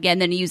filling up again.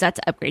 Then you use that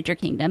to upgrade your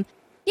kingdom.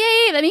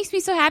 Yay! That makes me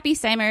so happy,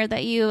 Simer,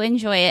 that you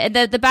enjoy it.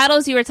 The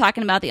battles you were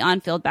talking about, the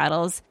on-field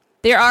battles,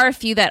 there are a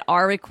few that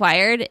are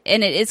required,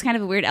 and it is kind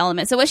of a weird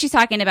element. So what she's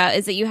talking about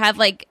is that you have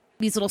like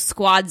these little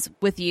squads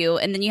with you,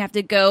 and then you have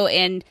to go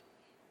and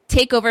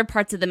take over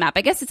parts of the map.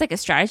 I guess it's like a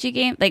strategy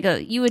game. Like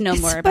you would know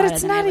more about it. But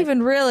it's not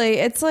even really.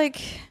 It's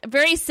like a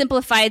very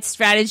simplified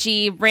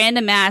strategy,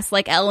 random ass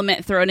like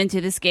element thrown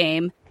into this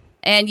game.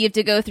 And you have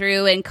to go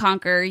through and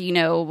conquer,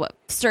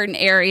 certain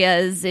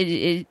areas.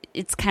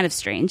 It's kind of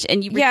strange.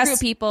 And you recruit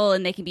people,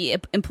 and they can be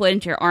employed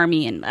into your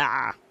army. And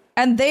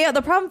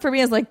the problem for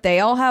me is like they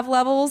all have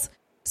levels.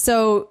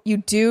 So you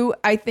do.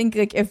 I think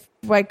like if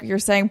like you're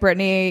saying,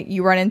 Brittany,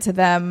 you run into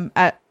them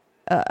at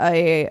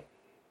a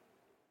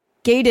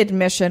gated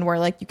mission where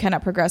like you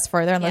cannot progress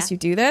further unless you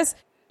do this.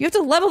 You have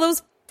to level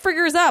those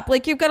friggers up.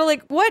 Like you've got to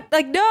like what?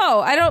 Like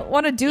no, I don't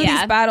want to do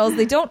these battles.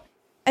 They don't.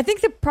 I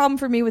think the problem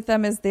for me with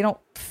them is they don't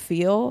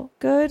feel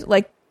good,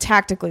 like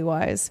tactically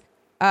wise.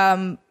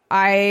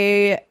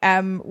 I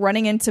am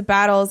running into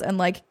battles and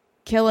like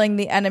killing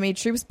the enemy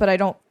troops, but I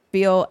don't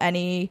feel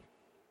any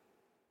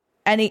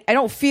I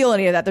don't feel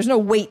any of that. There's no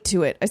weight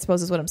to it, I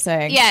suppose is what I'm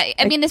saying. Yeah,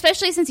 I mean,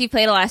 especially since you've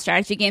played a lot of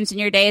strategy games in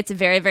your day, it's a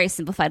very, very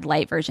simplified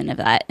light version of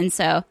that. And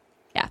so,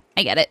 yeah,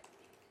 I get it.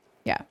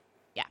 Yeah.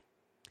 Yeah.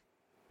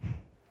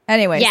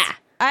 Anyways,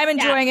 I'm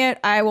enjoying it.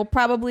 I'm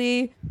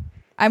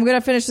going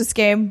to finish this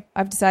game.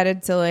 I've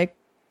decided to like,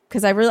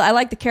 because I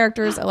like the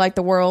characters. I like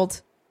the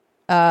world.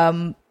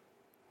 So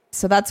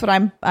that's what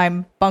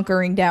I'm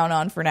bunkering down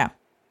on for now.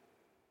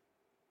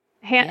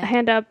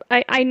 Hand up.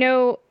 I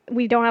know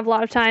we don't have a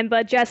lot of time,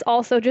 but Jess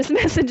also just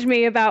messaged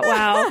me about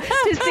WoW to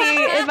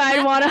see if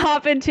I'd want to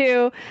hop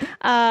into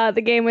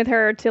the game with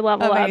her to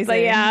level up.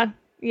 But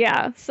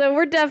yeah. So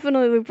we're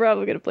definitely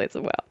probably going to play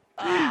some WoW.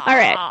 All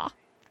right.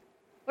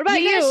 What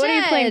about you? What are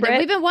you playing, Britt?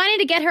 We've been wanting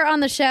to get her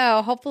on the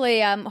show.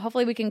 Hopefully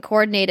we can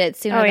coordinate it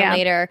sooner than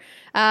later.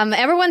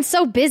 Everyone's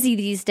so busy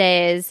these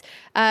days.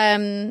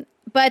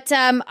 But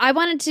I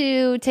wanted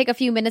to take a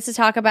few minutes to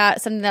talk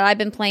about something that I've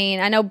been playing.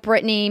 I know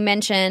Brittany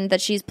mentioned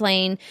that she's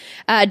playing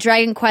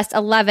Dragon Quest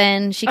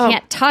XI. She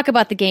can't talk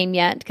about the game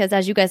yet because,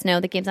 as you guys know,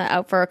 the game's not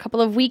out for a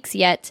couple of weeks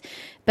yet.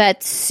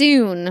 But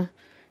soon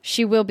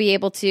she will be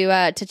able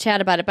to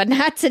chat about it. But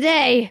not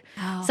today.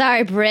 Oh.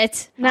 Sorry,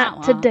 Britt.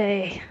 Not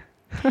today.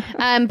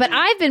 But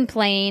I've been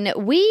playing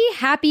We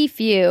Happy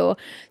Few.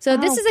 So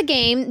this is a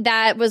game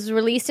that was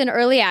released in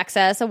early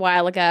access a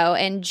while ago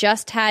and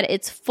just had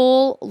its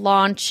full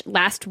launch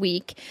last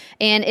week,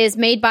 and is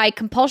made by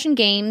Compulsion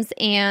Games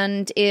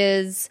and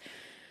is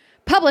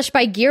published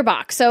by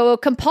Gearbox. So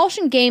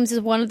Compulsion Games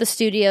is one of the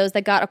studios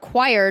that got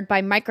acquired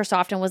by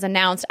Microsoft and was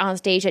announced on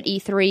stage at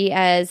E3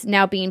 as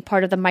now being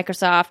part of the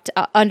Microsoft,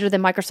 under the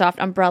Microsoft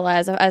umbrella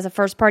as a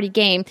first-party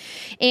game.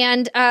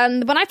 And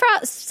when I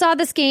saw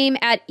this game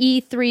at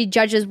E3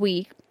 Judges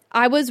Week,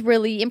 I was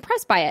really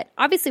impressed by it.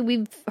 Obviously,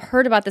 we've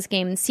heard about this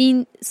game and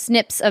seen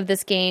snips of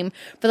this game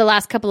for the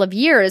last couple of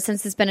years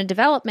since it's been in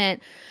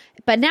development.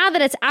 But now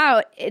that it's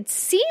out, it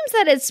seems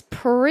that it's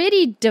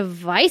pretty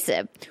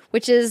divisive,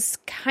 which is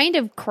kind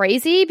of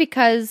crazy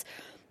because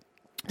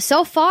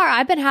so far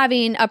I've been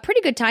having a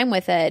pretty good time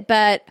with it.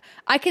 But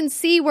I can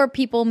see where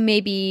people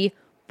maybe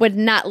would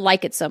not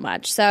like it so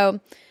much.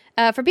 So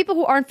for people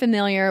who aren't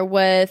familiar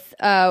with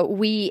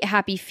We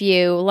Happy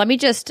Few, let me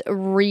just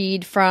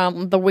read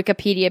from the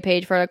Wikipedia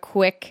page for a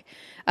quick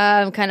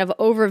kind of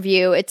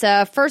overview. It's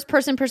a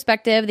first-person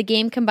perspective. The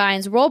game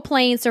combines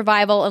role-playing,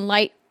 survival, and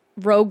light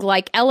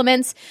roguelike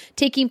elements,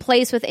 taking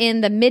place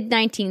within the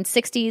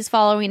mid-1960s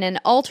following an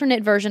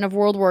alternate version of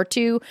World War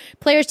II.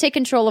 Players take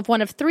control of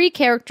one of 3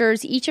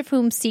 characters, each of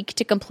whom seek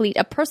to complete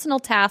a personal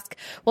task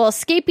while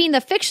escaping the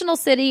fictional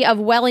city of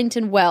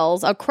Wellington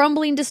Wells, a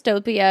crumbling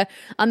dystopia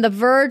on the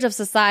verge of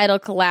societal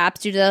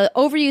collapse due to the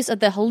overuse of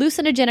the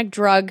hallucinogenic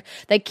drug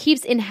that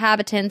keeps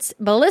inhabitants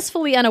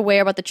blissfully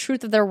unaware about the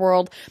truth of their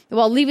world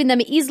while leaving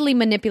them easily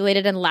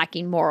manipulated and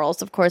lacking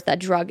morals. Of course, that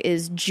drug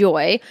is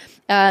joy.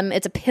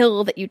 It's a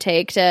pill that you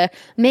take to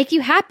make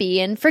you happy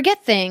and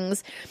forget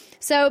things.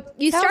 So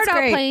you Sounds start out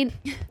great. playing.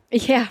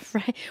 Yeah,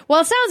 right.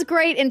 Well, it sounds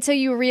great until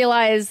you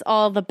realize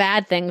all the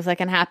bad things that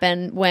can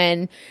happen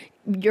when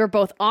you're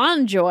both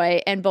on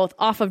joy and both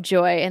off of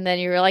joy. And then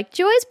you're like,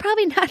 joy is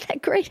probably not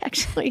that great,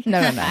 actually.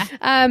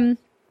 No.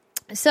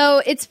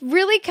 So it's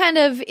really kind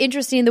of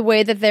interesting the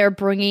way that they're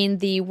bringing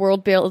the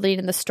world building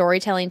and the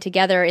storytelling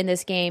together in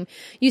this game.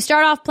 You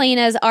start off playing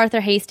as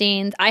Arthur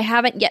Hastings. I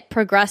haven't yet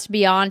progressed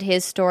beyond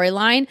his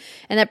storyline,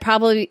 and that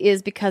probably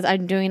is because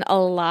I'm doing a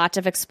lot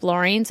of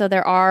exploring. So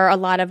there are a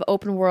lot of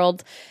open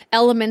world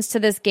elements to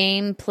this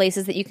game,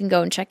 places that you can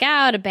go and check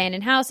out,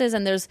 abandoned houses,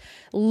 and there's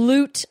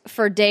loot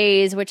for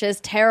days, which is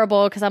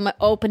terrible because I'm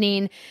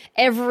opening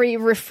every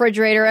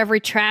refrigerator, every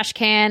trash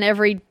can,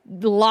 every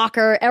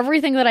locker,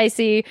 everything that I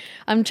see,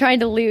 I'm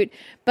trying to loot.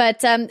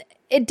 But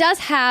it does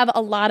have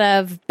a lot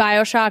of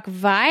BioShock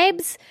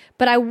vibes,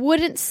 but I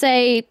wouldn't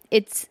say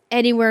it's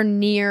anywhere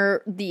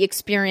near the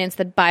experience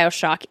that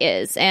BioShock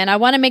is. And I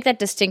want to make that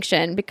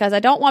distinction because I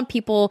don't want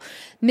people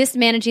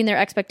mismanaging their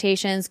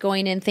expectations,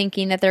 going in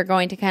thinking that they're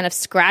going to kind of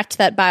scratch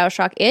that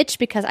BioShock itch,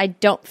 because I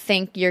don't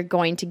think you're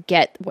going to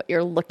get what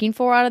you're looking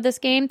for out of this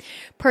game,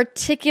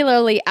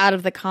 particularly out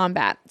of the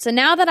combat. So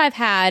now that I've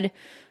had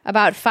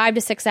about 5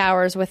 to 6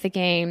 hours with the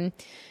game,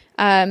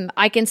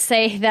 I can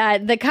say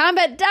that the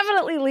combat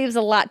definitely leaves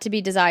a lot to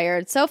be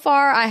desired. So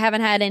far, I haven't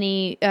had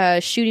any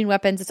shooting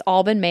weapons. It's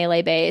all been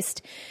melee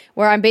based,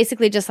 where I'm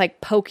basically just like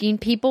poking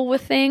people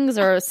with things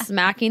or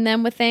smacking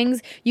them with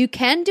things. You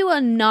can do a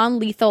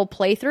non-lethal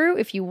playthrough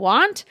if you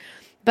want,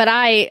 but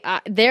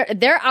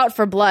they're out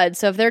for blood.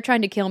 So if they're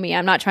trying to kill me,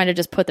 I'm not trying to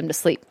just put them to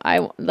sleep.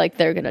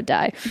 They're gonna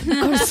die.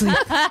 Go to sleep.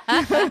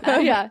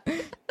 Yeah,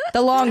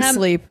 The long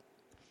sleep.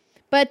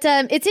 But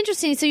it's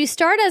interesting. So you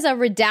start as a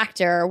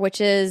redactor, which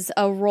is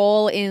a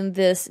role in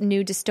this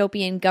new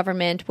dystopian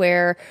government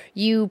where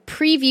you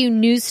preview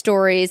news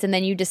stories and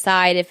then you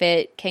decide if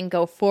it can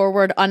go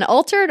forward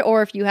unaltered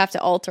or if you have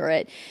to alter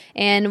it.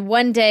 And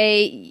one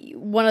day,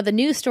 one of the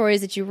news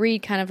stories that you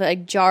read kind of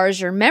like jars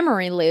your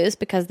memory loose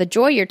because the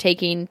joy you're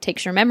taking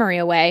takes your memory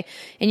away.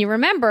 And you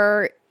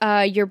remember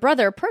your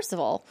brother,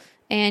 Percival.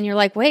 And you're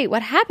like, wait,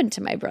 what happened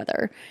to my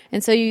brother?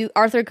 And so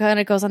Arthur kind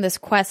of goes on this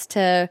quest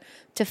to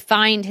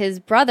find his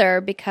brother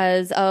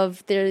because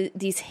of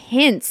these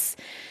hints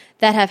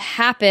that have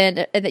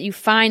happened that you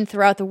find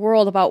throughout the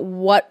world about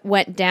what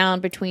went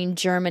down between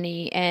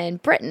Germany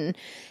and Britain.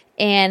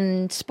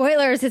 And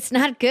spoilers, it's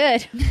not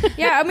good.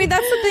 Yeah, I mean,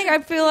 that's the thing I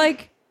feel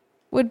like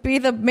would be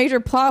the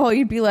major plot hole.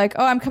 You'd be like,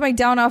 oh, I'm coming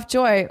down off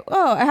joy.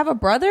 Oh, I have a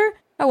brother?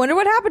 I wonder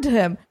what happened to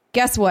him.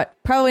 Guess what?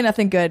 Probably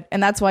nothing good.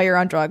 And that's why you're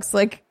on drugs.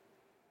 Like,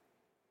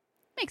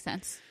 makes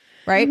sense.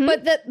 right?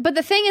 Mm-hmm. But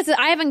the thing is that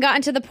I haven't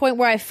gotten to the point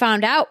where I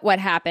found out what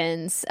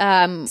happens.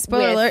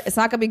 Spoiler alert, it's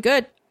not going to be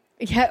good.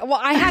 Yeah, well,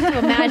 I have to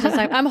imagine. So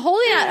I'm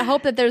holding out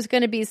hope that there's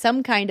going to be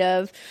some kind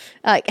of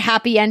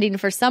happy ending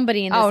for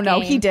somebody in this game. Oh, no,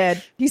 he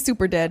did. He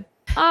super did.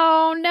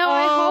 Oh, no,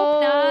 I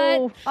hope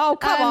not. Oh,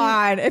 come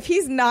on. If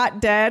he's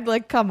not dead,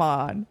 like, come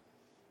on.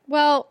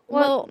 Well, it's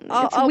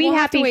we'll we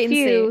have to happy wait and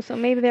few, see. so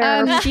maybe there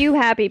are a few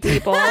happy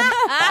people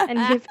and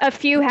just a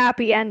few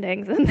happy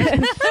endings.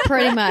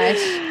 Pretty much.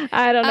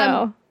 I don't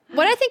know.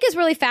 What I think is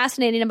really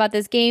fascinating about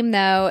this game,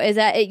 though, is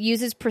that it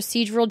uses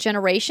procedural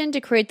generation to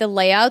create the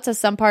layouts of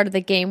some part of the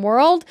game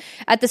world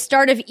at the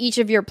start of each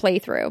of your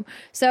playthrough.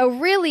 So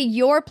really,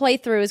 your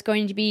playthrough is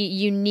going to be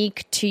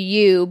unique to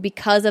you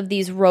because of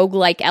these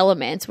roguelike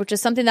elements, which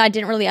is something that I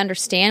didn't really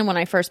understand when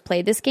I first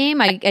played this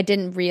game. I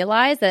didn't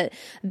realize that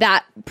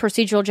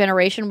procedural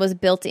generation was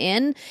built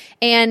in.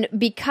 And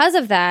because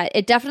of that,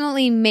 it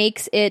definitely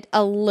makes it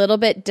a little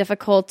bit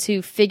difficult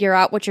to figure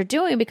out what you're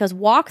doing, because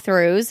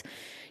walkthroughs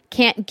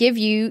can't give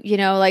you,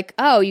 like,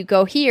 oh, you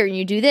go here and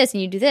you do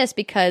this,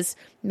 because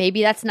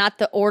maybe that's not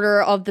the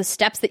order of the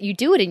steps that you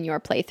do it in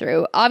your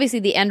playthrough. Obviously,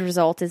 the end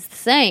result is the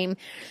same,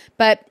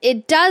 but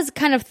it does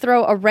kind of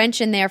throw a wrench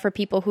in there for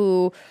people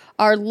who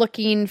are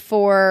looking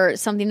for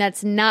something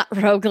that's not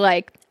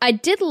roguelike. I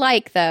did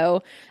like,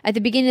 though, at the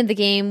beginning of the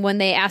game, when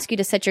they ask you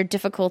to set your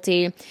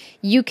difficulty,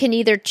 you can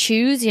either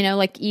choose,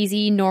 like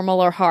easy,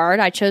 normal, or hard.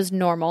 I chose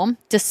normal,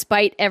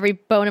 despite every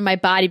bone in my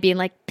body being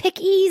like, pick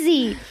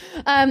easy.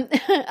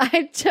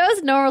 I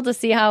chose normal to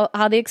see how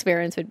the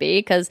experience would be,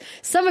 because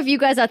some of you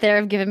guys out there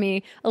have given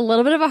me a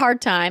little bit of a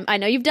hard time. I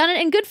know you've done it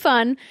in good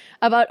fun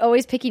about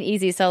always picking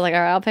easy, so I was like,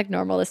 all right, I'll pick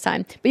normal this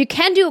time. But you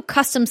can do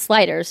custom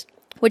sliders,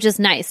 which is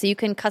nice. So you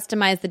can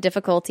customize the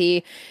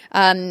difficulty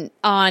on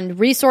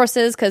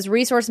resources, because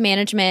resource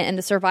management and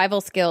the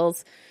survival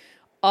skills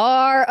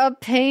are a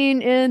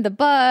pain in the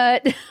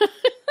butt.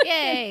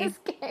 Yay.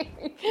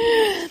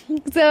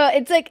 So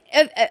it's like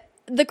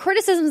the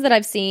criticisms that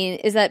I've seen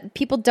is that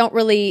people don't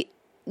really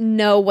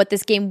know what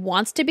this game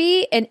wants to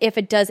be and if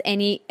it does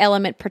any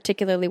element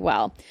particularly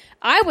well.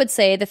 I would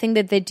say the thing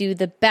that they do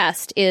the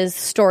best is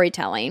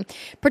storytelling,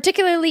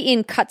 particularly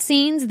in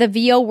cutscenes. The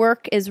VO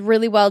work is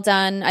really well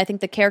done. I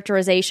think the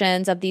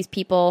characterizations of these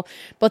people,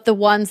 both the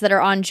ones that are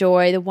on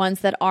Joy, the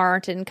ones that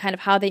aren't, and kind of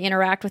how they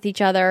interact with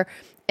each other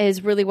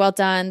is really well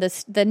done.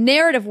 The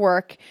narrative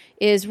work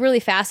is really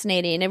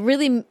fascinating. It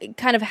really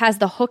kind of has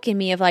the hook in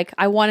me of like,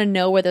 I want to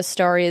know where the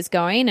story is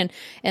going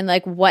and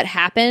like what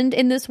happened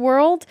in this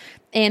world.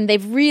 And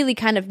they've really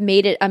kind of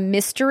made it a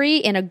mystery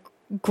in a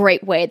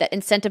great way that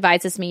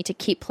incentivizes me to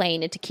keep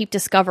playing and to keep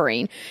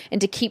discovering and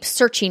to keep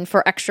searching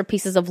for extra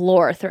pieces of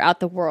lore throughout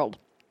the world.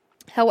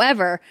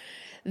 However,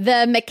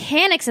 the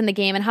mechanics in the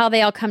game and how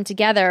they all come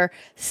together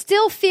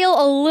still feel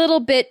a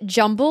little bit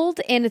jumbled,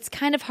 and it's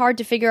kind of hard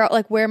to figure out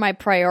like where my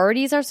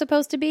priorities are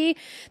supposed to be.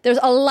 There's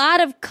a lot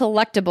of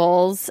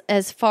collectibles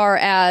as far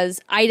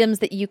as items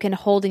that you can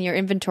hold in your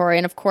inventory,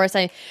 and of course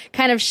I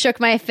kind of shook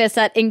my fist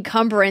at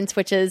encumbrance,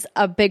 which is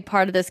a big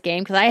part of this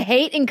game, because I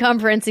hate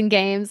encumbrance in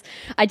games.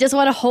 I just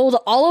want to hold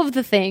all of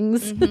the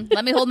things. Mm-hmm.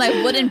 Let me hold my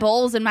wooden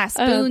bowls and my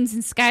spoons in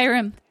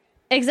Skyrim.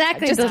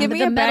 Exactly. Just give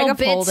me a bag of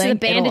holding. The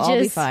bandages. It'll all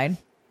be fine.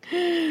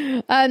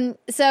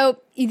 So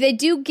they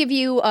do give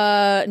you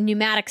a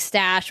pneumatic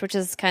stash, which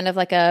is kind of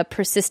like a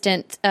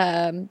persistent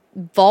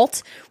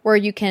vault where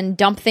you can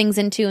dump things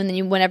into, and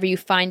then whenever you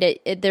find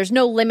it, there's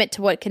no limit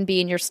to what can be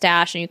in your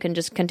stash, and you can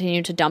just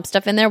continue to dump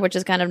stuff in there, which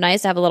is kind of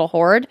nice to have a little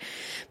hoard.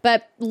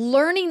 But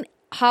learning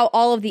how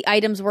all of the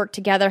items work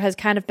together has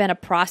kind of been a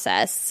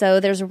process. So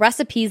there's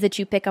recipes that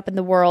you pick up in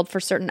the world for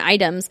certain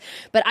items,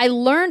 but I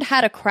learned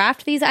how to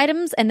craft these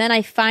items, and then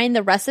I find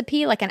the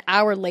recipe like an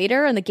hour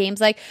later, and the game's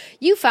like,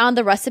 you found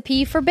the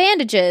recipe for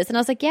bandages. And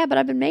I was like, yeah, but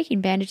I've been making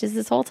bandages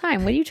this whole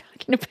time. What are you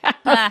talking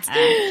about?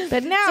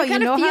 But now you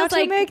know how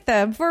to make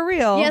them for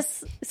real.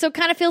 Yes. So it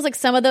kind of feels like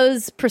some of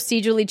those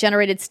procedurally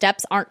generated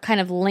steps aren't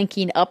kind of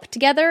linking up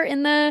together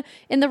in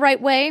the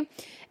right way.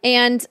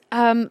 And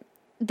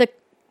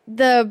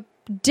the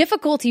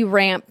difficulty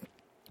ramp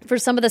for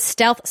some of the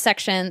stealth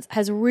sections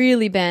has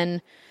really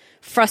been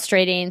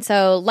frustrating.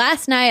 So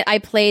last night I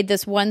played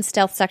this one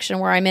stealth section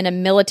where I'm in a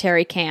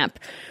military camp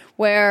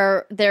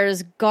where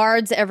there's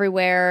guards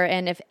everywhere,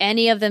 and if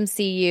any of them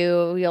see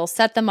you, you'll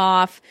set them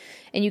off,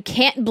 and you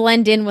can't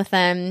blend in with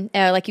them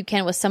like you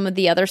can with some of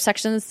the other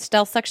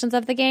stealth sections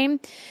of the game.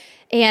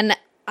 And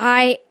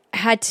I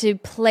had to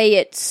play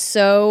it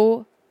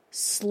so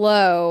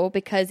slow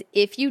because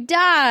if you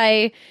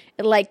die,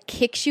 it like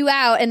kicks you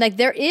out, and like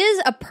there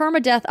is a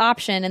permadeath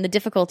option in the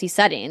difficulty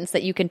settings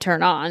that you can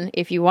turn on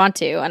if you want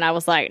to, and I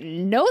was like,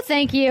 no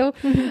thank you.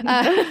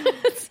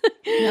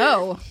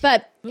 No,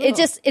 but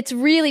it's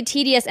really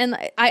tedious, and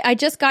I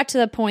just got to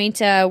the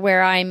point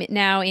where I'm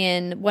now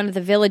in one of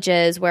the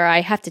villages where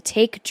I have to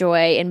take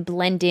Joy and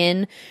blend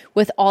in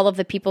with all of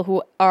the people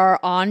who are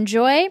on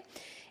Joy,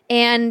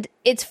 and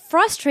it's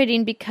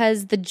frustrating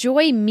because the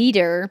Joy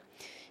meter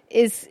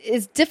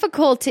is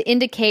difficult to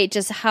indicate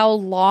just how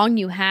long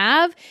you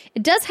have.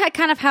 It does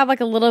kind of have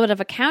like a little bit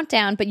of a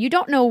countdown, but you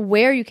don't know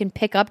where you can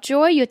pick up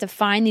Joy. You have to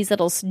find these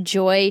little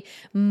Joy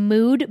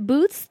mood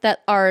booths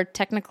that are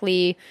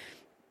technically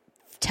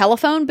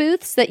telephone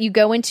booths that you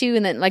go into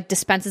and then like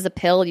dispenses a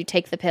pill. You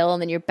take the pill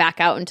and then you're back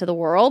out into the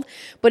world.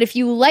 But if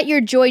you let your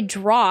Joy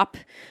drop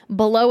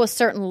below a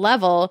certain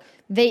level,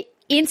 they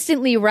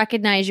instantly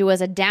recognize you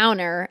as a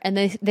downer, and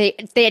they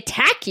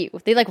attack you.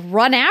 They like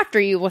run after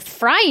you with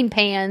frying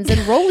pans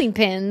and rolling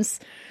pins.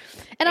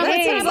 And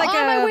I'm like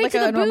on my way to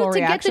the booth to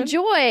get the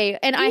Joy,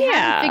 and I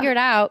haven't figured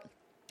out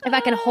if I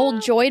can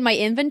hold joy in my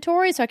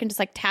inventory so I can just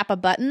like tap a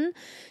button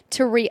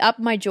to re-up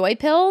my joy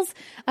pills.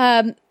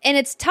 And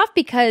it's tough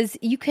because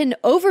you can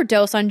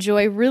overdose on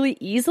joy really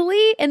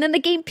easily, and then the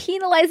game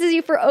penalizes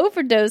you for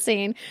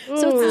overdosing. So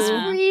it's this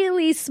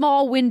really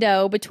small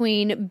window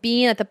between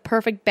being at the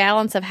perfect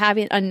balance of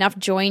having enough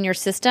joy in your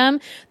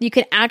system. You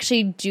can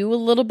actually do a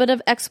little bit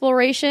of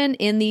exploration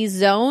in these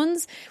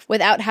zones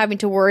without having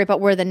to worry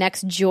about where the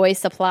next joy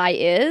supply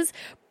is,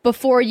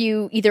 before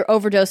you either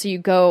overdose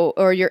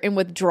or you're in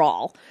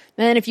withdrawal.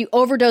 And then if you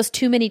overdose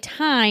too many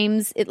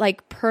times, it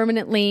like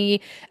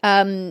permanently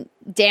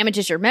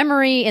damages your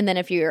memory. And then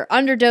if you're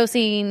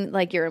underdosing,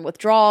 like you're in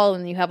withdrawal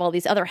and you have all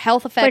these other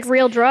health effects. It's like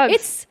real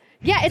drugs.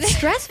 It's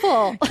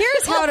stressful.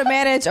 Here's how to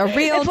manage a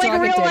real it's drug like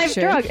a real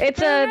addiction. life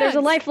drug. There's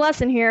a life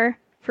lesson here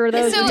for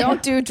those who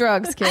don't do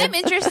drugs, kids. I'm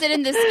interested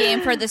in this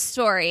game for the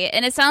story,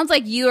 and it sounds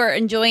like you are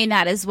enjoying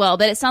that as well.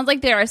 But it sounds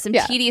like there are some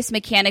tedious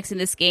mechanics in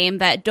this game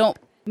that don't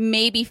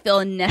maybe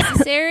feel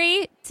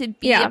necessary to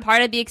be a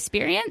part of the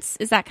experience.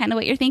 Is that kind of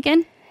what you're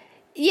thinking?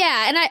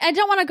 Yeah, and I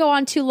don't want to go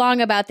on too long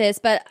about this,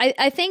 but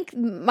I think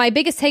my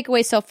biggest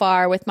takeaway so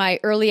far with my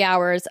early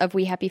hours of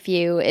We Happy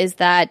Few is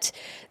that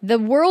the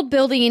world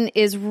building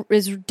is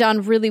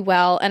done really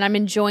well, and I'm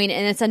enjoying it,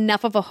 and it's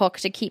enough of a hook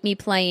to keep me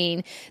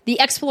playing. The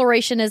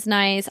exploration is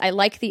nice. I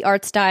like the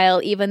art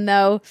style, even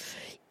though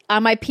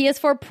on my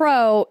PS4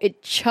 Pro,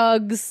 it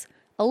chugs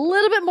a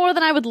little bit more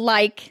than I would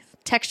like.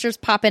 Textures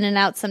pop in and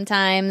out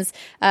sometimes.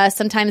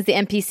 Sometimes the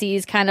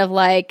NPCs kind of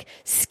like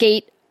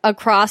skate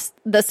across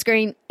the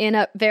screen in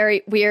a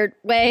very weird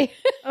way.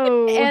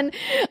 Oh. And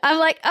I'm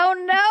like, oh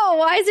no,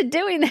 why is it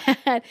doing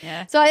that?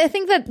 Yeah. So I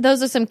think that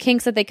those are some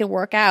kinks that they can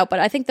work out. But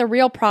I think the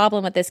real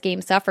problem that this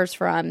game suffers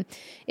from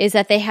is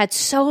that they had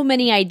so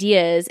many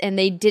ideas and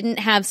they didn't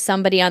have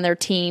somebody on their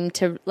team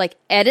to like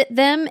edit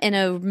them in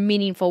a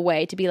meaningful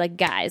way, to be like,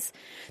 guys,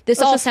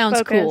 this all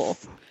sounds cool.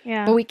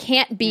 Yeah. But we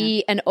can't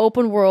be an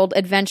open world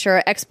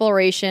adventure,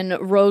 exploration,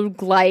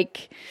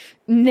 roguelike,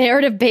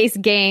 narrative-based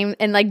game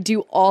and like do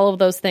all of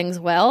those things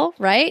well,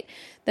 right?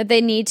 That they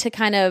need to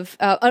kind of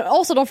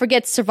also don't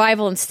forget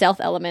survival and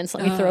stealth elements.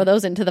 Let me throw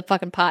those into the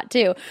fucking pot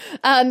too.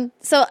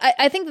 So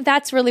I think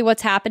that's really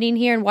what's happening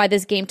here, and why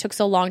this game took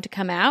so long to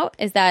come out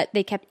is that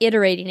they kept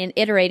iterating and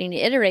iterating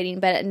and iterating,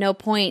 but at no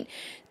point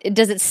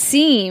does it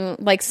seem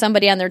like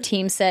somebody on their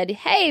team said,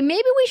 hey,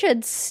 maybe we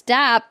should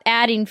stop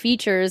adding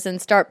features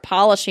and start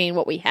polishing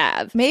what we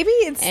have. Maybe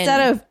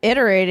instead of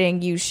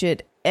iterating, you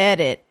should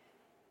edit.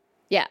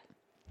 Yeah.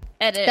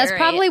 That's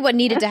probably what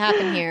needed to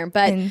happen here.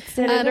 But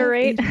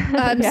iterate.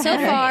 So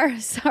far,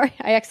 sorry,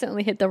 I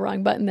accidentally hit the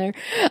wrong button there.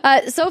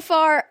 So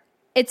far,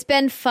 it's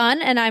been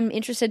fun, and I'm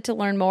interested to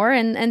learn more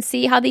and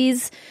see how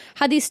these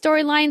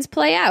storylines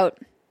play out.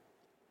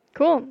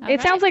 Cool.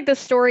 It sounds like the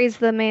story's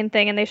the main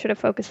thing, and they should have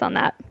focused on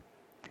that.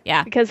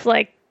 Yeah, because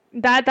like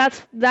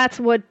that's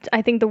what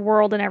I think the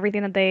world and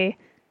everything that they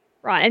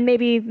brought, and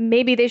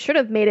maybe they should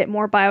have made it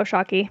more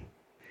BioShocky,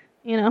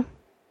 you know.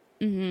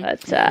 Mm-hmm.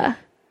 But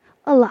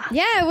a lot.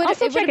 Yeah,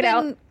 also check it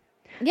out.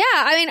 Yeah,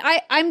 I mean,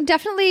 I'm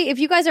definitely, if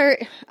you guys are,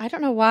 I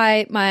don't know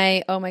why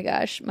my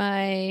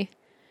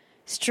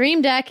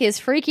Stream Deck is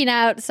freaking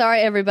out.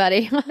 Sorry,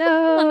 everybody.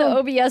 No. On the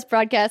OBS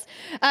broadcast.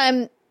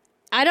 I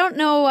don't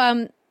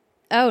know.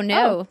 Oh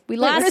no, we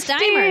lost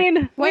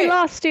Steimer. We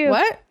lost you.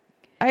 What?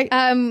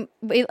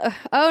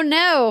 Oh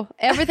no,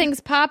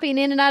 everything's popping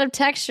in and out of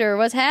texture.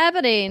 What's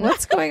happening?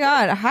 What's going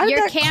on? How did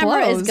your that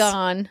camera close? is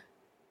gone?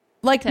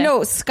 Like, no,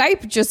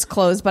 Skype just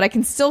closed, but I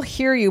can still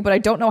hear you, but I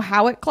don't know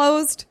how it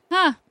closed.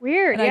 Huh.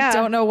 Weird. And I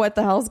don't know what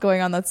the hell's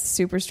going on. That's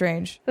super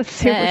strange. That's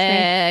super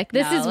strange.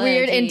 This is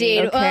weird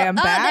indeed. Okay, I'm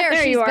back.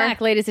 There she's you are.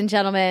 back, ladies and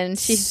gentlemen.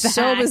 She's back.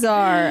 So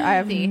bizarre. I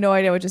have no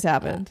idea what just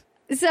happened.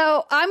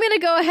 So I'm going to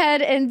go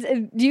ahead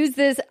and use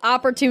this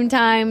opportune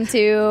time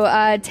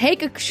to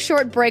take a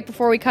short break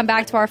before we come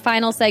back to our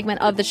final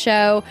segment of the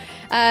show.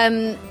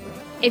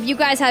 If you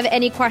guys have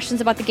any questions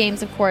about the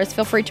games, of course,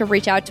 feel free to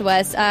reach out to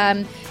us.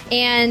 And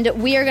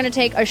we are going to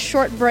take a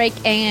short break,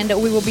 and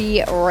we will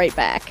be right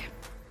back.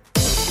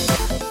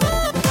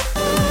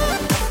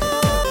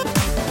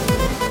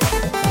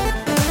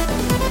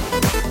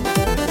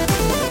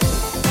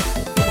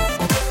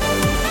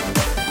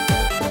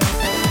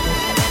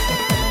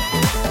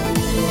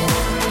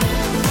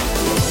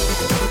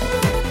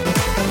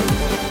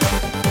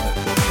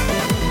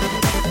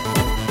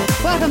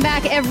 Welcome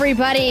back,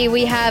 everybody.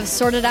 We have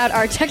sorted out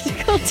our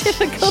technical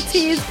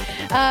difficulties,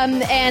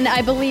 and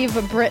I believe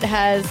Britt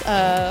has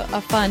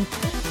a fun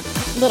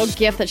little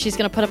GIF that she's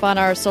going to put up on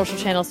our social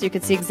channel so you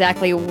can see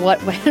exactly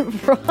what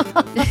went wrong.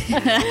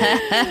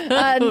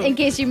 In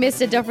case you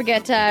missed it, don't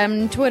forget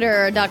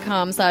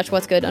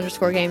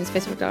twitter.com/what'sgood_games,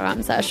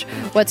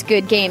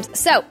 facebook.com/what'sgoodgames.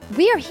 So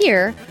we are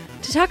here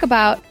to talk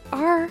about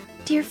our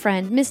dear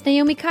friend, Miss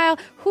Naomi Kyle,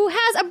 who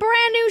has a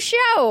brand new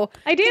show.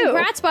 I do.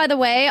 Congrats, by the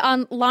way,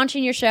 on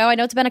launching your show. I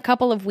know it's been a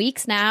couple of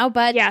weeks now,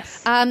 but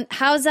yes.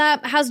 How's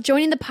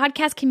joining the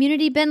podcast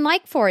community been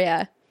like for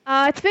you?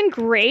 It's been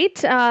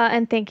great,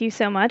 and thank you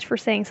so much for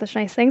saying such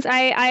nice things.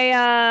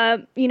 I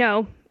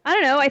I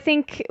don't know. I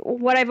think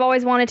what I've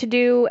always wanted to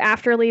do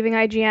after leaving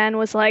IGN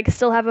was like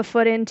still have a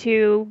foot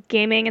into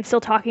gaming and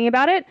still talking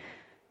about it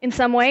in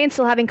some way and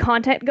still having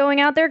content going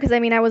out there. Because I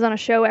mean, I was on a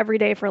show every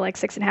day for like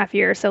 6.5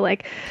 years. So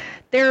like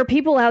there are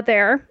people out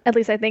there, at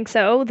least I think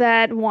so,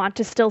 that want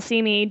to still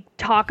see me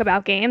talk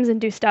about games and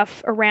do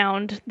stuff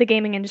around the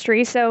gaming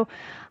industry. So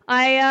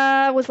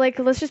I was like,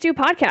 let's just do a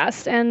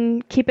podcast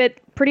and keep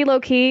it pretty low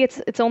key.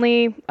 It's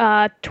only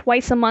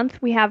twice a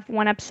month. We have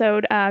one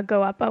episode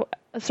go up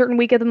a certain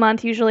week of the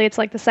month. Usually it's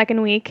like the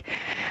second week.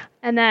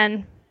 And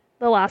then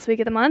the last week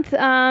of the month.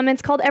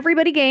 It's called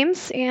Everybody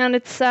Games, and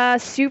it's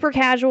super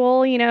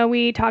casual. You know,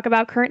 we talk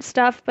about current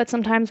stuff, but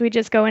sometimes we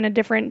just go into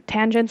different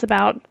tangents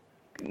about,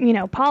 you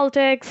know,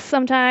 politics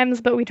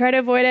sometimes, but we try to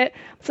avoid it.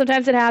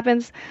 Sometimes it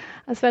happens,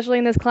 especially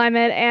in this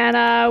climate.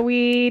 And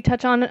we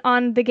touch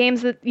on the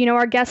games that, you know,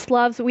 our guest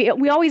loves. We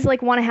always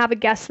like want to have a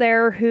guest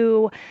there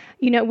who,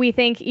 you know, we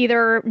think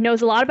either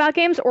knows a lot about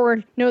games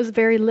or knows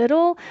very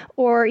little,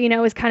 or, you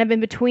know, is kind of in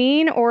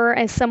between, or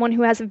as someone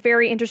who has a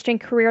very interesting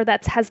career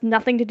that has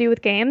nothing to do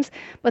with games,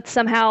 but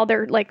somehow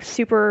they're like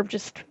super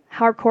just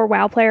hardcore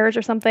WoW players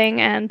or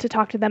something, and to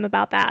talk to them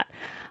about that.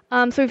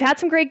 So we've had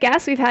some great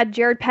guests. We've had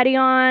Jared Petty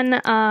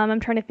on. I'm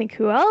trying to think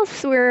who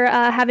else. We're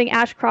having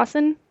Ash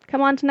Crossan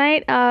come on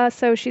tonight.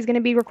 So she's going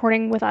to be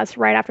recording with us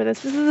right after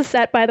this. This is a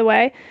set, by the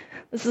way.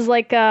 This is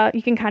like,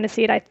 you can kind of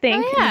see it, I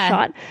think, in the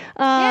shot.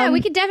 Yeah, we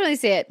could definitely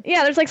see it.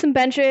 Yeah, there's like some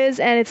benches,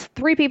 and it's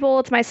 3 people.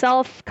 It's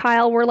myself,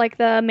 Kyle, we're like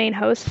the main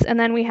hosts, and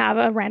then we have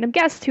a random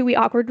guest who we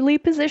awkwardly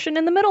position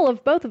in the middle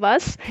of both of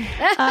us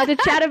to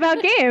chat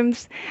about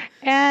games.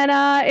 And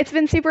it's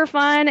been super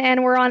fun,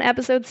 and we're on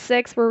episode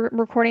 6. We're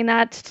recording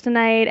that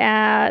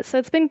tonight. So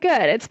it's been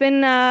good. It's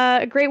been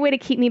a great way to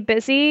keep me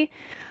busy.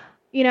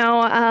 You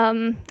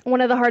know,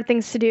 one of the hard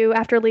things to do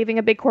after leaving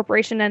a big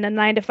corporation and a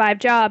 9-to-5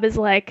 job is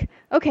like,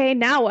 okay,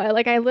 now what?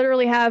 Like, I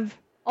literally have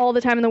all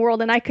the time in the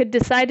world, and I could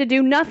decide to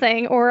do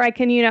nothing, or I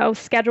can, you know,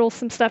 schedule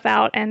some stuff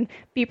out and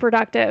be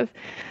productive.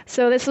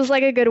 So this was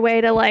like a good way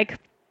to like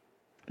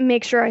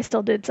make sure I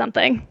still did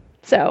something.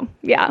 So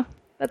yeah,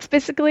 that's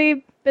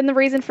basically been the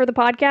reason for the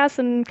podcast,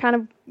 and kind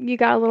of you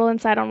got a little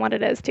insight on what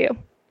it is too.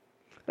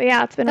 But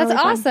yeah, it's been that's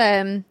really awesome.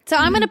 fun. So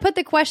I'm going to put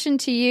the question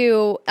to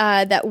you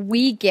that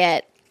we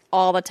get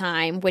all the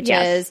time, which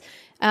is,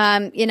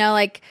 you know,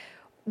 like,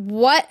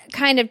 what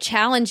kind of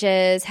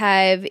challenges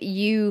have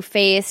you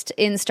faced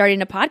in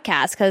starting a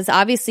podcast? Because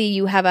obviously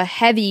you have a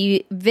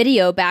heavy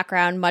video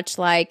background, much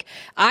like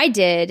I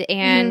did.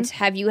 And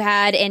have you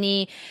had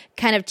any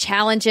kind of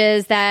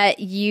challenges that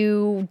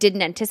you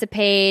didn't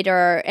anticipate,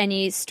 or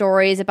any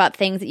stories about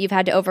things that you've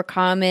had to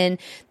overcome in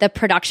the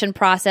production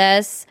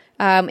process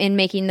in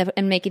making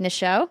the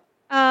show?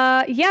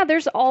 Yeah,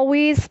 there's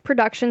always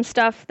production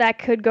stuff that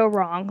could go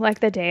wrong,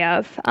 like the day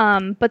of.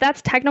 But that's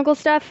technical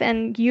stuff,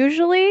 and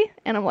usually,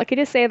 and I'm lucky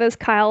to say this,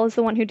 Kyle is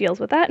the one who deals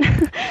with that.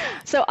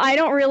 So I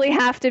don't really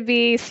have to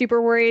be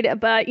super worried.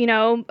 But, you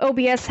know,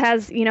 OBS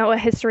has, you know, a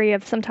history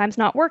of sometimes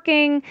not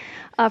working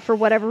for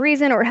whatever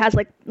reason, or it has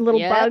like little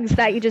bugs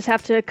that you just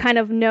have to kind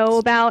of know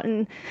about.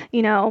 And,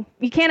 you know,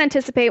 you can't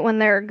anticipate when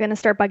they're going to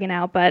start bugging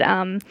out, but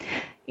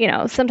you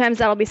know, sometimes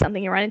that'll be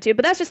something you run into,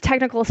 but that's just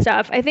technical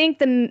stuff. I think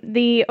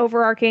the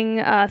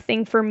overarching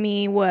thing for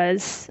me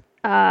was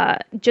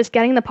just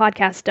getting the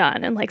podcast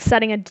done and like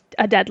setting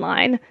a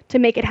deadline to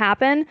make it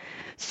happen.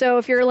 So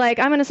if you're like,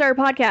 I'm going to start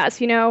a podcast,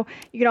 you know,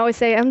 you can always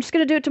say, I'm just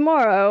going to do it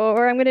tomorrow,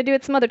 or I'm going to do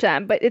it some other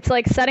time. But it's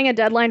like setting a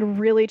deadline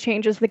really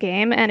changes the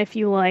game. And if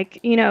you like,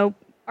 you know,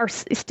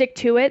 stick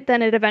to it,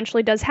 then it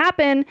eventually does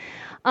happen.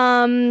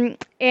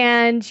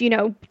 And, you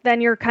know,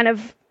 then you're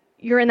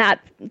in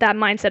that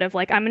mindset of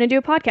like, I'm going to do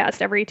a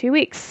podcast every 2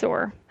 weeks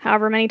or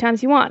however many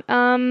times you want.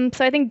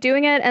 So I think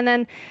doing it, and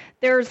then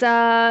there's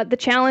the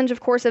challenge,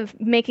 of course, of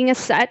making a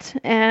set.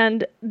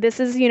 And this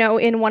is, you know,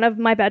 in one of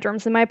my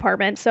bedrooms in my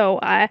apartment. So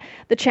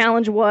the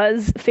challenge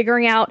was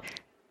figuring out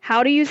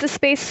how to use the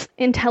space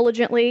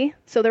intelligently.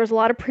 So there was a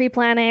lot of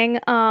pre-planning,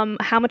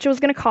 how much it was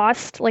going to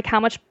cost, like how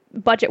much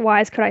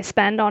budget-wise could I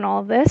spend on all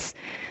of this.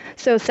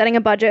 So setting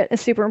a budget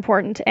is super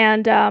important.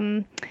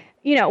 And,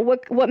 you know,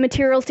 what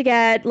materials to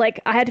get. Like,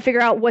 I had to figure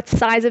out what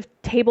size of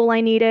table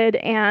I needed,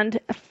 and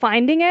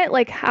finding it,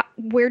 like,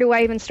 where do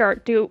I even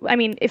start? I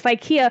mean, if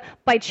IKEA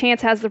by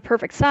chance has the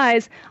perfect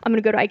size, I'm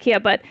going to go to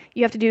IKEA, but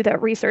you have to do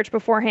that research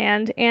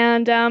beforehand.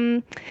 And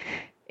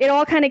it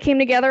all kind of came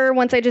together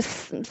once I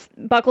just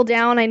buckled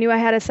down. I knew I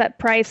had a set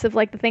price of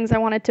like the things I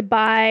wanted to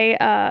buy,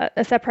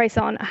 a set price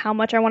on how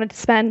much I wanted to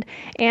spend.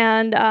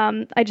 And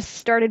I just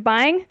started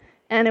buying.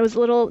 And it was a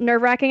little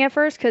nerve-wracking at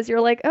first because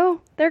you're like,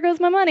 oh, there goes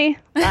my money.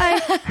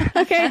 Bye.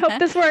 Okay, hope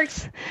this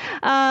works.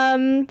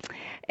 But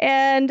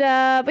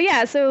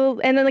yeah, so,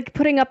 and then like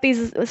putting up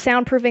these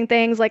soundproofing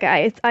things, like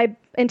I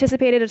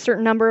anticipated a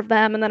certain number of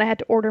them, and then I had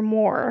to order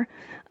more,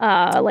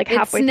 like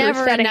halfway through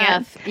setting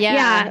enough. it.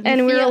 Yeah.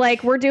 And we were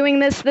like, we're doing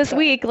this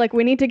week. Like,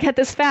 we need to get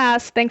this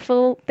fast.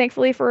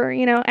 Thankfully for,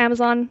 you know,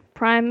 Amazon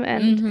Prime,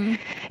 and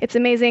it's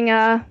amazing,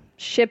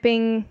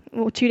 shipping,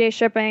 2-day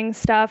shipping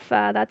stuff,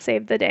 that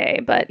saved the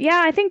day. But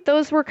yeah, I think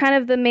those were kind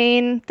of the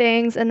main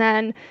things. And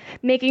then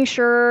making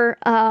sure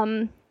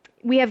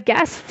we have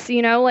guests,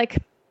 like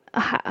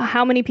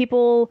how many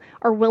people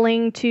are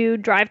willing to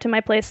drive to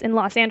my place in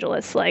Los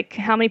Angeles? Like,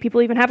 how many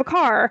people even have a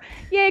car?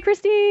 Yay,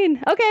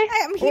 Christine. Okay.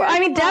 I'm here. I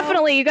mean,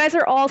 definitely. You guys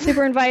are all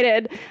super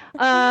invited.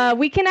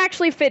 We can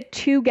actually fit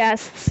 2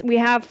 guests. We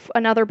have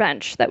another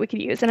bench that we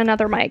could use and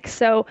another mic.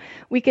 So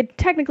we could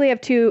technically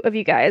have 2 of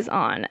you guys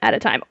on at a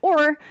time.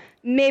 Or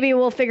maybe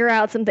we'll figure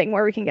out something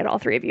where we can get all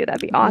 3 of you. That'd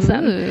be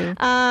awesome.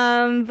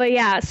 But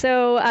yeah,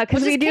 so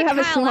because we do have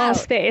a small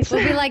space.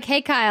 We'll be like,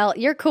 hey, Kyle,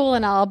 you're cool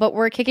and all, but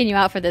we're kicking you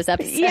out for this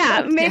episode.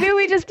 Yeah, maybe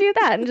we just do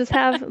that and just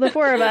have the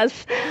 4 of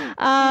us.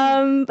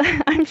 I'm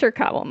sure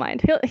Kyle won't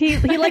mind. He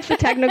likes the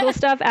technical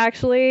stuff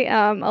actually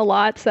a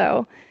lot,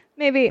 so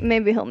maybe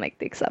he'll make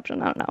the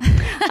exception. I don't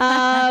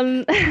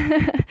know.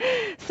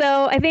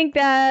 So I think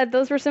that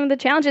those were some of the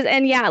challenges,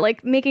 and yeah,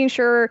 like making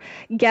sure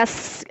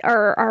guests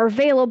are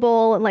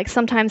available. And like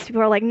sometimes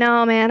people are like,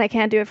 no, man, I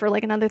can't do it for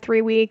like another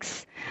 3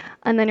 weeks.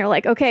 And then you're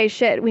like, okay,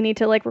 shit, we need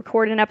to like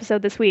record an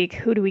episode this week.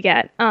 Who do we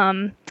get?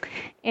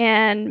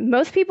 And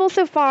most people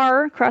so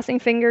far, crossing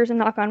fingers and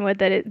knock on wood,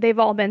 that they've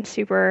all been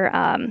super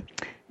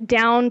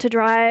down to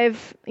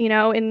drive,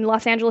 in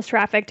Los Angeles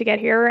traffic to get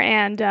here,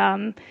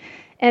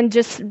 and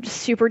just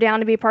super down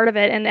to be part of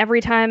it. And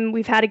every time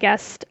we've had a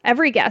guest,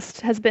 every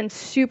guest has been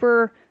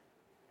super,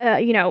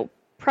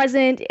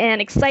 present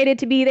and excited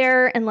to be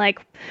there, and like,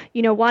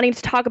 wanting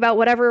to talk about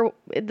whatever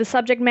the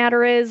subject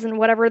matter is and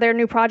whatever their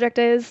new project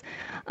is,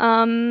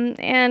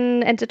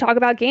 and to talk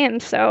about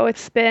games. So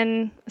it's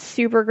been a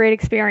super great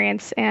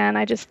experience, and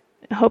I just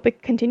hope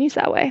it continues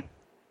that way.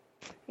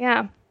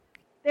 Yeah.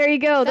 There you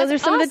go. Those are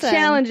some of the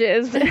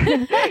challenges.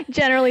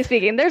 Generally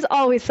speaking, there's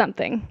always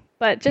something.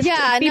 But just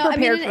be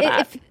prepared for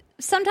that.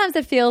 Sometimes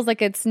it feels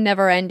like it's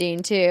never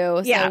ending too.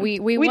 Yeah, so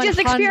we just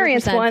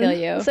experienced one. Feel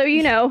you. So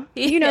you know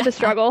the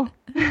struggle.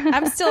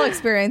 I'm still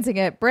experiencing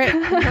it. Britt,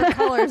 her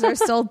colors are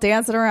still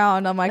dancing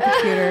around on my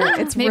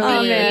computer. It's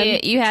maybe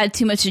you had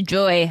too much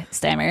joy,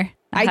 Stammer.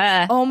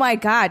 Oh my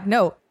God,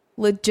 no!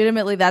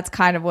 Legitimately, that's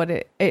kind of what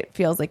it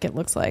feels like. It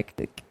looks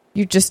like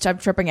you just I'm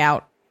tripping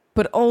out,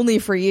 but only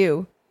for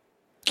you.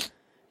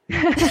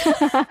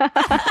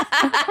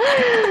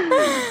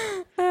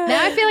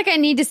 Now I feel like I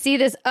need to see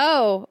this.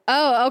 Oh,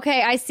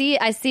 okay. I see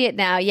it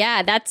now.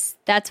 Yeah,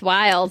 that's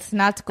wild. It's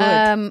not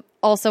good.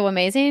 Also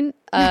amazing.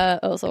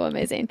 Also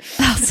amazing.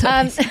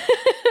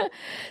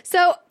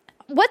 So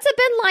what's it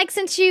been like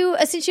since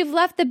you've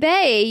left the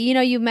Bay?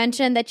 You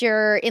mentioned that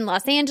you're in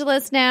Los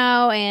Angeles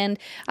now, and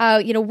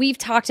we've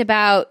talked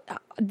about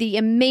the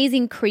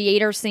amazing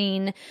creator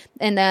scene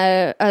and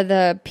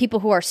the people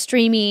who are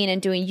streaming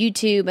and doing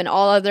YouTube and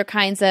all other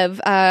kinds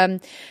of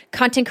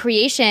content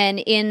creation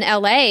in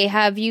LA.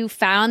 Have you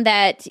found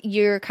that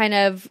you're kind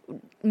of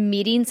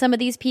meeting some of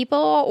these people,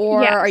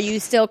 or Yes. are you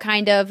still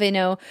kind of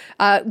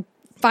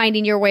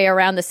finding your way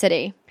around the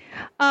city?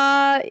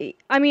 I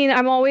mean,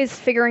 I'm always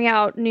figuring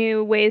out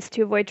new ways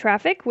to avoid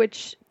traffic,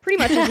 which pretty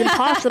much is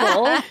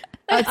impossible.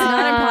 It's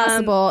not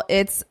impossible.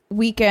 It's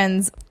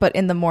weekends, but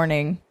in the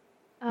morning.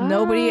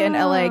 Nobody in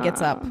LA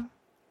gets up.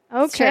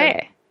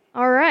 Okay.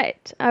 All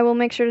right. I will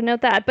make sure to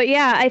note that. But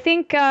yeah, I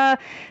think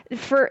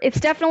it's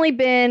definitely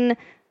been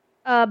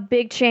a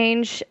big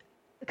change,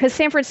 because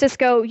San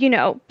Francisco,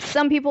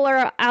 some people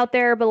are out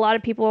there, but a lot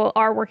of people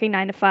are working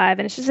 9 to 5,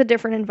 and it's just a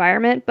different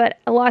environment. But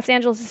Los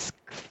Angeles is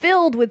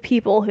filled with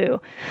people who,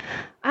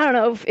 I don't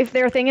know if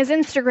their thing is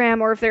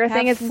Instagram or if their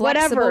thing is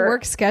whatever. Flexible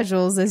work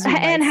schedules, as you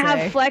and might have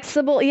say.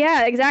 flexible,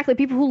 yeah, exactly.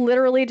 People who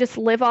literally just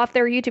live off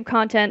their YouTube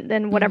content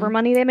and whatever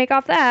money they make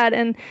off that.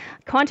 And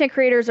content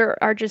creators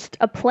are just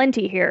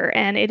aplenty here,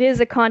 and it is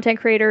a content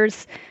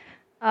creators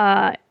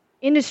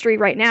industry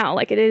right now.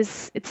 Like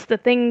it's the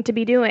thing to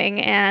be doing,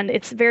 and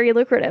it's very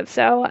lucrative.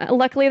 So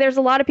luckily there's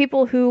a lot of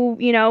people who,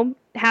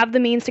 have the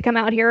means to come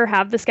out here,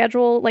 have the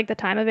schedule, like the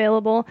time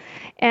available.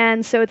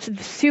 And so it's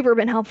super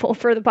been helpful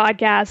for the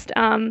podcast.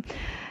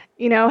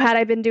 Had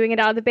I been doing it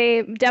out of the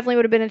Bay, definitely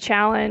would have been a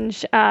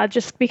challenge,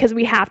 just because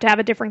we have to have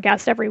a different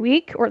guest every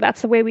week, or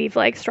that's the way we've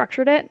like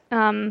structured it.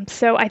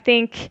 So I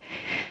think,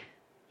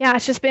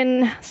 it's just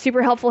been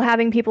super helpful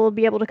having people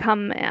be able to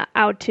come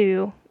out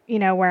to,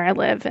 where I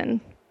live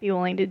and be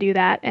willing to do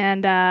that.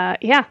 And I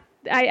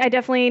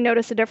definitely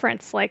noticed a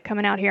difference, like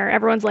coming out here.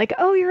 Everyone's like,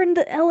 oh, you're in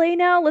the LA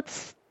now.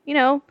 Let's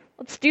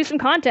do some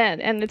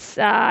content. And it's,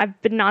 I've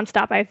been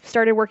nonstop. I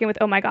started working with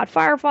Oh My God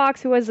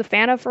Firefox, who I was a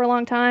fan of for a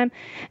long time.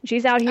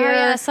 She's out here. Oh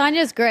yeah,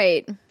 Sonya's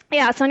great.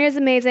 Yeah, Sonya's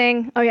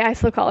amazing. Oh yeah, I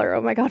still call her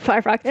Oh My God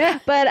Firefox. Yeah.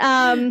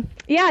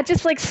 But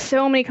just like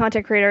so many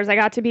content creators. I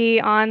got to be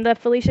on the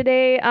Felicia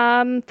Day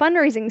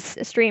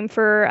fundraising stream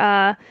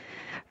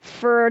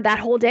for that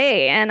whole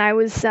day, and I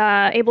was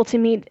able to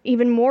meet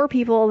even more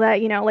people that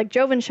like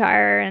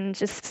Jovenshire, and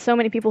just so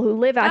many people who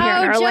live out here.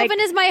 And are Joven like,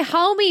 is my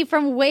homie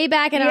from way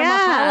back in our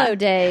Mahalo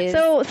days.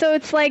 So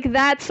it's like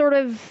that sort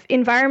of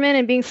environment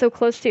and being so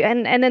close to,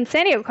 and then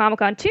San Diego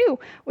Comic-Con too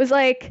was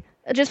like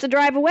just a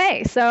drive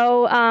away.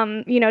 So,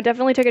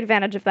 definitely took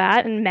advantage of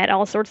that and met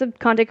all sorts of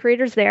content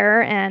creators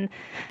there. And,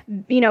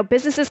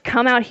 businesses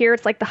come out here.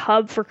 It's like the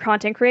hub for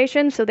content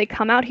creation. So they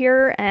come out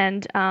here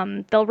and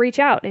they'll reach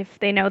out if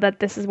they know that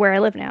this is where I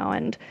live now.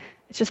 And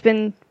it's just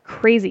been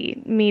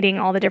crazy meeting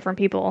all the different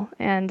people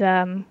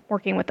and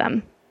working with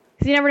them.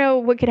 Because you never know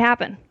what could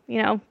happen.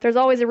 There's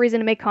always a reason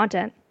to make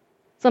content,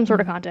 some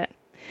sort of content.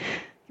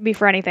 It could be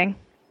for anything.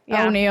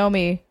 Yeah. Oh,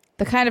 Naomi,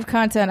 the kind of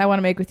content I want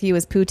to make with you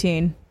is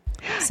poutine.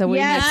 So we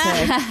need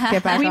to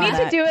get back we on need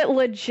that. to do it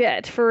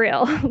legit, for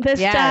real,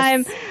 this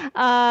time.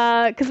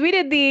 Because we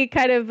did the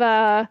kind of,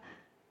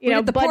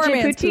 did the poor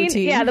budget man's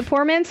poutine. Yeah, the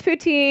poor man's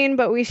poutine.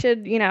 But we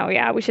should,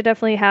 we should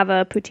definitely have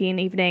a poutine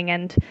evening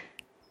and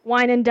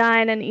wine and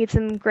dine and eat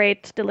some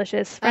great,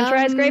 delicious French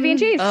fries, gravy, and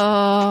cheese.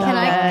 Oh,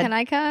 Can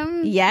I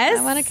come? Yes.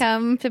 I want to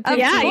come to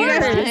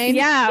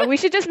Yeah, we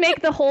should just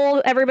make the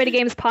whole Everybody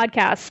Games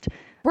podcast.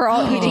 We're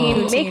all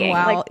eating poutine making.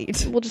 while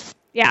We'll just,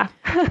 yeah.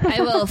 I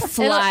will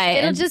fly.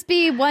 It'll just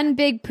be one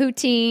big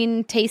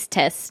poutine taste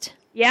test.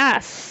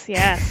 Yes.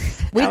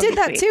 We did be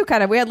that sweet. too,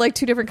 kind of. We had like a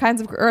few different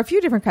kinds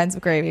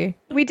of gravy.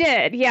 We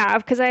did, yeah,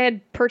 because I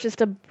had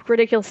purchased a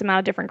ridiculous amount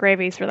of different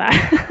gravies for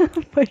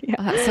that. But yeah.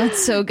 Oh, that sounds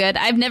so good.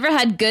 I've never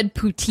had good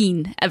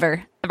poutine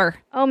ever.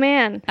 Oh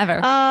man.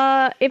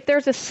 Ever. If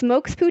there's a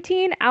Smokes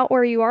poutine out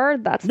where you are,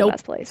 that's the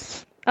best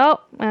place. Oh,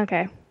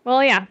 okay.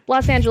 Well, yeah,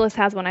 Los Angeles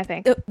has one, I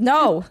think.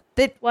 No,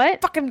 they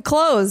What? fucking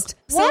closed.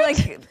 What?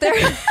 So like,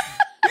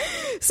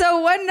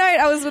 so one night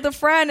I was with a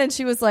friend and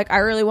she was like, "I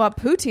really want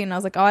poutine." And I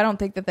was like, "Oh, I don't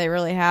think that they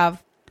really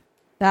have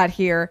that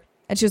here."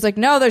 And she was like,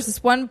 "No, there's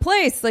this one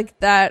place like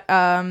that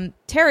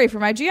Terry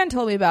from IGN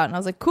told me about." And I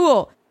was like,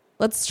 "Cool,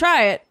 let's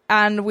try it."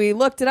 And we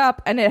looked it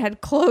up and it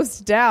had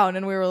closed down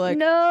and we were like,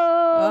 No.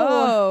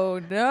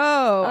 "Oh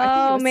no." I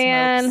think it was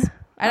man. Smokes.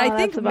 And I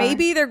think that's a bummer.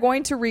 maybe they're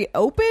going to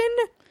reopen.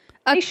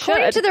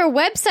 According should. to their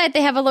website,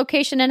 they have a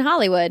location in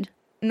Hollywood.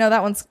 No,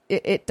 that one's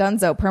it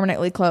donezo,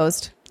 permanently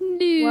closed. What?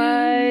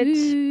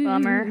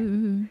 Bummer.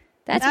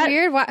 That's That-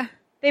 weird. Why?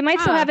 They might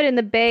still have it in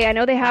the Bay. I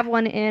know they have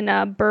one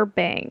in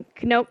Burbank.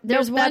 Nope.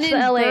 There's nope, one that's in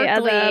the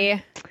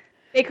LA,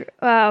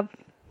 Berkeley.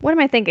 What am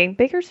I thinking?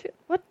 Bakersfield?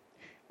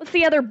 What's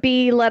the other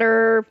B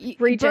letter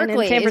region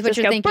Berkeley in San is what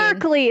Francisco? you're thinking.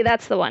 Berkeley.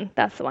 That's the one.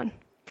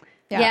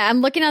 Yeah,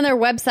 I'm looking on their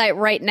website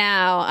right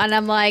now, and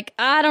I'm like,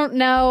 I don't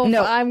know if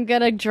I'm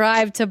going to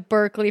drive to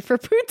Berkeley for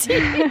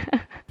poutine.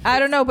 I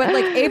don't know, but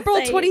like April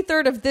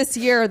 23rd of this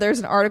year, there's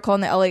an article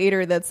in the LA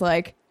Eater that's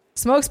like,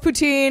 Smokes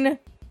Poutine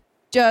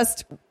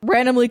just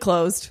randomly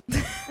closed.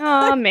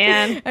 Oh,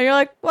 man. And you're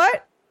like,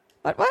 what?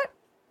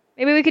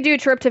 Maybe we could do a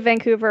trip to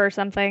Vancouver or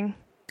something.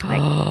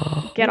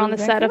 Like, get on the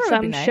set of Vancouver would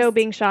some be nice. show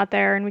being shot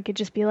there, and we could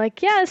just be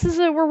like, yeah,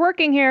 we're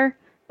working here.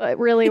 But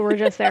really, we're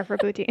just there for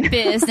poutine.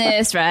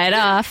 Business right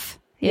off.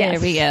 Yeah,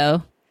 Yes. There we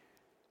go.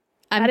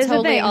 I'm That is a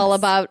totally thing. all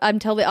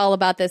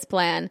about this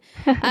plan.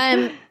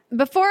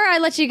 Before I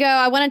let you go,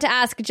 I wanted to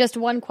ask just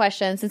one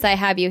question since I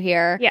have you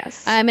here.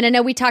 Yes. And I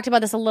know we talked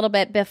about this a little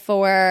bit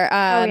before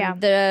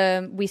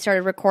we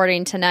started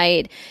recording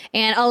tonight.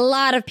 And a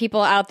lot of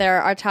people out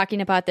there are talking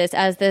about this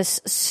as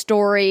this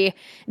story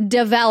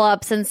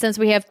develops. And since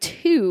we have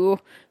two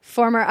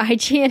former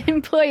IGN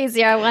employees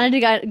here, I wanted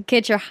to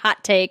get your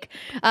hot take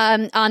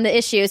on the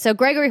issue. So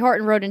Gregory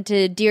Horton wrote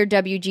into Dear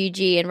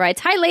WGG and writes,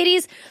 "Hi,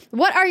 ladies.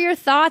 What are your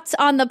thoughts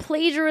on the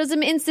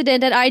plagiarism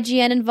incident at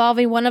IGN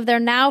involving one of their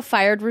now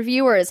fired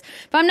reviewers?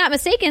 If I'm not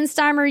mistaken,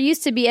 Steimer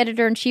used to be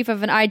editor-in-chief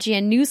of an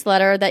IGN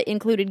newsletter that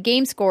included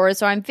game scores,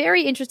 so I'm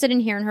very interested in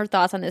hearing her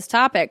thoughts on this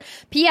topic.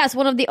 P.S.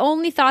 One of the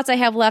only thoughts I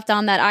have left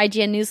on that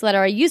IGN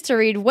newsletter I used to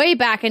read way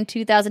back in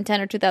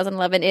 2010 or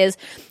 2011 is,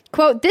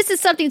 quote, this is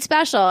something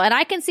special, and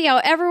I can see how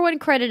everyone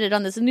credited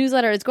on this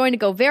newsletter is going to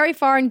go very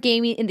far in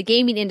the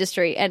gaming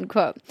industry, end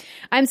quote.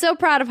 I'm so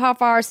proud of how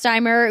far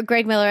Steimer,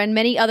 Greg Miller, and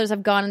many others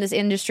have gone in this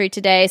industry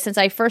today since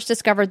I first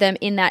discovered them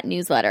in that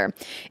newsletter.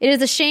 It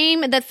is a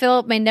shame that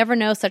Philip may never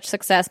know such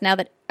success now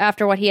that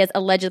after what he has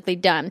allegedly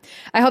done.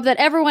 I hope that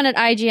everyone at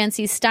IGN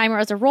sees Steimer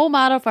as a role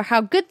model for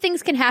how good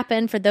things can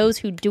happen for those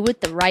who do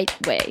it the right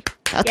way."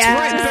 That's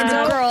Yeah.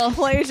 Don't girl.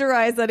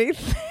 plagiarize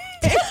anything.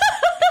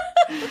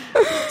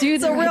 Do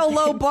It's a real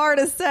low bar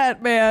to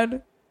set,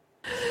 man.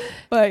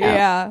 But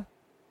yeah.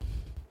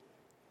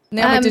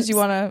 Naomi, did you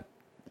want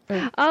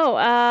to?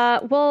 Oh,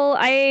 well,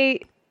 I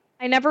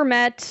never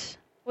met,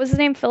 what was his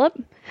name?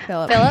 Philip?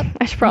 Philip.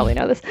 I should probably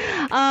know this.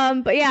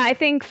 But yeah, I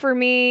think for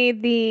me,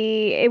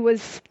 it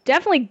was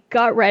definitely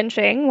gut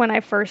wrenching when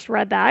I first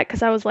read that,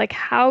 because I was like,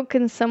 how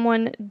can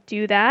someone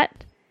do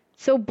that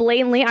so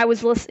blatantly? I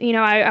was listening,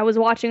 I was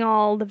watching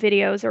all the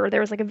videos, or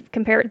there was like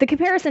the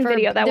comparison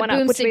video that went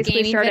up, which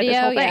basically started this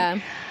whole thing. Yeah.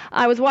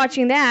 I was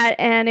watching that,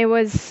 and I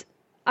was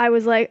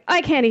like,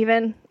 I can't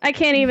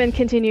even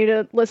continue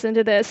to listen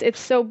to this. It's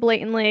so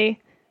blatantly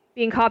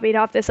being copied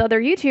off this other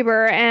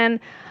YouTuber. And,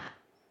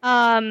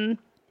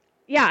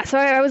 yeah, so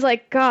I was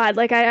like, God,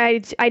 like I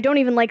don't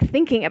even like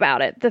thinking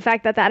about it. The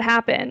fact that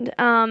happened.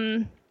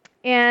 And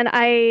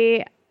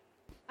I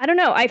don't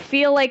know. I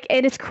feel like,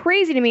 and it's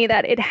crazy to me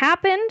that it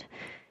happened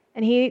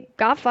and he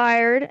got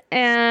fired,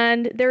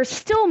 and there's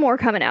still more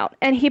coming out.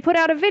 And he put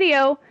out a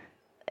video,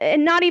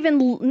 and not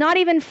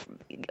even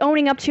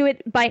owning up to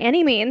it by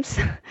any means.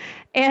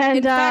 And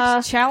in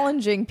fact,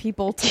 challenging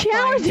people to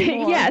find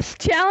more. Yes,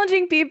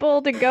 challenging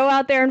people to go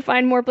out there and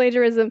find more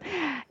plagiarism.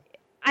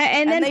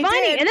 And then they found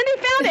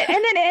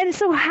it. And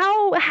so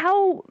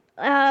how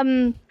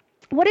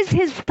what is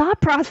his thought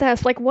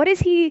process? Like, what is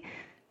he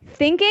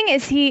thinking?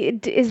 Is he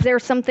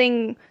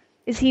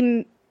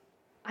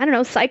I don't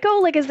know, psycho?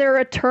 Like, is there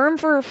a term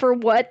for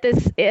what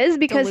this is?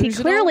 Because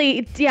delusional?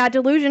 He clearly,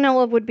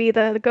 delusional would be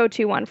the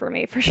go-to one for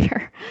me, for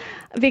sure.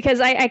 Because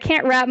I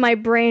can't wrap my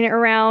brain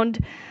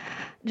around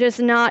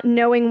just not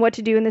knowing what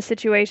to do in this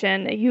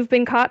situation. You've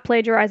been caught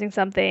plagiarizing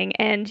something,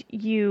 and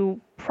you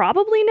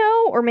probably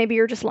know, or maybe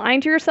you're just lying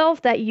to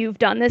yourself, that you've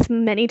done this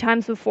many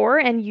times before,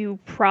 and you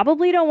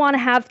probably don't want to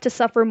have to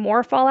suffer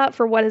more fallout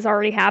for what has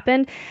already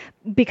happened,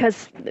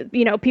 because,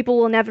 people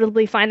will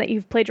inevitably find that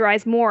you've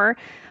plagiarized more.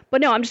 But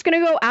no, I'm just going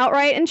to go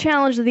outright and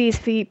challenge these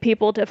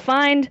people to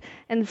find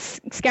and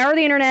scour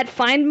the internet,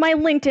 find my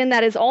LinkedIn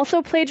that is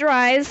also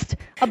plagiarized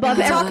above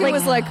everything. It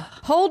was like,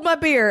 hold my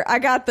beer, I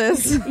got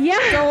this. Yeah,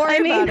 don't worry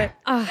about it.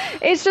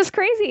 It's just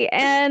crazy,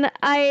 and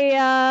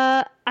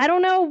I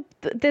don't know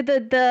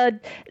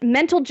the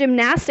mental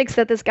gymnastics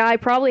that this guy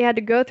probably had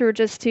to go through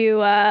just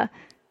to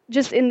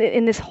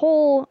in this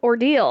whole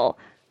ordeal,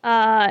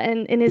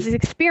 and in his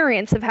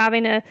experience of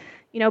having to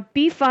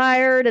be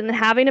fired and then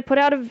having to put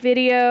out a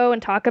video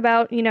and talk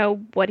about,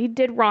 what he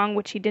did wrong,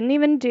 which he didn't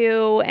even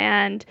do,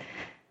 and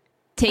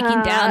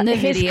taking down the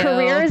video. His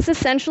career is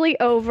essentially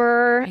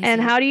over. Crazy. And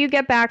how do you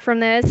get back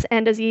from this?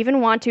 And does he even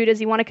want to? Does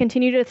he want to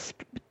continue to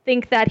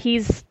think that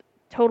he's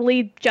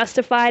totally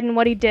justified in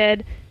what he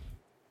did?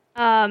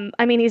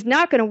 He's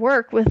not going to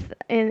work with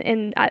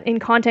in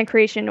content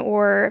creation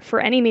or for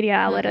any media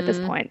outlet at this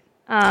point.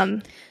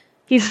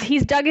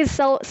 He's dug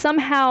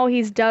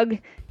he's dug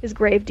his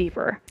grave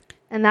deeper.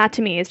 And that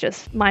to me is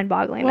just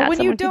mind-boggling that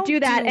someone could do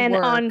that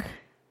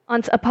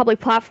on a public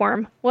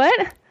platform. What?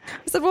 I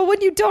said, well,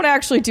 when you don't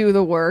actually do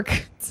the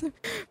work, it's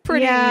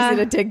pretty easy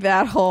to dig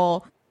that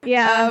hole.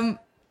 Yeah.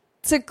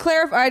 To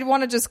clarify, I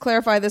want to just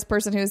clarify this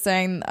person who's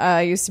saying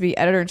I used to be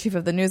editor-in-chief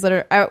of the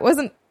newsletter.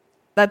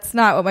 That's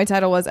not what my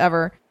title was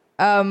ever.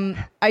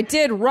 I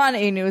did run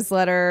a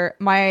newsletter.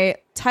 My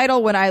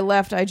title when I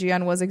left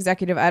IGN was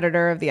executive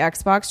editor of the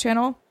Xbox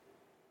channel.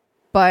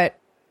 But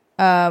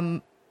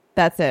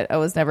that's it. I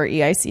was never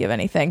EIC of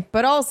anything.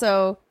 But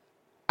also,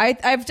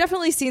 I've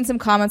definitely seen some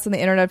comments on the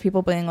internet of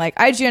people being like,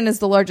 IGN is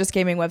the largest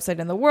gaming website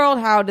in the world.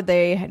 How did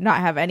they not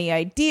have any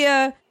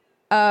idea?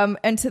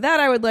 And to that,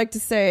 I would like to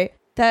say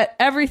that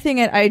everything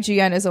at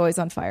IGN is always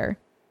on fire.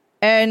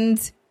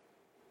 And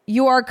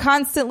you are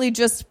constantly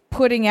just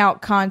putting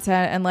out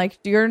content, and like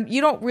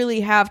you don't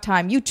really have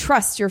time. You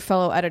trust your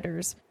fellow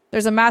editors.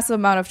 There's a massive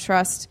amount of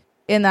trust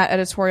in that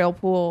editorial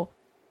pool.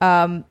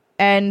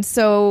 And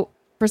so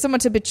for someone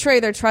to betray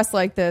their trust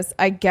like this,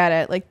 I get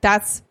it. Like,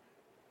 that's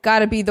got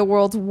to be the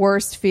world's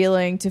worst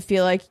feeling, to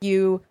feel like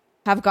you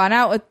have gone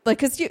out with, like,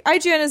 because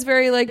IGN is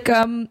very like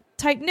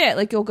tight knit.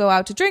 Like, you'll go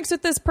out to drinks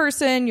with this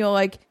person, you'll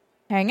like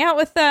hang out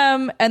with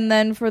them, and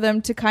then for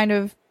them to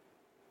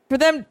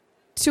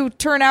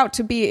turn out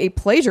to be a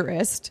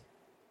plagiarist,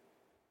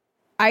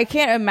 I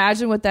can't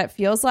imagine what that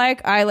feels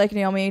like. I, like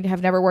Naomi,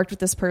 have never worked with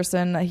this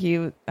person.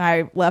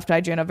 I left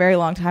IGN a very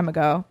long time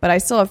ago, but I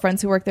still have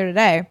friends who work there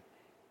today.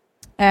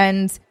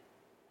 And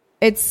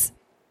I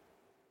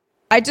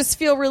just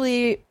feel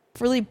really,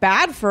 really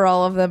bad for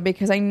all of them,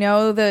 because I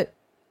know that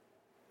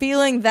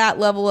feeling that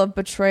level of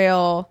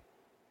betrayal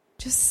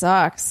just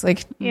sucks.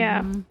 Like,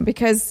 yeah,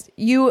 because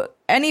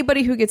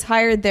anybody who gets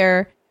hired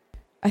there,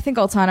 I think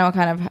Altano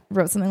kind of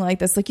wrote something like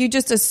this. Like, you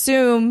just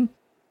assume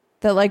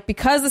that, like,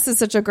 because this is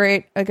such a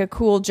great, like, a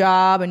cool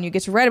job, and you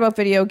get to write about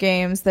video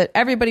games, that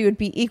everybody would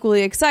be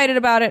equally excited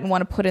about it and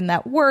want to put in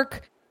that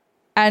work.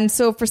 And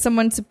so for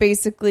someone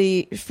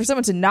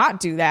to not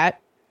do that,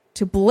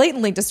 to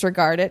blatantly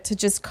disregard it, to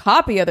just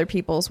copy other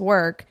people's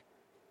work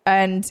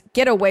and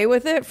get away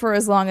with it for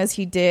as long as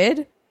he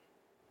did,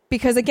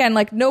 because again,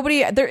 like,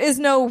 there is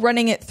no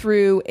running it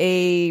through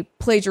a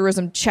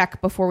plagiarism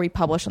check before we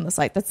publish on the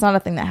site. That's not a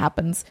thing that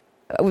happens.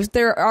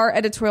 There are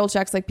editorial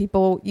checks, like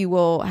you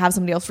will have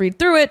somebody else read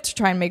through it to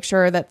try and make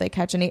sure that they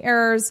catch any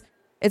errors.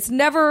 It's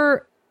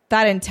never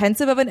that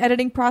intensive of an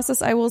editing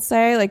process, I will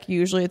say. Like,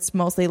 usually it's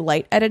mostly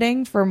light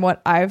editing from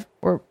what that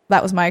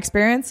was my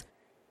experience.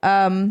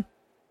 But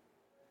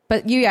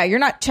you're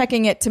not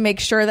checking it to make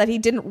sure that he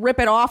didn't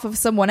rip it off of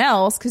someone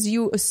else, because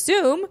you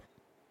assume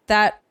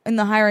that in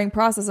the hiring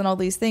process and all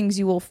these things,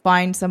 you will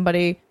find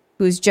somebody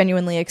who's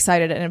genuinely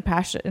excited and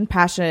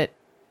passionate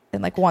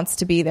and like wants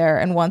to be there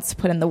and wants to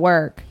put in the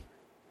work.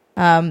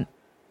 So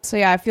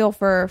yeah, I feel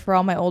for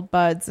all my old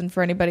buds, and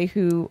for anybody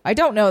who I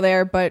don't know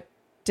there, but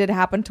did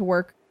happen to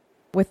work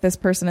with this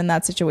person in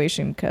that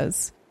situation,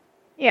 because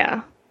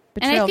betrayal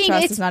and I think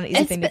trust is not an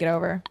easy thing to get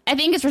over. I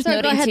think it's worth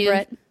noting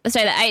too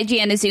sorry, that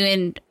IGN is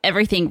doing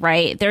everything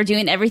right. They're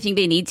doing everything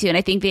they need to, and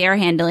I think they are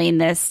handling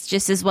this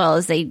just as well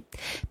as they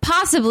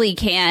possibly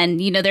can.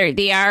 You know,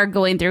 they are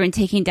going through and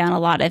taking down a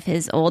lot of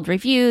his old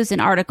reviews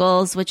and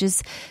articles, which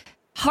is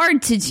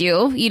hard to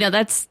do. You know,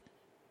 that's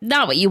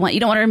not what you want. You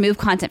don't want to remove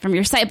content from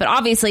your site, but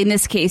obviously in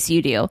this case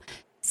you do.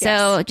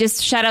 So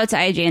just shout out to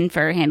IGN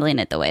for handling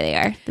it the way they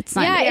are. It's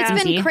not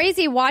it's been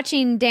crazy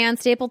watching Dan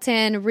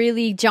Stapleton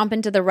really jump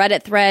into the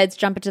Reddit threads,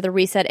 jump into the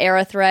Reset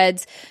Era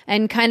threads,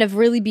 and kind of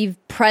really be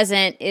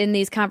present in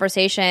these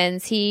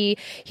conversations. He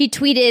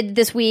tweeted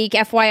this week,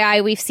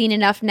 FYI, we've seen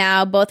enough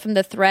now, both from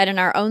the thread and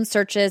our own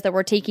searches, that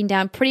we're taking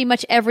down pretty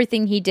much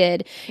everything he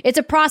did. It's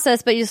a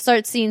process, but you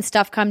start seeing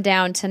stuff come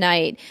down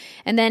tonight.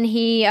 And then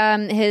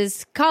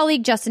his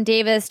colleague, Justin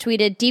Davis,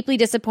 tweeted, deeply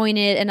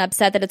disappointed and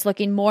upset that it's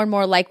looking more and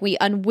more like we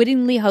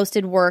unwittingly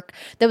hosted work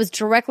that was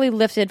directly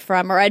lifted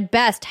from, or at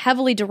best,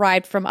 heavily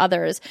derived from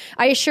others.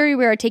 I assure you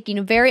we are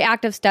taking very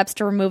active steps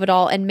to remove it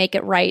all and make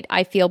it right.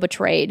 I feel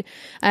betrayed.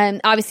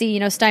 And obviously, you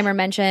know, Steimer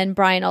mentioned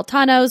Brian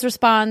Altano's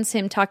response,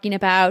 him talking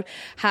about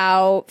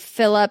how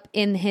Philip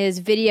in his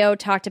video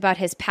talked about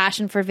his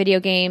passion for video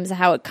games,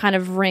 how it kind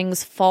of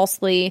rings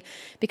falsely,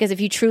 because if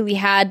you truly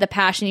had the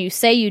passion you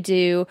say you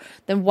do,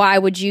 then why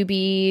would you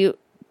be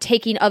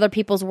taking other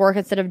people's work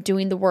instead of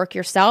doing the work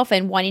yourself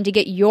and wanting to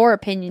get your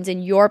opinions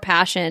and your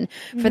passion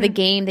for the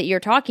game that you're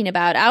talking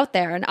about out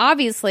there? And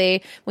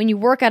obviously, when you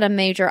work at a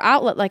major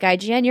outlet like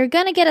IGN, you're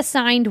going to get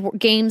assigned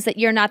games that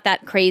you're not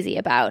that crazy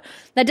about.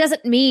 That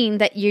doesn't mean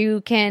that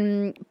you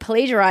can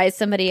plagiarize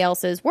somebody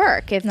else's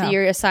work if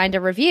you're assigned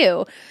a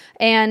review.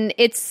 And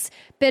it's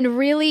been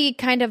really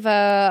kind of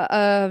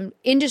a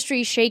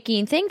industry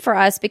shaking thing for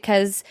us,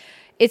 because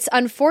it's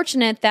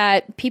unfortunate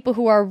that people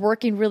who are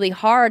working really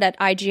hard at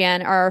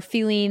IGN are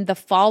feeling the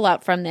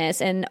fallout from this,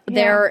 and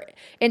their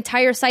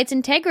entire site's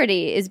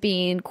integrity is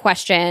being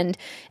questioned.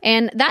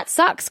 And that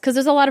sucks, because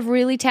there's a lot of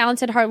really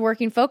talented,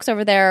 hardworking folks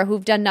over there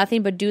who've done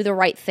nothing but do the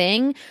right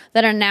thing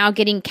that are now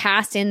getting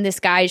cast in this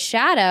guy's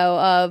shadow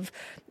of,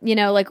 you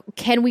know, like,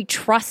 can we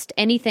trust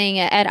anything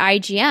at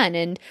IGN?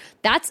 And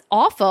that's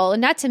awful.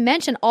 And not to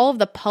mention all of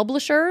the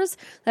publishers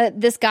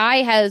that this guy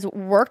has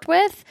worked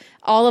with,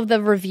 all of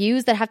the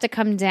reviews that have to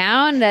come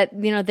down that,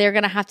 you know, they're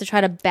going to have to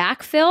try to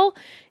backfill.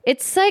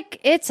 It's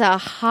like, it's a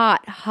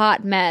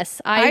hot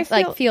mess. I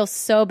feel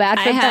so bad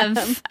for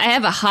them. I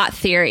have a hot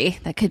theory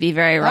that could be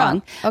very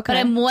wrong. Okay. But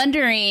I'm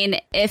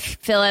wondering if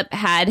Philip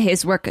had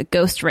his work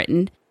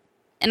ghostwritten.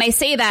 And I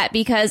say that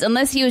because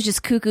unless he was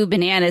just cuckoo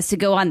bananas to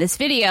go on this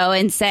video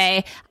and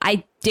say,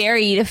 I dare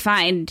you to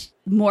find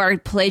more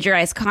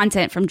plagiarized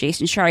content from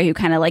Jason Schreier, who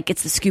kind of like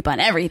gets the scoop on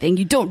everything.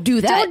 You don't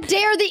do that. Don't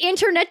dare the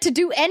internet to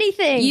do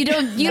anything. You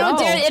don't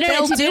dare the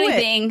internet to do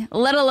anything,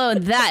 let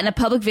alone that in a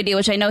public video,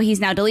 which I know he's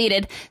now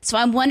deleted. So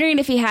I'm wondering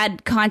if he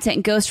had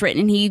content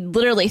ghostwritten and he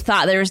literally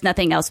thought there was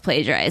nothing else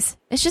plagiarized.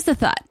 It's just a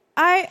thought.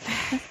 I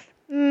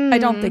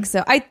don't think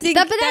so. I think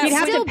but that's you'd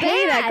have to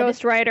pay that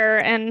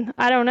ghostwriter, and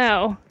I don't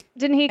know.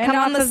 Didn't he come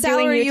on the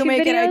salary you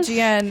make at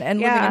IGN and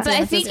living in San But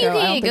I think you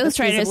can get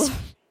ghostwriters.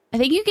 I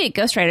think you get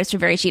ghostwriters for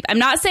very cheap. I'm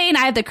not saying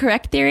I have the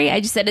correct theory. I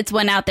just said it's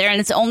one out there,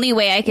 and it's the only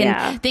way I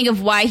can think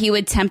of why he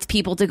would tempt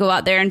people to go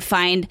out there and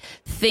find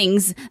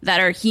things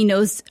that he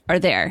knows are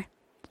there.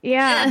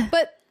 Yeah,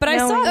 but I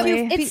saw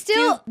it's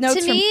still,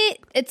 to me,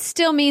 it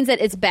still means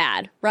that it's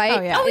bad,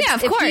 right? Oh yeah,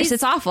 of course,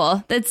 it's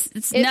awful.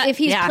 If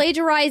he's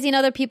plagiarizing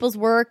other people's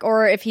work,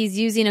 or if he's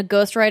using a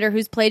ghostwriter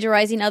who's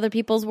plagiarizing other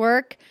people's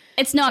work,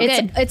 it's not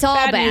good. It's all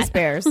bad. News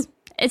bears.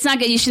 It's not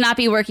good. You should not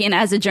be working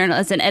as a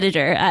journalist, an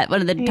editor at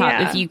one of the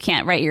top if you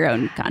can't write your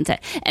own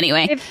content.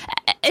 Anyway,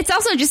 it's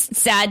also just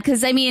sad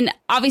because, I mean,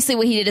 obviously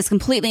what he did is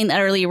completely and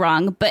utterly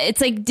wrong. But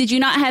it's like, did you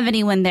not have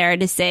anyone there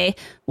to say,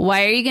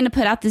 why are you going to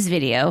put out this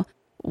video?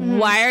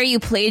 Why are you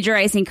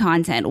plagiarizing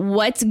content?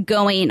 What's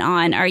going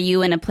on? Are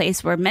you in a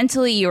place where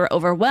mentally you're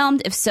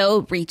overwhelmed? If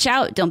so, reach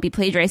out. Don't be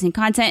plagiarizing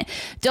content.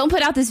 Don't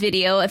put out this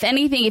video. If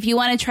anything, if you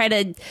want to try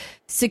to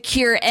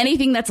secure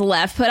anything that's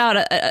left, put out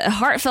a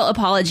heartfelt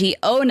apology,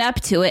 own up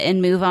to it,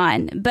 and move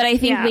on. But I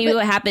think maybe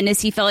what happened is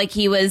he felt like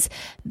he was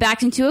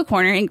backed into a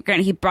corner, and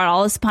granted, he brought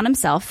all this upon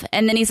himself.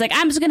 And then he's like,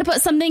 I'm just going to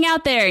put something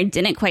out there, and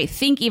didn't quite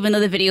think, even though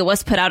the video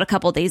was put out a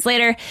couple days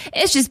later.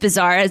 It's just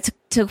bizarre. It's,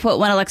 to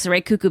quote one Alexa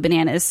Ray, cuckoo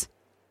bananas.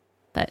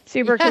 But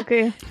super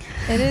cuckoo.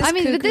 It is. I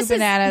mean, but this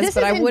is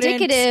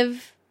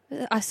indicative.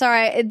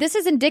 This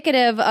is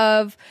indicative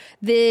of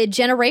the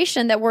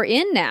generation that we're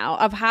in now,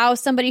 of how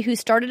somebody who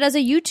started as a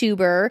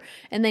YouTuber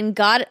and then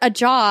got a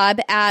job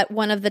at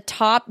one of the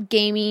top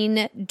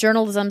gaming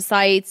journalism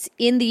sites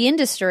in the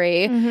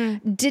industry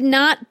did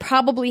not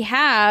probably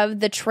have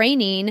the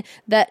training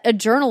that a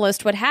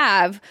journalist would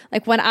have.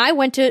 Like when I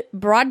went to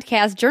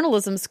broadcast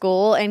journalism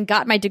school and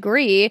got my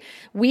degree,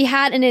 we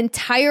had an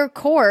entire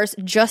course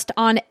just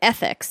on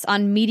ethics,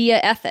 on media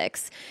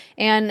ethics.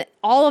 And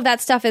all of that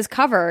stuff is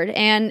covered.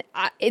 And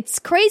it's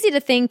crazy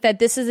to think that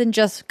this isn't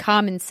just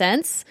common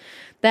sense,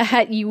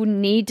 that you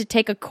need to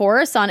take a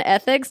course on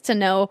ethics to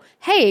know,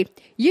 hey,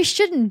 you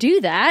shouldn't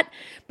do that.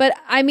 But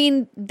I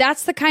mean,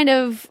 that's the kind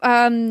of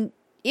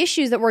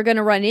issues that we're going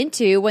to run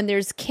into when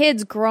there's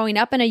kids growing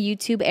up in a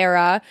YouTube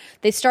era.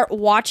 They start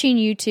watching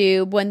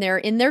YouTube when they're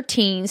in their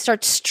teens,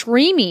 start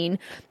streaming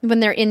when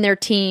they're in their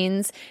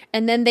teens,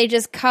 and then they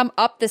just come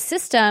up the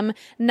system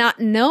not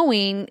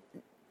knowing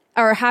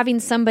or having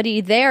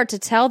somebody there to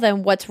tell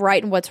them what's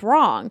right and what's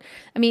wrong.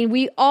 I mean,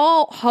 we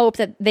all hope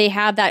that they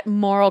have that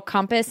moral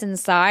compass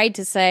inside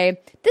to say,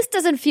 this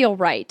doesn't feel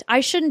right. I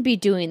shouldn't be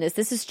doing this.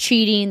 This is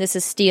cheating. This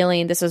is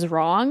stealing. This is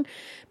wrong.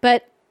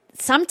 But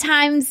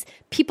sometimes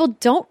people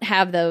don't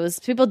have those.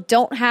 People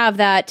don't have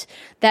that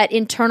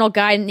internal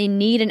guide, and they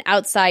need an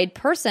outside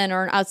person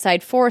or an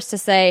outside force to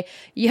say,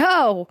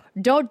 yo,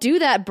 don't do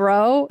that,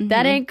 bro.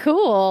 That ain't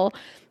cool.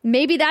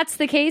 Maybe that's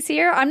the case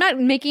here. I'm not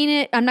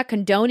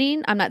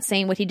condoning. I'm not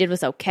saying what he did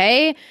was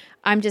okay.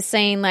 I'm just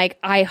saying, like,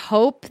 I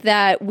hope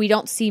that we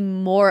don't see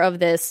more of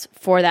this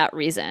for that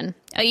reason.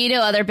 Oh,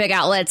 other big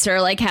outlets are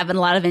like having a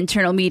lot of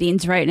internal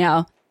meetings right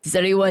now. Does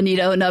anyone need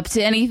to own up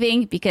to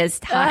anything? Because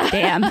hot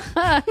damn.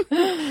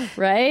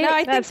 Right? No,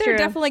 I think they're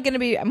definitely going to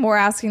be more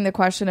asking the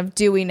question of,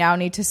 do we now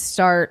need to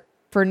start,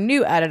 for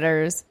new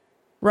editors,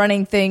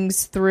 running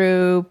things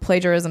through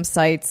plagiarism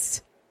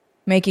sites,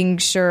 making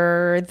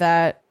sure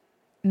that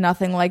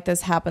nothing like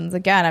this happens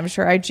again. I'm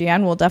sure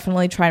IGN will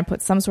definitely try and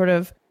put some sort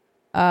of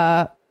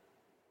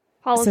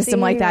policy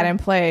system like that in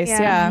place.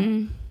 Yeah.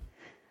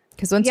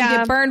 Because once you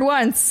get burned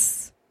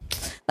once,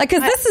 like,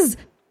 because this is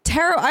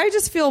terrible. I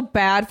just feel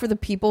bad for the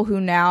people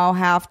who now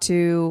have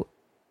to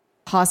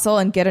hustle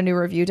and get a new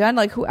review done.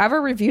 Like,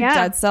 whoever reviewed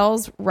Dead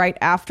Cells right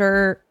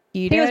after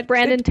he did. It was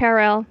Brandon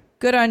Terrell.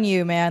 Good on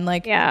you, man.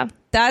 Like,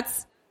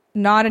 that's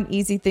not an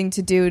easy thing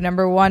to do.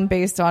 Number one,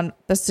 based on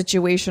the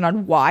situation,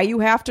 on why you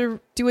have to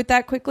do it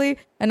that quickly.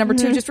 And number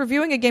two, just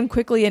reviewing a game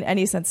quickly in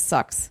any sense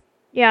sucks.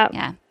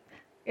 Yeah.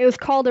 It was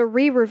called a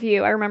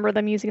re-review. I remember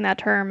them using that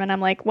term, and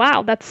I'm like,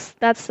 wow, that's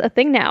a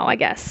thing now, I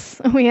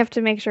guess. We have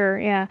to make sure,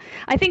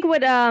 I think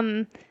what, I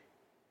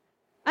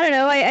don't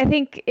know, I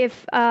think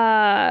if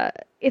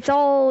it's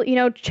all,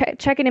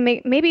 checking to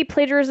make, maybe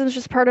plagiarism is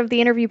just part of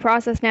the interview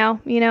process now,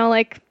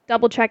 like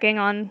double checking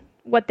on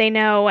what they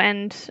know.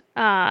 And,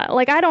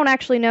 like, I don't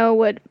actually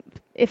know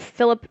if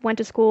Philip went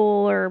to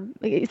school, or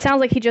it sounds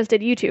like he just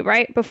did YouTube,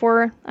 right?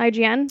 Before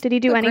IGN. Did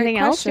he do anything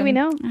else? Do we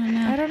know?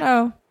 I don't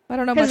know. I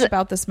don't know much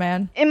about this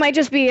man. It might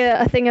just be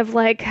a thing of,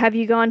 like, have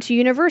you gone to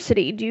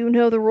university? Do you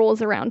know the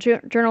rules around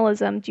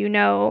journalism? Do you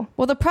know?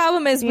 Well, the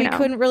problem is we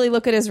couldn't really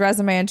look at his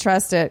resume and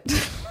trust it.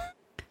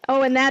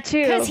 Oh, and that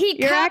too. Because he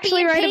copied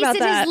and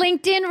pasted his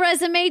LinkedIn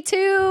resume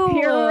too.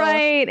 You're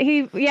right.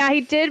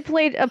 He did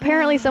play.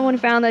 Apparently, someone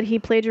found that he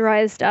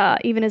plagiarized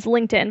even his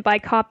LinkedIn by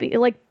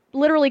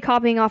literally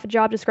copying off a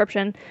job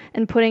description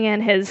and putting in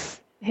his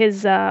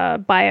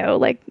bio,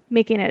 like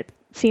making it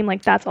seem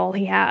like that's all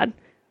he had.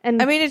 And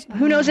I mean,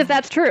 who knows if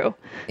that's true?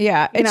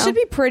 Yeah, it should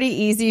be pretty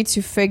easy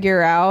to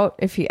figure out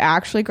if he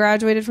actually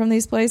graduated from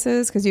these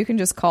places, because you can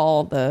just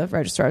call the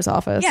registrar's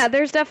office. Yeah,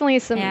 there's definitely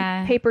some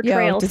paper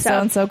trail did stuff.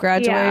 So-and-so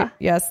graduate? Yeah.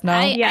 Yes, no?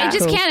 I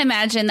just can't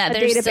imagine that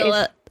there's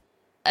still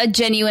a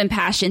genuine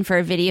passion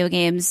for video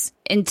games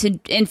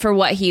and for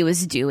what he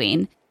was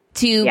doing.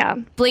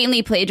 To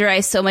blatantly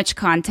plagiarize so much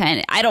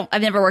content.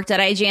 I've never worked at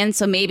IGN,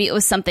 so maybe it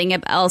was something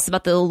else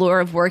about the allure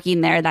of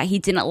working there that he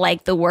didn't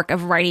like the work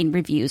of writing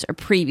reviews or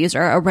previews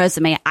or a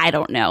resume. I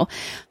don't know.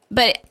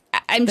 But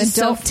I'm just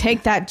don't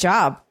take that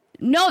job.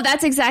 No,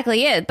 that's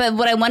exactly it. But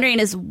what I'm wondering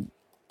is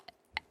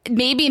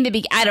maybe in the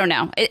beginning, I don't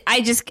know.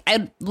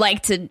 I'd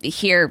like to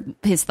hear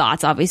his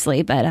thoughts,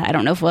 obviously, but I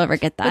don't know if we'll ever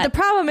get that. But the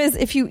problem is,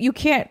 if you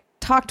can't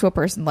talk to a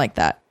person like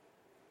that.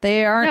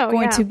 They aren't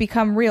going to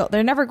become real.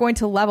 They're never going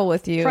to level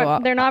with you.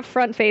 They're not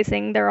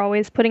front-facing. They're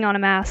always putting on a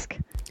mask.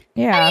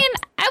 Yeah. I mean,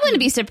 I wouldn't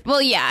be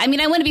I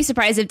wouldn't be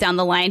surprised if down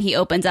the line he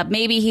opens up.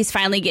 Maybe he's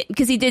finally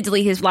because he did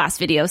delete his last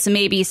video, so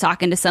maybe he's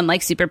talking to some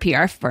like super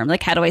PR firm.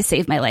 Like, how do I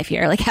save my life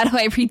here? Like, how do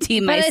I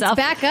redeem myself?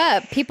 But it's back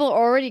up. People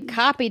already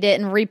copied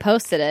it and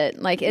reposted it.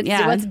 Like,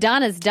 what's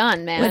done is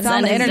done, man. What's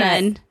on the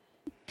internet.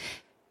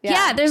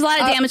 Yeah, there's a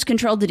lot of damage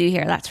control to do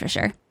here. That's for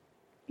sure.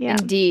 Yeah.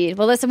 Indeed.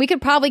 Well, listen, we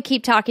could probably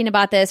keep talking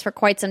about this for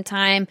quite some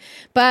time,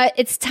 but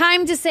it's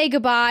time to say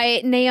goodbye.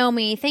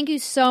 Naomi, thank you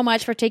so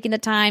much for taking the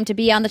time to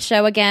be on the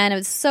show again. It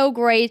was so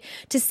great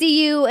to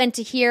see you and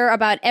to hear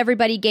about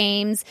Everybody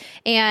Games.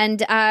 And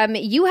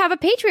you have a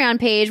Patreon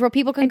page where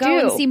people can go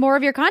and see more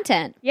of your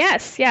content.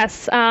 Yes.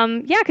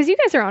 Because you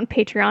guys are on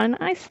Patreon.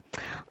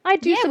 I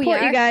do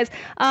support you guys.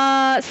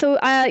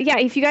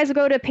 If you guys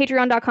go to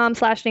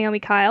patreon.com/Naomi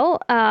Kyle,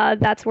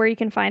 that's where you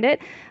can find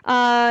it.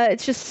 It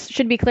just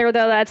should be clear,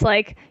 though, that's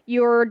like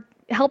you're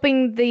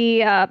helping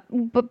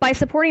by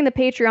supporting the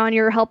Patreon,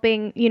 you're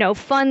helping,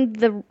 fund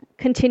the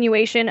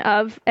continuation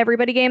of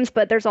Everybody Games,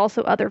 but there's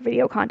also other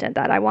video content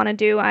that I want to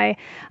do. I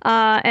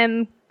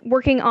am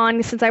working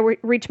on, since I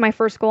reached my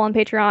first goal on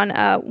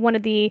Patreon, one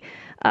of the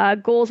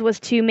goals was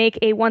to make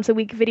a once a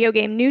week video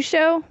game news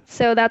show.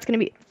 So that's going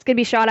to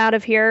be shot out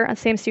of here,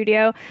 same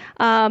studio.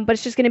 But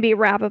it's just going to be a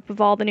wrap up of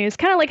all the news,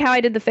 kind of like how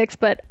I did The Fix,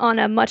 but on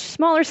a much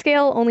smaller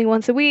scale, only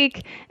once a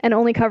week, and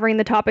only covering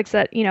the topics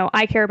that,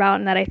 I care about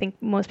and that I think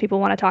most people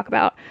want to talk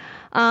about.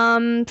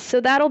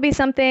 So that'll be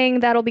something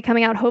that'll be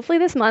coming out hopefully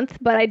this month.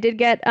 But I did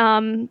get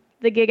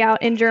the gig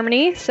out in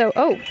Germany. So,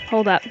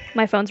 hold up.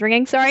 My phone's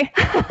ringing. Sorry.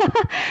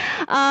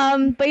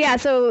 But yeah,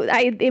 so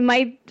it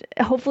might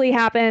hopefully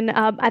happen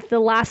at the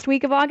last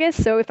week of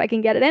August. So if I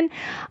can get it in.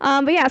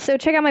 But yeah, so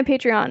check out my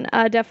Patreon.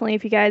 Definitely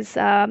if you guys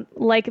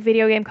like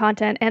video game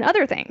content and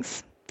other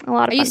things. A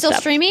lot of Are you still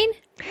stuff. streaming?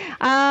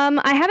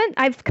 I haven't.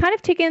 I've kind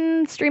of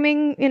taken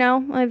streaming.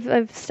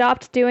 I've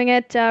stopped doing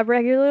it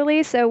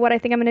regularly. So what I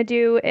think I'm going to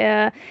do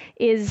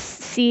is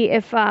see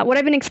if what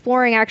I've been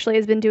exploring actually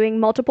has been doing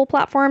multiple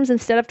platforms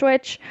instead of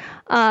Twitch,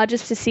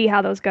 just to see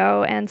how those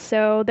go. And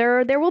so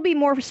there will be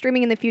more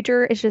streaming in the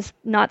future. It's just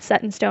not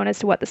set in stone as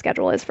to what the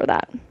schedule is for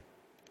that.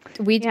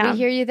 We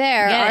hear you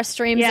there. Yeah. Our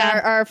streams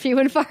are few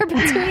and far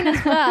between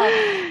as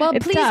well. Well,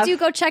 It's please tough. do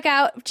go check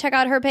out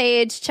her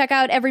page. Check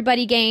out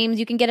Everybody Games.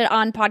 You can get it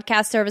on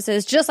podcast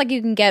services, just like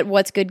you can get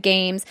What's Good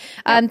Games.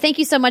 Thank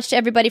you so much to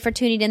everybody for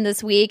tuning in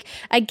this week.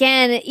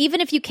 Again,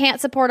 even if you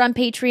can't support on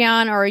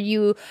Patreon or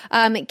you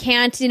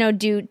can't,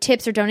 do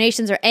tips or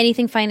donations or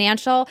anything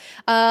financial,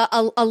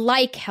 a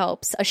like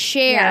helps, a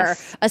share,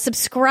 Yes. a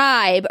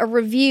subscribe, a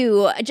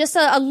review. Just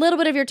a little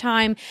bit of your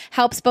time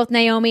helps both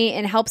Naomi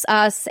and helps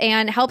us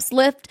and helps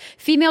lift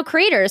female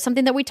creators,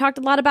 something that we talked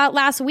a lot about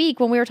last week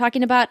when we were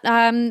talking about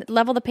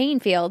Level the Playing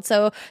Field.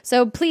 So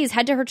please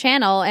head to her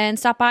channel and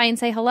stop by and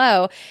say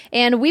hello.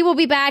 And we will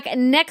be back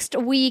next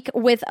week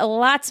with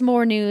lots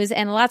more news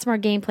and lots more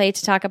gameplay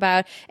to talk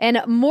about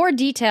and more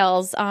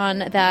details on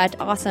that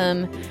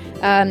awesome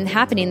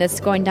happening that's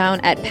going down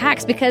at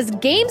PAX, because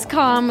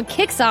Gamescom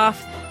kicks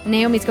off.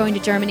 Naomi's going to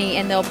Germany,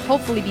 and there'll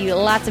hopefully be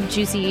lots of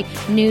juicy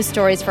news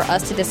stories for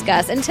us to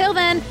discuss. Until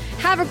then,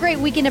 have a great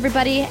weekend,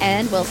 everybody,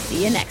 and we'll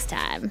see you next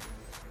time.